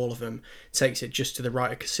 dribbles through all of them, takes it just to the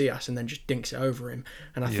right of Casillas, and then just dinks it over him.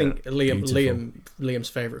 And I think Liam's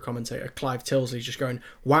favourite commentator, Clive Tilsley's just going,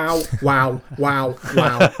 wow, wow, wow,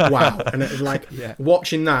 wow, wow. And it was like,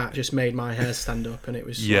 watching that just made my hair stand up, and it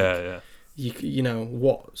was you know,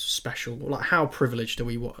 what special, like, how privileged are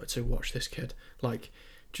we to watch this kid? Like,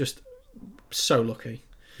 just so lucky.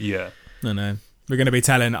 Yeah. I know. We're going to be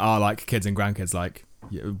telling our, like, kids and grandkids, like,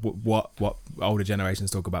 what older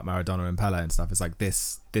generations talk about Maradona and Pele and stuff. It's like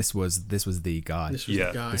this was the guy. This was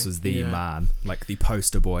the guy. This was the man, like the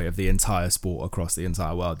poster boy of the entire sport across the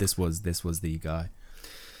entire world. This was the guy.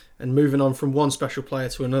 And moving on from one special player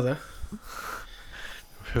to another.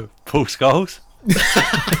 Paul Scholes.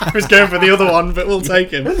 I was going for the other one, but we'll take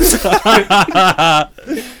him. If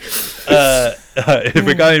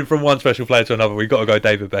we're going from one special player to another, we've got to go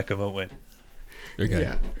David Beckham, haven't we?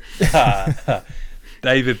 Okay. Yeah.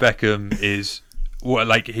 David Beckham is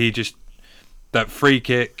that free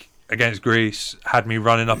kick against Greece had me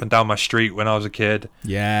running up and down my street when I was a kid.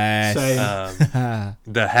 Yes.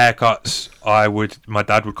 The haircuts, my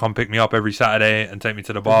dad would come pick me up every Saturday and take me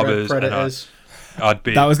to the barbers. I'd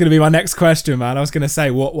be. That was going to be my next question, man. I was going to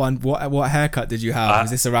say, what haircut did you have?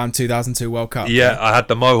 Was this around 2002 World Cup? Yeah, I had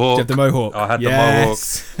the mohawk. Did you have the mohawk? I had the mohawk.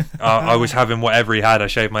 I was having whatever he had. I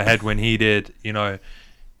shaved my head when he did. You know,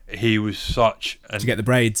 he was such. Did you get the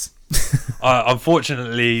braids?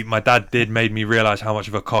 Unfortunately, my dad did made me realise how much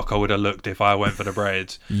of a cock I would have looked if I went for the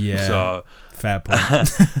braids. Yeah. So fair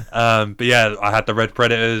point. But yeah, I had the Red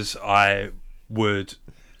Predators. I would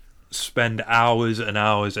spend hours and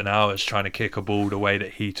hours and hours trying to kick a ball the way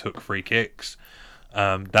that he took free kicks.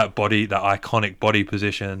 That iconic body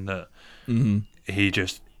position that he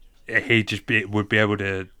would be able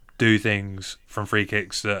to do things from free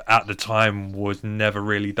kicks that at the time was never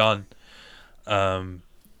really done. And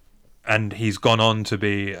he's gone on to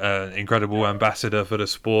be an incredible ambassador for the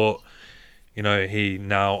sport. You know, he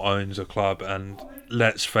now owns a club, and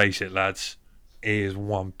let's face it, lads, he is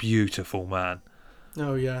one beautiful man.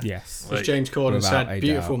 Oh yeah. Yes. As James Corden Without said, a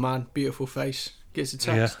beautiful doubt. man, beautiful face. Gets a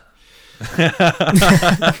text.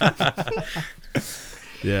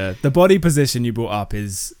 Yeah. The body position you brought up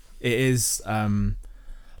is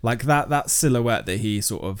like that silhouette that he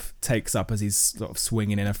sort of takes up as he's sort of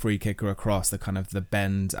swinging in a free kick or a cross, the kind of the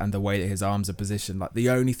bend and the way that his arms are positioned. Like the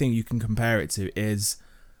only thing you can compare it to is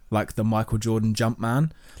like the Michael Jordan jump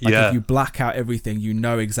man. Like if you black out everything, you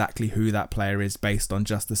know exactly who that player is based on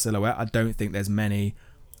just the silhouette. I don't think there's many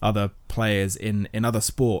other players in other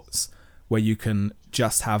sports where you can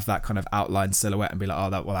just have that kind of outlined silhouette and be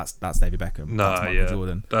like, that's David Beckham. No, that's Michael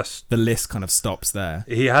Jordan. The list kind of stops there.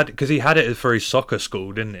 He had it for his soccer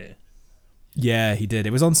school, didn't he? Yeah, he did.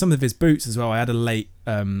 It was on some of his boots as well. I had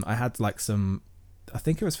I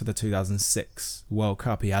think it was for the 2006 World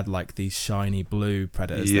Cup. He had like these shiny blue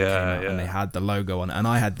Predators that came out and they had the logo on it, and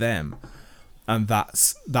I had them, and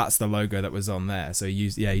that's the logo that was on there. So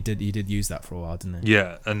he did use that for a while, didn't he?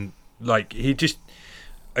 Yeah, and like he just,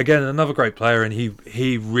 again, another great player, and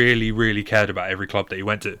he really, really cared about every club that he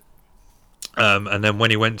went to. And then when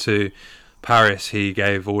he went to Paris, he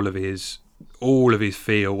gave all of his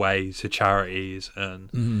fee away to charities,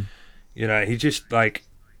 and you know, he just like,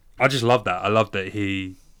 I just love that. I love that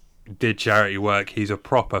he did charity work. He's a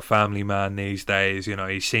proper family man these days. You know,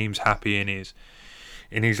 he seems happy in his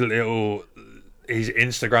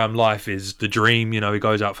Instagram life is the dream. You know, he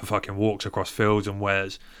goes out for fucking walks across fields and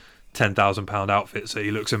wears £10,000 outfits that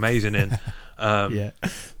he looks amazing in.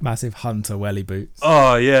 Massive hunter welly boots.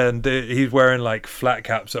 Oh yeah, and he's wearing like flat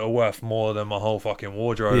caps that are worth more than my whole fucking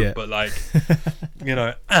wardrobe. Yeah. But like, you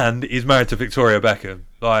know, and he's married to Victoria Beckham.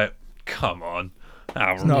 Like, come on.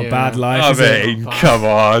 It's not a bad life. I mean, come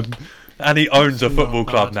on. And he owns a football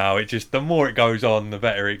club now. It just, the more it goes on, the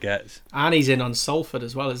better it gets. And he's in on Salford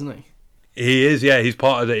as well, isn't he? He is, yeah. He's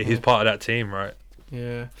part of He's part of that team, right?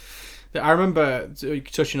 Yeah. I remember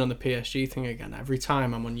touching on the PSG thing again. Every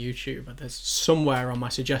time I'm on YouTube, there's somewhere on my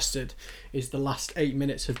suggested is the last 8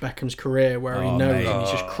 minutes of Beckham's career where he knows and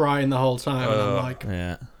he's just crying the whole time. And I'm like,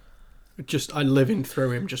 I living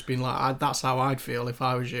through him, just being like, that's how I'd feel if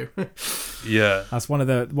I was you. Yeah, that's one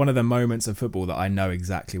of the moments of football that I know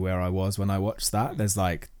exactly where I was when I watched that. There's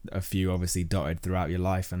like a few obviously dotted throughout your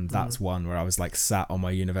life, and that's one where I was like sat on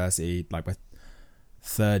my university, like my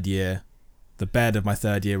third year, the bed of my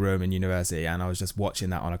third year room in university, and I was just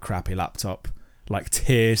watching that on a crappy laptop, like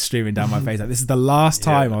tears streaming down my face. Like, this is the last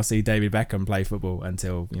time I'll see David Beckham play football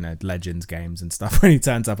until, you know, Legends games and stuff, when he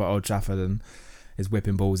turns up at Old Trafford and is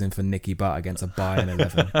whipping balls in for Nicky Butt against a Bayern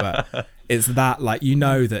 11. But it's that, like, you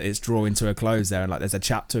know that it's drawing to a close there, and like there's a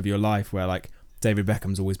chapter of your life where like David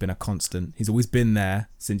Beckham's always been a constant. He's always been there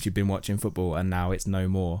since you've been watching football, and now it's no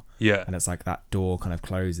more. Yeah. And it's like that door kind of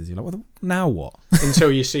closes. You're like, now what?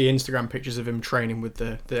 Until you see Instagram pictures of him training with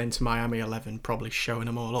the Inter Miami 11, probably showing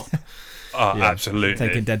them all up. Oh, yeah, absolutely.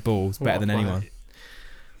 Taking dead balls better than anyone.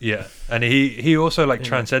 Yeah. And he also like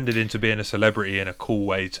transcended into being a celebrity in a cool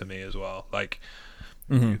way to me as well. Like,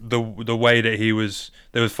 the way that he was,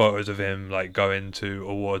 there was photos of him like going to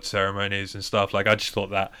award ceremonies and stuff. Like, I just thought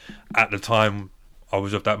that at the time I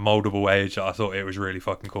was of that moldable age that I thought it was really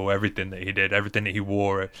fucking cool. Everything that he did, everything that he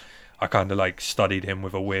wore, I kind of like studied him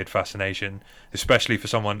with a weird fascination, especially for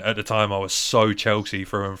someone at the time. I was so Chelsea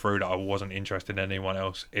through and through that I wasn't interested in anyone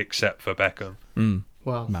else except for Beckham.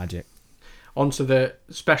 Well, Magic. onto the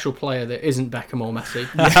special player that isn't Beckham or Messi.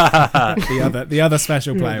 The other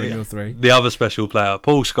special player in your three. The other special player,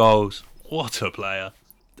 Paul Scholes. What a player!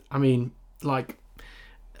 I mean, like,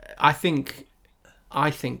 I think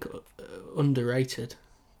underrated.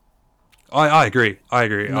 I agree. And I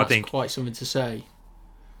that's think quite something to say.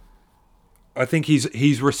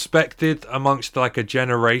 he's respected amongst like a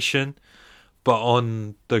generation, but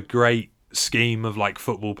on the great scheme of like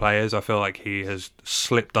football players, I feel like he has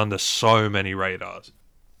slipped under so many radars.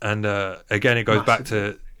 And again, it goes back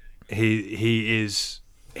to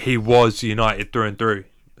he was United through and through,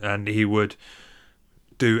 and he would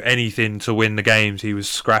do anything to win the games. He was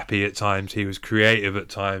scrappy at times. He was creative at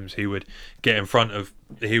times. He would get in front of.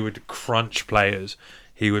 He would crunch players.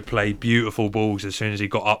 He would play beautiful balls as soon as he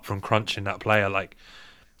got up from crunching that player. Like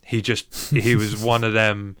he was one of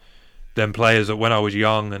them players that when I was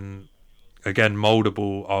young and again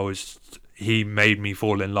moldable, he made me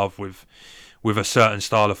fall in love with a certain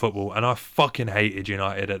style of football, and I fucking hated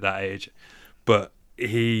United at that age. But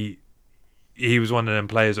he was one of them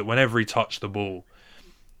players that whenever he touched the ball,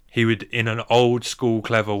 he would, in an old school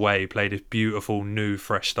clever way, play this beautiful new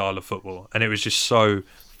fresh style of football, and it was just so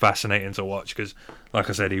fascinating to watch because, like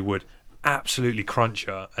I said, he would absolutely crunch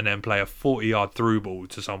her and then play a 40-yard through ball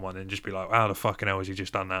to someone and just be like, how the fucking hell has he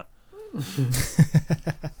just done that?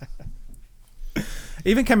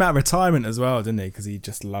 Even came out of retirement as well, didn't he? Because he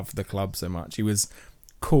just loved the club so much. He was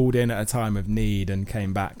called in at a time of need and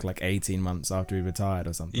came back like 18 months after he retired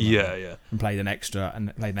or something. Yeah. And played an extra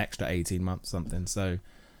 18 months something. So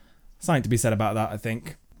something to be said about that, I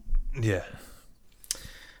think. Yeah.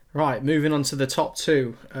 Right, moving on to the top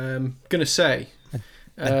two. Gonna say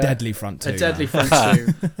A deadly front two. A deadly man. front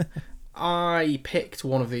two. I picked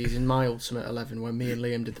one of these in my Ultimate 11 when me and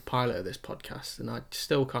Liam did the pilot of this podcast, and I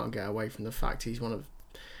still can't get away from the fact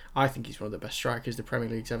I think he's one of the best strikers the Premier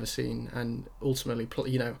League's ever seen, and ultimately,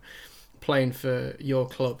 playing for your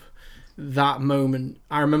club. That moment,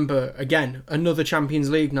 I remember, again, another Champions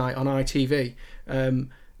League night on ITV,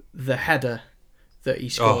 the header that he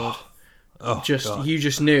scored. God. You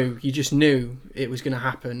just knew it was going to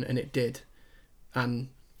happen, and it did. And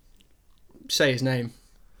say his name.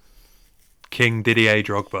 King Didier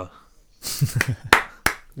Drogba.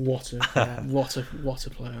 What a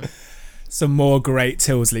player. Some more great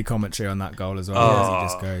Tilsley commentary on that goal as well. As he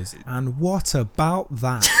just goes, and what about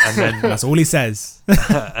that? And then that's all he says.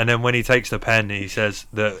 And then when he takes the pen, he says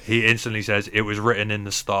that he instantly says it was written in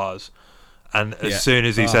the stars. And as soon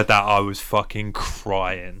as he said that, I was fucking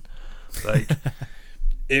crying. Like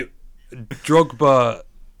Drogba,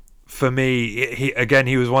 for me,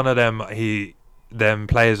 he was one of them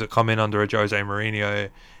players that come in under a Jose Mourinho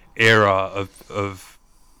era of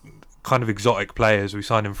kind of exotic players. We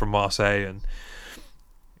signed him from Marseille,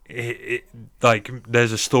 and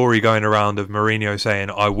there's a story going around of Mourinho saying,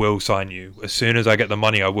 I will sign you. As soon as I get the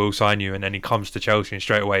money, I will sign you. And then he comes to Chelsea and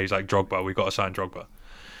straight away he's like, Drogba, we've got to sign Drogba.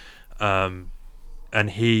 And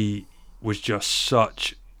he was just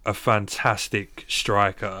such a fantastic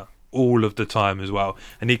striker all of the time as well.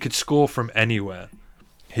 And he could score from anywhere.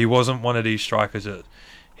 He wasn't one of these strikers that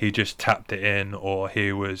he just tapped it in, or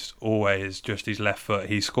he was always just his left foot.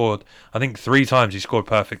 He scored, I think 3 times he scored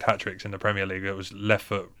perfect hat-tricks in the Premier League. It was left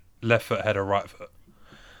foot header, right foot.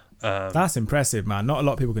 That's impressive, man. Not a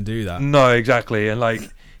lot of people can do that. No, exactly.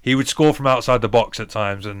 And he would score from outside the box at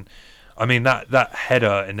times. And I mean, that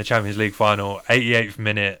header in the Champions League final, 88th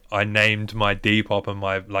minute, I named my Depop and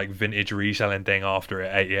my vintage reselling thing after it,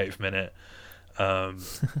 88th minute.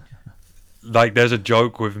 There's a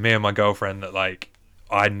joke with me and my girlfriend that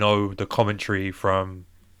I know the commentary from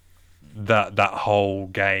that whole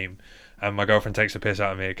game, and my girlfriend takes a piss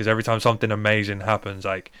out of me because every time something amazing happens,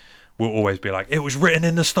 we'll always be like, it was written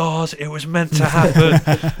in the stars, it was meant to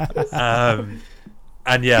happen.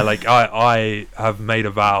 And yeah, I have made a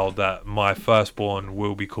vow that my firstborn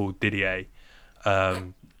will be called Didier.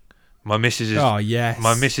 My missus is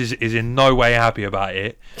in no way happy about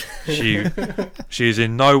it. She is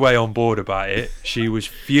in no way on board about it. She was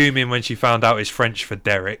fuming when she found out it's French for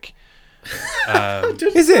Derek.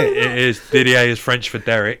 Is it? It is. Didier is French for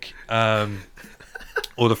Derek,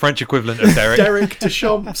 or the French equivalent of Derek. Derek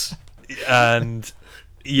Deschamps. And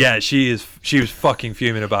yeah, she was fucking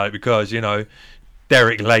fuming about it because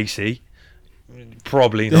Derek Lacey.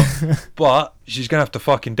 Probably not. But she's going to have to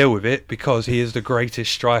fucking deal with it because he is the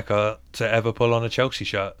greatest striker to ever pull on a Chelsea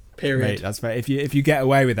shirt. Period. Mate, that's fair. If you get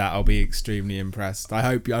away with that, I'll be extremely impressed.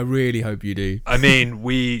 I really hope you do. I mean,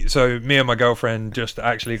 me and my girlfriend just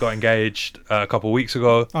actually got engaged a couple of weeks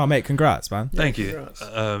ago. Oh, mate, congrats, man. Thank you.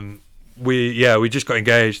 Congrats. We just got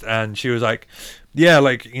engaged, and she was like, yeah,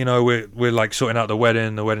 like, you know, we're like sorting out the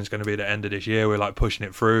wedding. The wedding's going to be at the end of this year. We're like pushing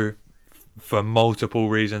it through for multiple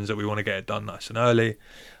reasons that we want to get it done nice and early.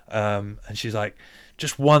 And she's like,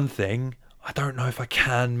 just one thing, I don't know if I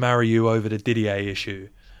can marry you over the Didier issue.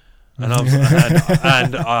 And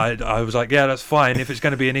I was like, yeah, that's fine. If it's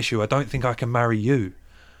going to be an issue, I don't think I can marry you.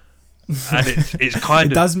 And it's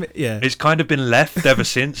kind of it's kind of been left ever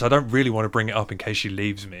since. I don't really want to bring it up in case she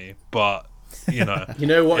leaves me, but you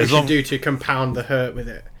know what you should do to compound the hurt with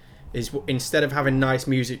it is, instead of having nice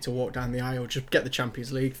music to walk down the aisle, just get the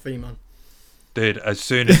Champions League theme on. Dude, as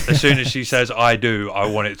soon as she says I do, I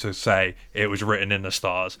want it to say it was written in the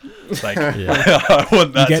stars. Like, I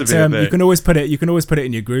want that to be a thing. You can always put it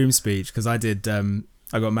in your groom speech, because I did.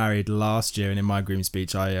 I got married last year, and in my groom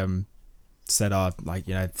speech, I said, like,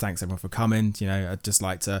 you know, thanks everyone for coming. You know, I'd just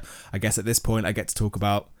like to. I guess at this point, I get to talk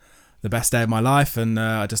about the best day of my life, and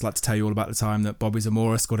I'd just like to tell you all about the time that Bobby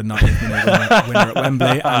Zamora scored a 90th minute winner at Wembley.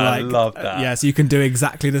 And I love that. Yeah, so you can do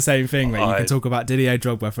exactly the same thing, mate. You can talk about Didier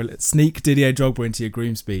Drogba, sneak Didier Drogba into your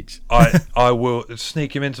groom speech. I will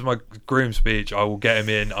sneak him into my groom speech. I will get him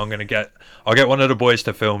in. I'll get one of the boys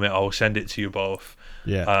to film it. I'll send it to you both.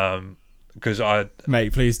 Yeah. Because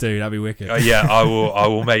mate, please do. That'd be wicked. Yeah,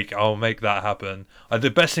 I'll make that happen. The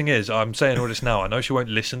best thing is, I'm saying all this now. I know she won't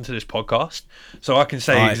listen to this podcast, so I can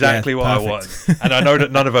say exactly what perfect. I want. And I know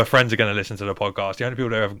that none of her friends are going to listen to the podcast. The only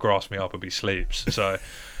people that ever grass me up would be Sleeps. So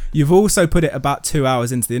you've also put it about 2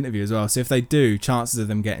 hours into the interview as well. So if they do, chances of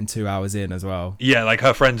them getting 2 hours in as well. Yeah, like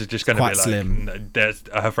her friends are just going to be like, slim.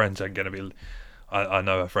 Her friends aren't going to be. I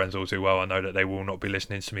know her friends all too well. I know that they will not be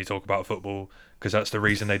listening to me talk about football, because that's the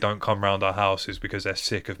reason they don't come round our house, is because they're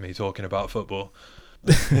sick of me talking about football.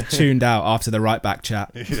 Tuned out after the right back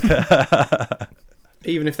chat.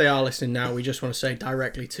 Even if they are listening now, we just want to say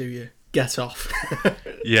directly to you, get off.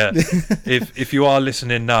 Yeah. If you are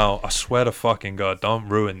listening now, I swear to fucking God, don't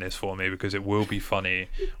ruin this for me, because it will be funny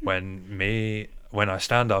when I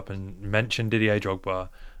stand up and mention Didier Drogba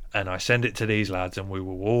and I send it to these lads, and we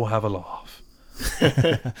will all have a laugh.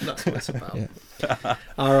 That's what it's about. Yeah.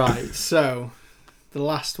 All right, so the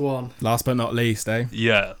last one. Last but not least, eh?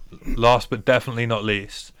 Yeah, last but definitely not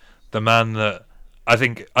least, the man that I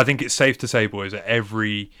think it's safe to say, boys, that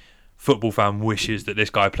every football fan wishes that this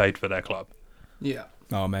guy played for their club. Yeah.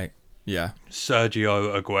 Oh, mate. Yeah.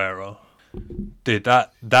 Sergio Aguero. Dude,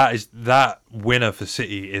 that winner for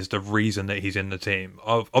City is the reason that he's in the team.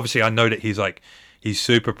 Obviously, I know that he's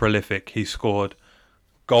super prolific. He scored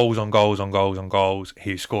goals on goals on goals on goals.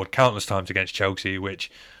 He scored countless times against Chelsea, which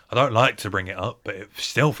I don't like to bring it up, but it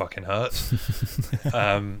still fucking hurts.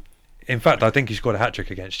 In fact, I think he scored a hat-trick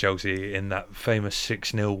against Chelsea in that famous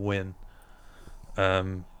 6-0 win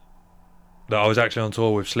that I was actually on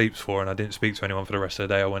tour with Sleeps for, and I didn't speak to anyone for the rest of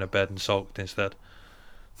the day. I went to bed and sulked instead.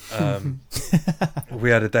 We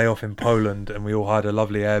had a day off in Poland, and we all had a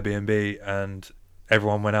lovely Airbnb, and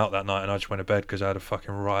everyone went out that night, and I just went to bed because I had a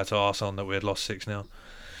fucking riot arse on that we had lost 6-0.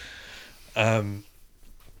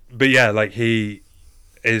 But yeah, like, he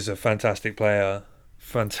is a fantastic player,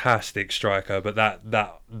 fantastic striker, but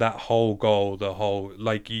that whole goal, the whole,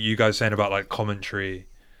 like you guys saying about like commentary,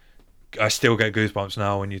 I still get goosebumps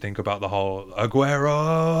now when you think about the whole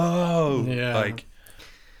Aguero. Yeah. Like,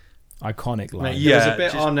 iconic line. Mate,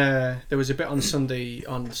 there was a bit on Sunday,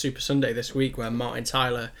 on Super Sunday this week, where Martin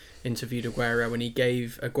Tyler interviewed Aguero, and he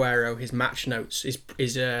gave Aguero his match notes,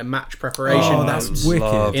 his match preparation notes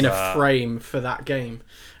in a frame for that game.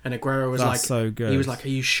 And Aguero was so good. He was like, "Are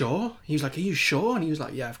you sure?" He was like, "Are you sure?" And he was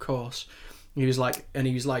like, "Yeah, of course." He was like,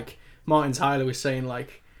 Martin Tyler was saying,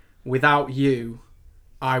 like, without you,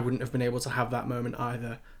 I wouldn't have been able to have that moment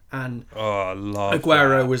either. And I love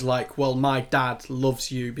Aguero that. was like, "Well, my dad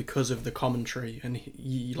loves you because of the commentary," and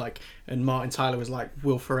and Martin Tyler was like,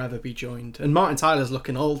 "We'll forever be joined." And Martin Tyler's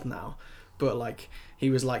looking old now, but like, he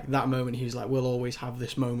was like, that moment, he was like, "We'll always have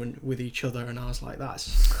this moment with each other," and I was like,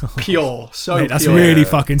 "That's pure, so mate, that's pure." really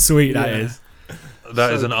fucking sweet. That is.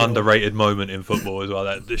 That is an underrated moment in football as well.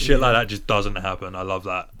 That shit like that just doesn't happen. I love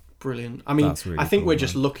that. Brilliant. I mean, really I think cool, we're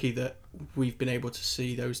just lucky that we've been able to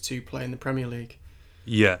see those two play in the Premier League.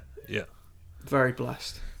 Yeah. Very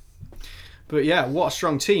blessed. But yeah, what a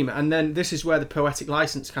strong team. And then this is where the poetic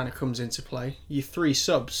license kind of comes into play. Your three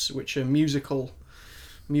subs, which are musical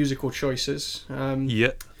choices.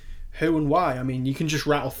 Yeah. Who and why? I mean, you can just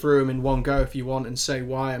rattle through them in one go if you want and say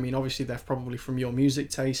why. I mean, obviously they're probably from your music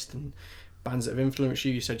taste, bands that have influenced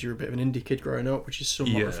you. You said you were a bit of an indie kid growing up, which is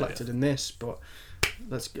somewhat Yeah, reflected in this. But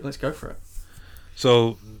let's go for it.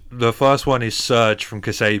 So the first one is Surge from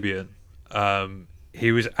Kasabian.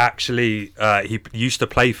 He was actually he used to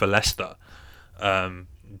play for Leicester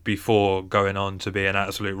before going on to be an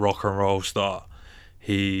absolute rock and roll star.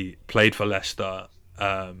 He played for Leicester,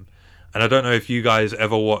 and I don't know if you guys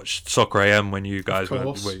ever watched Soccer AM when you guys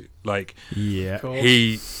were like, Yeah.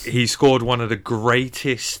 he scored one of the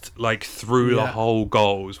greatest like through the hole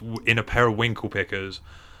goals in a pair of winkle pickers.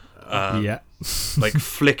 Yeah. Like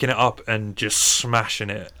flicking it up and just smashing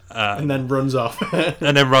it, And then runs off.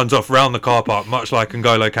 and then runs off round the car park, much like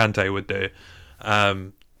N'Golo Kante would do.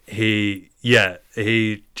 He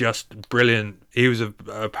just brilliant. He was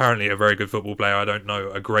apparently a very good football player. I don't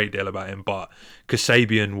know a great deal about him, but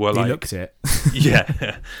Kasabian were like, He looked it.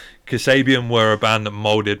 yeah, Kasabian were a band that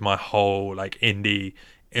molded my whole like indie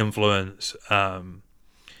influence.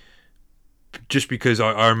 Just because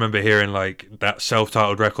I remember hearing like that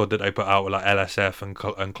self-titled record that they put out with like LSF and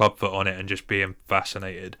Clubfoot on it, and just being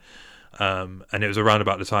fascinated. And it was around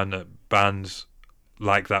about the time that bands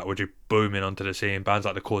like that were just booming onto the scene. Bands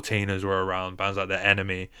like the Cortinas were around. Bands like The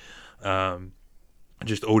Enemy.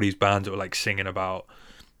 Just all these bands that were like singing about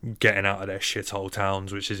getting out of their shithole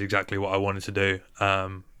towns, which is exactly what I wanted to do.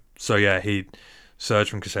 So yeah, he Surge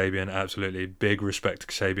from Kasabian, absolutely big respect to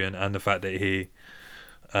Kasabian, and the fact that he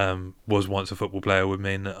was once a football player would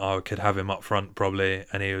mean that I could have him up front probably,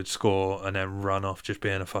 and he would score and then run off just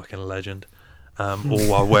being a fucking legend, all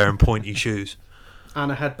while wearing pointy shoes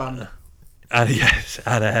And a headband. and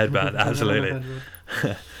a headband, absolutely.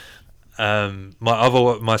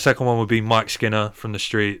 My second one would be Mike Skinner from The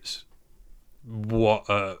Streets. What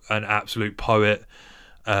an absolute poet.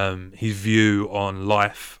 His view on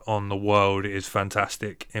life, on the world, is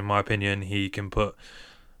fantastic in my opinion. He can put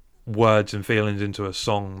words and feelings into a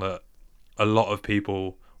song that a lot of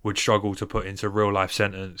people would struggle to put into real life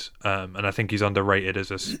sentence, and I think he's underrated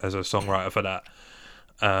as a songwriter for that.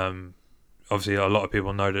 Obviously a lot of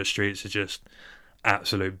people know that Streets are just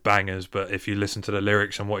absolute bangers, but if you listen to the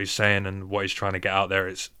lyrics and what he's saying and what he's trying to get out there,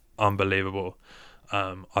 it's unbelievable.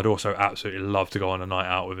 I'd also absolutely love to go on a night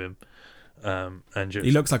out with him, and just,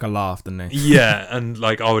 He looks like a laugh, doesn't he? yeah, and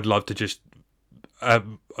like I would love to just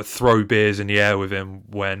throw beers in the air with him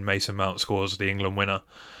when Mason Mount scores the England winner.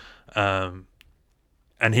 And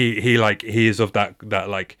he is of that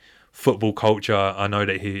like football culture. I know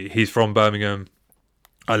that he's from Birmingham.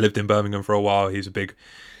 I lived in Birmingham for a while. He's a big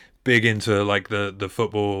into like the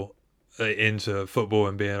football, into football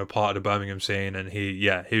and being a part of the Birmingham scene. And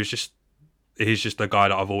he's just the guy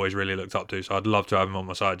that I've always really looked up to. So I'd love to have him on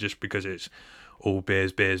my side, just because it's all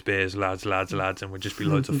beers, lads, and would just be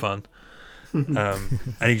loads of fun. And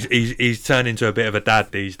he's turned into a bit of a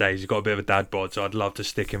dad these days. He's got a bit of a dad bod, so I'd love to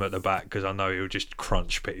stick him at the back, because I know he'll just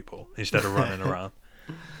crunch people instead of running around.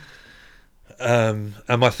 And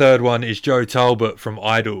my third one is Joe Talbot from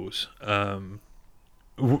Idols.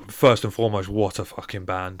 First and foremost, what a fucking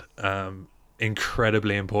band.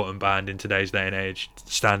 Incredibly important band in today's day and age,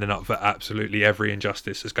 standing up for absolutely every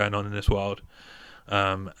injustice that's going on in this world.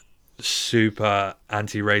 Super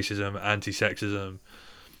anti-racism, anti-sexism.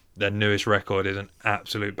 Their newest record is an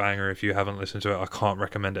absolute banger. If you haven't listened to it, I can't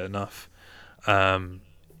recommend it enough.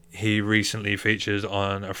 He recently features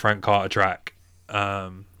on a Frank Carter track,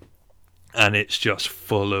 and it's just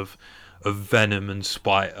full of venom and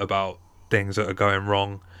spite about things that are going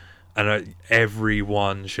wrong. And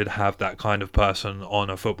everyone should have that kind of person on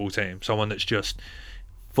a football team. Someone that's just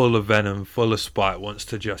full of venom, full of spite, wants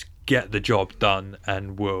to just get the job done,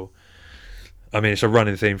 and it's a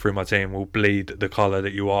running theme through my team, will bleed the colour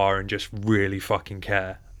that you are and just really fucking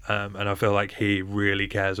care. And I feel like he really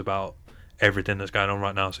cares about everything that's going on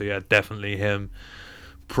right now. So yeah, definitely him.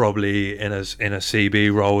 Probably in a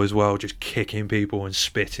CB role as well, just kicking people and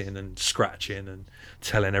spitting and scratching and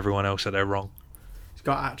telling everyone else that they're wrong. He's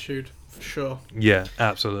got attitude, for sure. Yeah,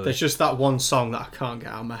 absolutely. There's just that one song that I can't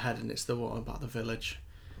get out of my head, and it's the one about the village.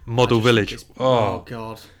 Model Village. Oh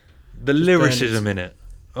God. The lyricism in it.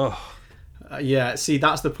 Oh. Yeah, see,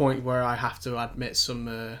 that's the point where I have to admit some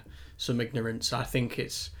ignorance. I think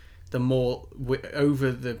it's the more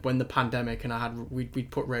when the pandemic, and we'd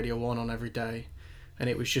put Radio 1 on every day, and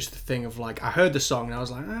it was just the thing of like, I heard the song and I was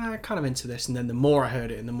like, kind of into this, and then the more I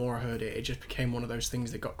heard it, it just became one of those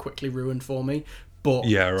things that got quickly ruined for me. But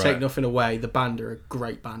yeah, right. Take nothing away, the band are a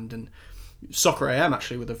great band, and Soccer AM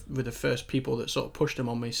actually were the first people that sort of pushed them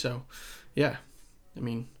on me. So yeah, I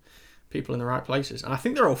mean, people in the right places, and I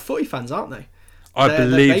think they're all footy fans, aren't they? I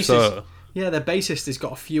believe so. Yeah, their bassist has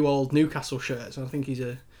got a few old Newcastle shirts, and I think he's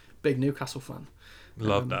a big Newcastle fan.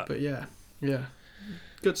 Love that. But yeah,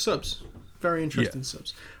 good subs. Very interesting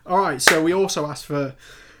subs. All right, so we also asked for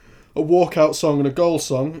a walkout song and a goal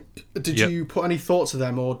song. Did you put any thoughts of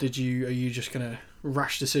them, or are you just gonna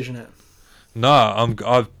rash decision it? No,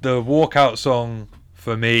 the walkout song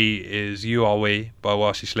for me is "You Are We" by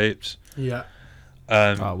While She Sleeps. Yeah.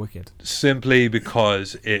 Wicked. Simply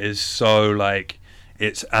because it is so like,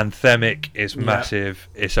 it's anthemic, it's massive,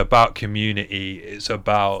 it's about community, it's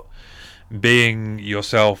about being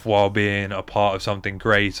yourself while being a part of something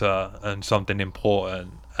greater and something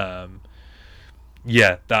important. That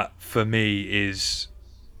for me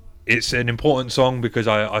it's an important song because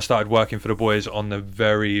I started working for the boys on the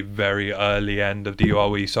very, very early end of the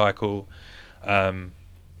URW cycle.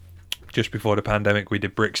 Just before the pandemic, we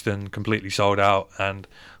did Brixton, completely sold out, and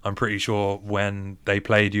I'm pretty sure when they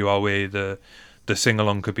played URW, the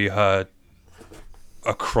sing-along could be heard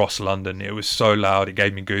across London. It was so loud, it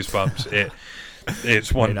gave me goosebumps.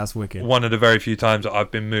 It's that's wicked. One of the very few times that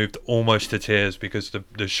I've been moved almost to tears because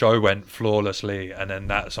the show went flawlessly, and then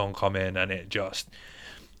that song come in, and it just,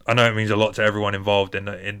 I know it means a lot to everyone involved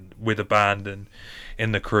in with the band and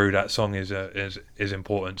in the crew. That song is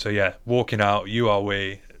important. So yeah, walking out, You Are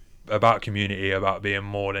We, about community, about being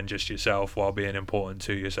more than just yourself while being important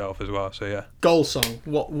to yourself as well. So yeah. Goal song.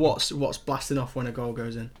 What's blasting off when a goal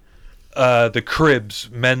goes in? The Cribs,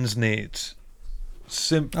 Men's Needs.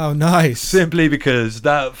 Oh, nice. Simply because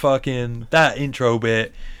that intro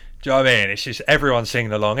bit, do you know what I mean? It's just everyone's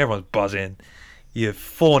singing along, everyone's buzzing. You're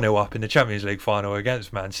 4-0 up in the Champions League final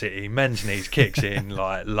against Man City. Men's Needs kicks in,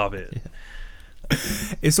 like, love it. Yeah.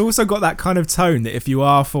 It's also got that kind of tone that if you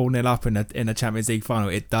are 4-0 up in a Champions League final,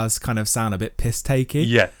 it does kind of sound a bit piss-takey.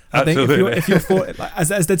 Yeah, I think absolutely. if you're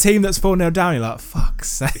as the team that's 4-0 down, you're like, fuck's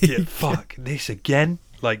sake. Yeah, fuck, this again?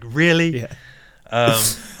 Like, really? Yeah.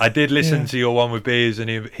 I did listen to your one with Bees, and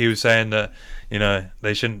he was saying that, you know,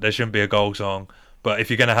 there shouldn't be a goal song, but if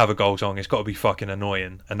you're gonna have a goal song, it's got to be fucking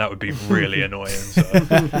annoying, and that would be really annoying. So.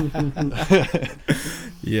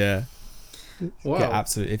 Yeah. Wow. Yeah,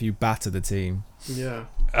 absolutely. If you batter the team. Yeah.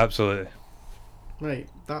 Absolutely. Mate,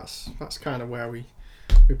 that's kind of where we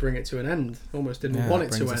bring it to an end. Almost didn't want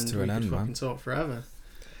it to end. We could fucking talk forever.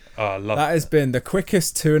 Oh, I love that. Has been the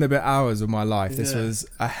quickest 2 and a bit hours of my life. This Yeah. was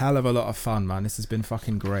a hell of a lot of fun, man. This has been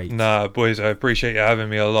fucking great. Nah, boys, I appreciate you having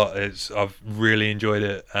me a lot. I've really enjoyed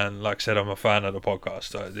it, and like I said, I'm a fan of the podcast.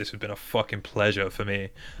 So this has been a fucking pleasure for me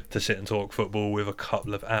to sit and talk football with a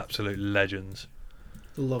couple of absolute legends.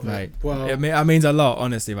 Love Mate, it. Well, it means a lot,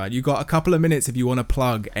 honestly, man. You got a couple of minutes if you want to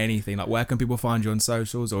plug anything. Like, where can people find you on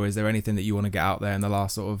socials, or is there anything that you want to get out there in the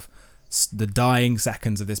last sort of the dying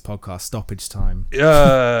seconds of this podcast, stoppage time?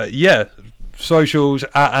 Yeah. Socials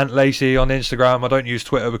at Ant Lacey on Instagram. I don't use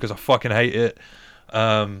Twitter because I fucking hate it.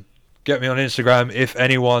 Get me on Instagram. If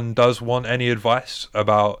anyone does want any advice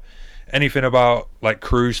about anything about like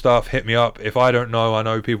crew stuff, hit me up. If I don't know, I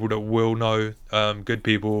know people that will know. Good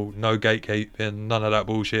people, no gatekeeping, none of that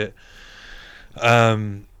bullshit.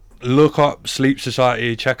 Look up Sleep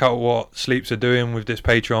Society, check out what Sleeps are doing with this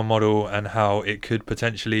Patreon model and how it could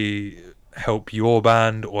potentially help your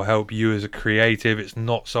band or help you as a creative. It's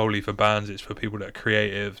not solely for bands, it's for people that are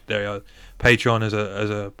creative. Patreon as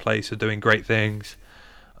a place of doing great things.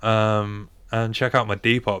 And check out my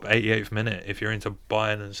Depop 88th Minute if you're into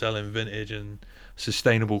buying and selling vintage and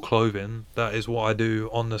sustainable clothing. That is what I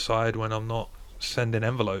do on the side when I'm not sending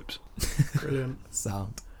envelopes. brilliant.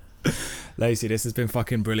 Sound. Lacey, this has been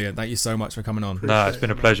fucking brilliant. Thank you so much for coming on. Nah, it's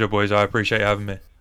been a pleasure, boys. I appreciate you having me.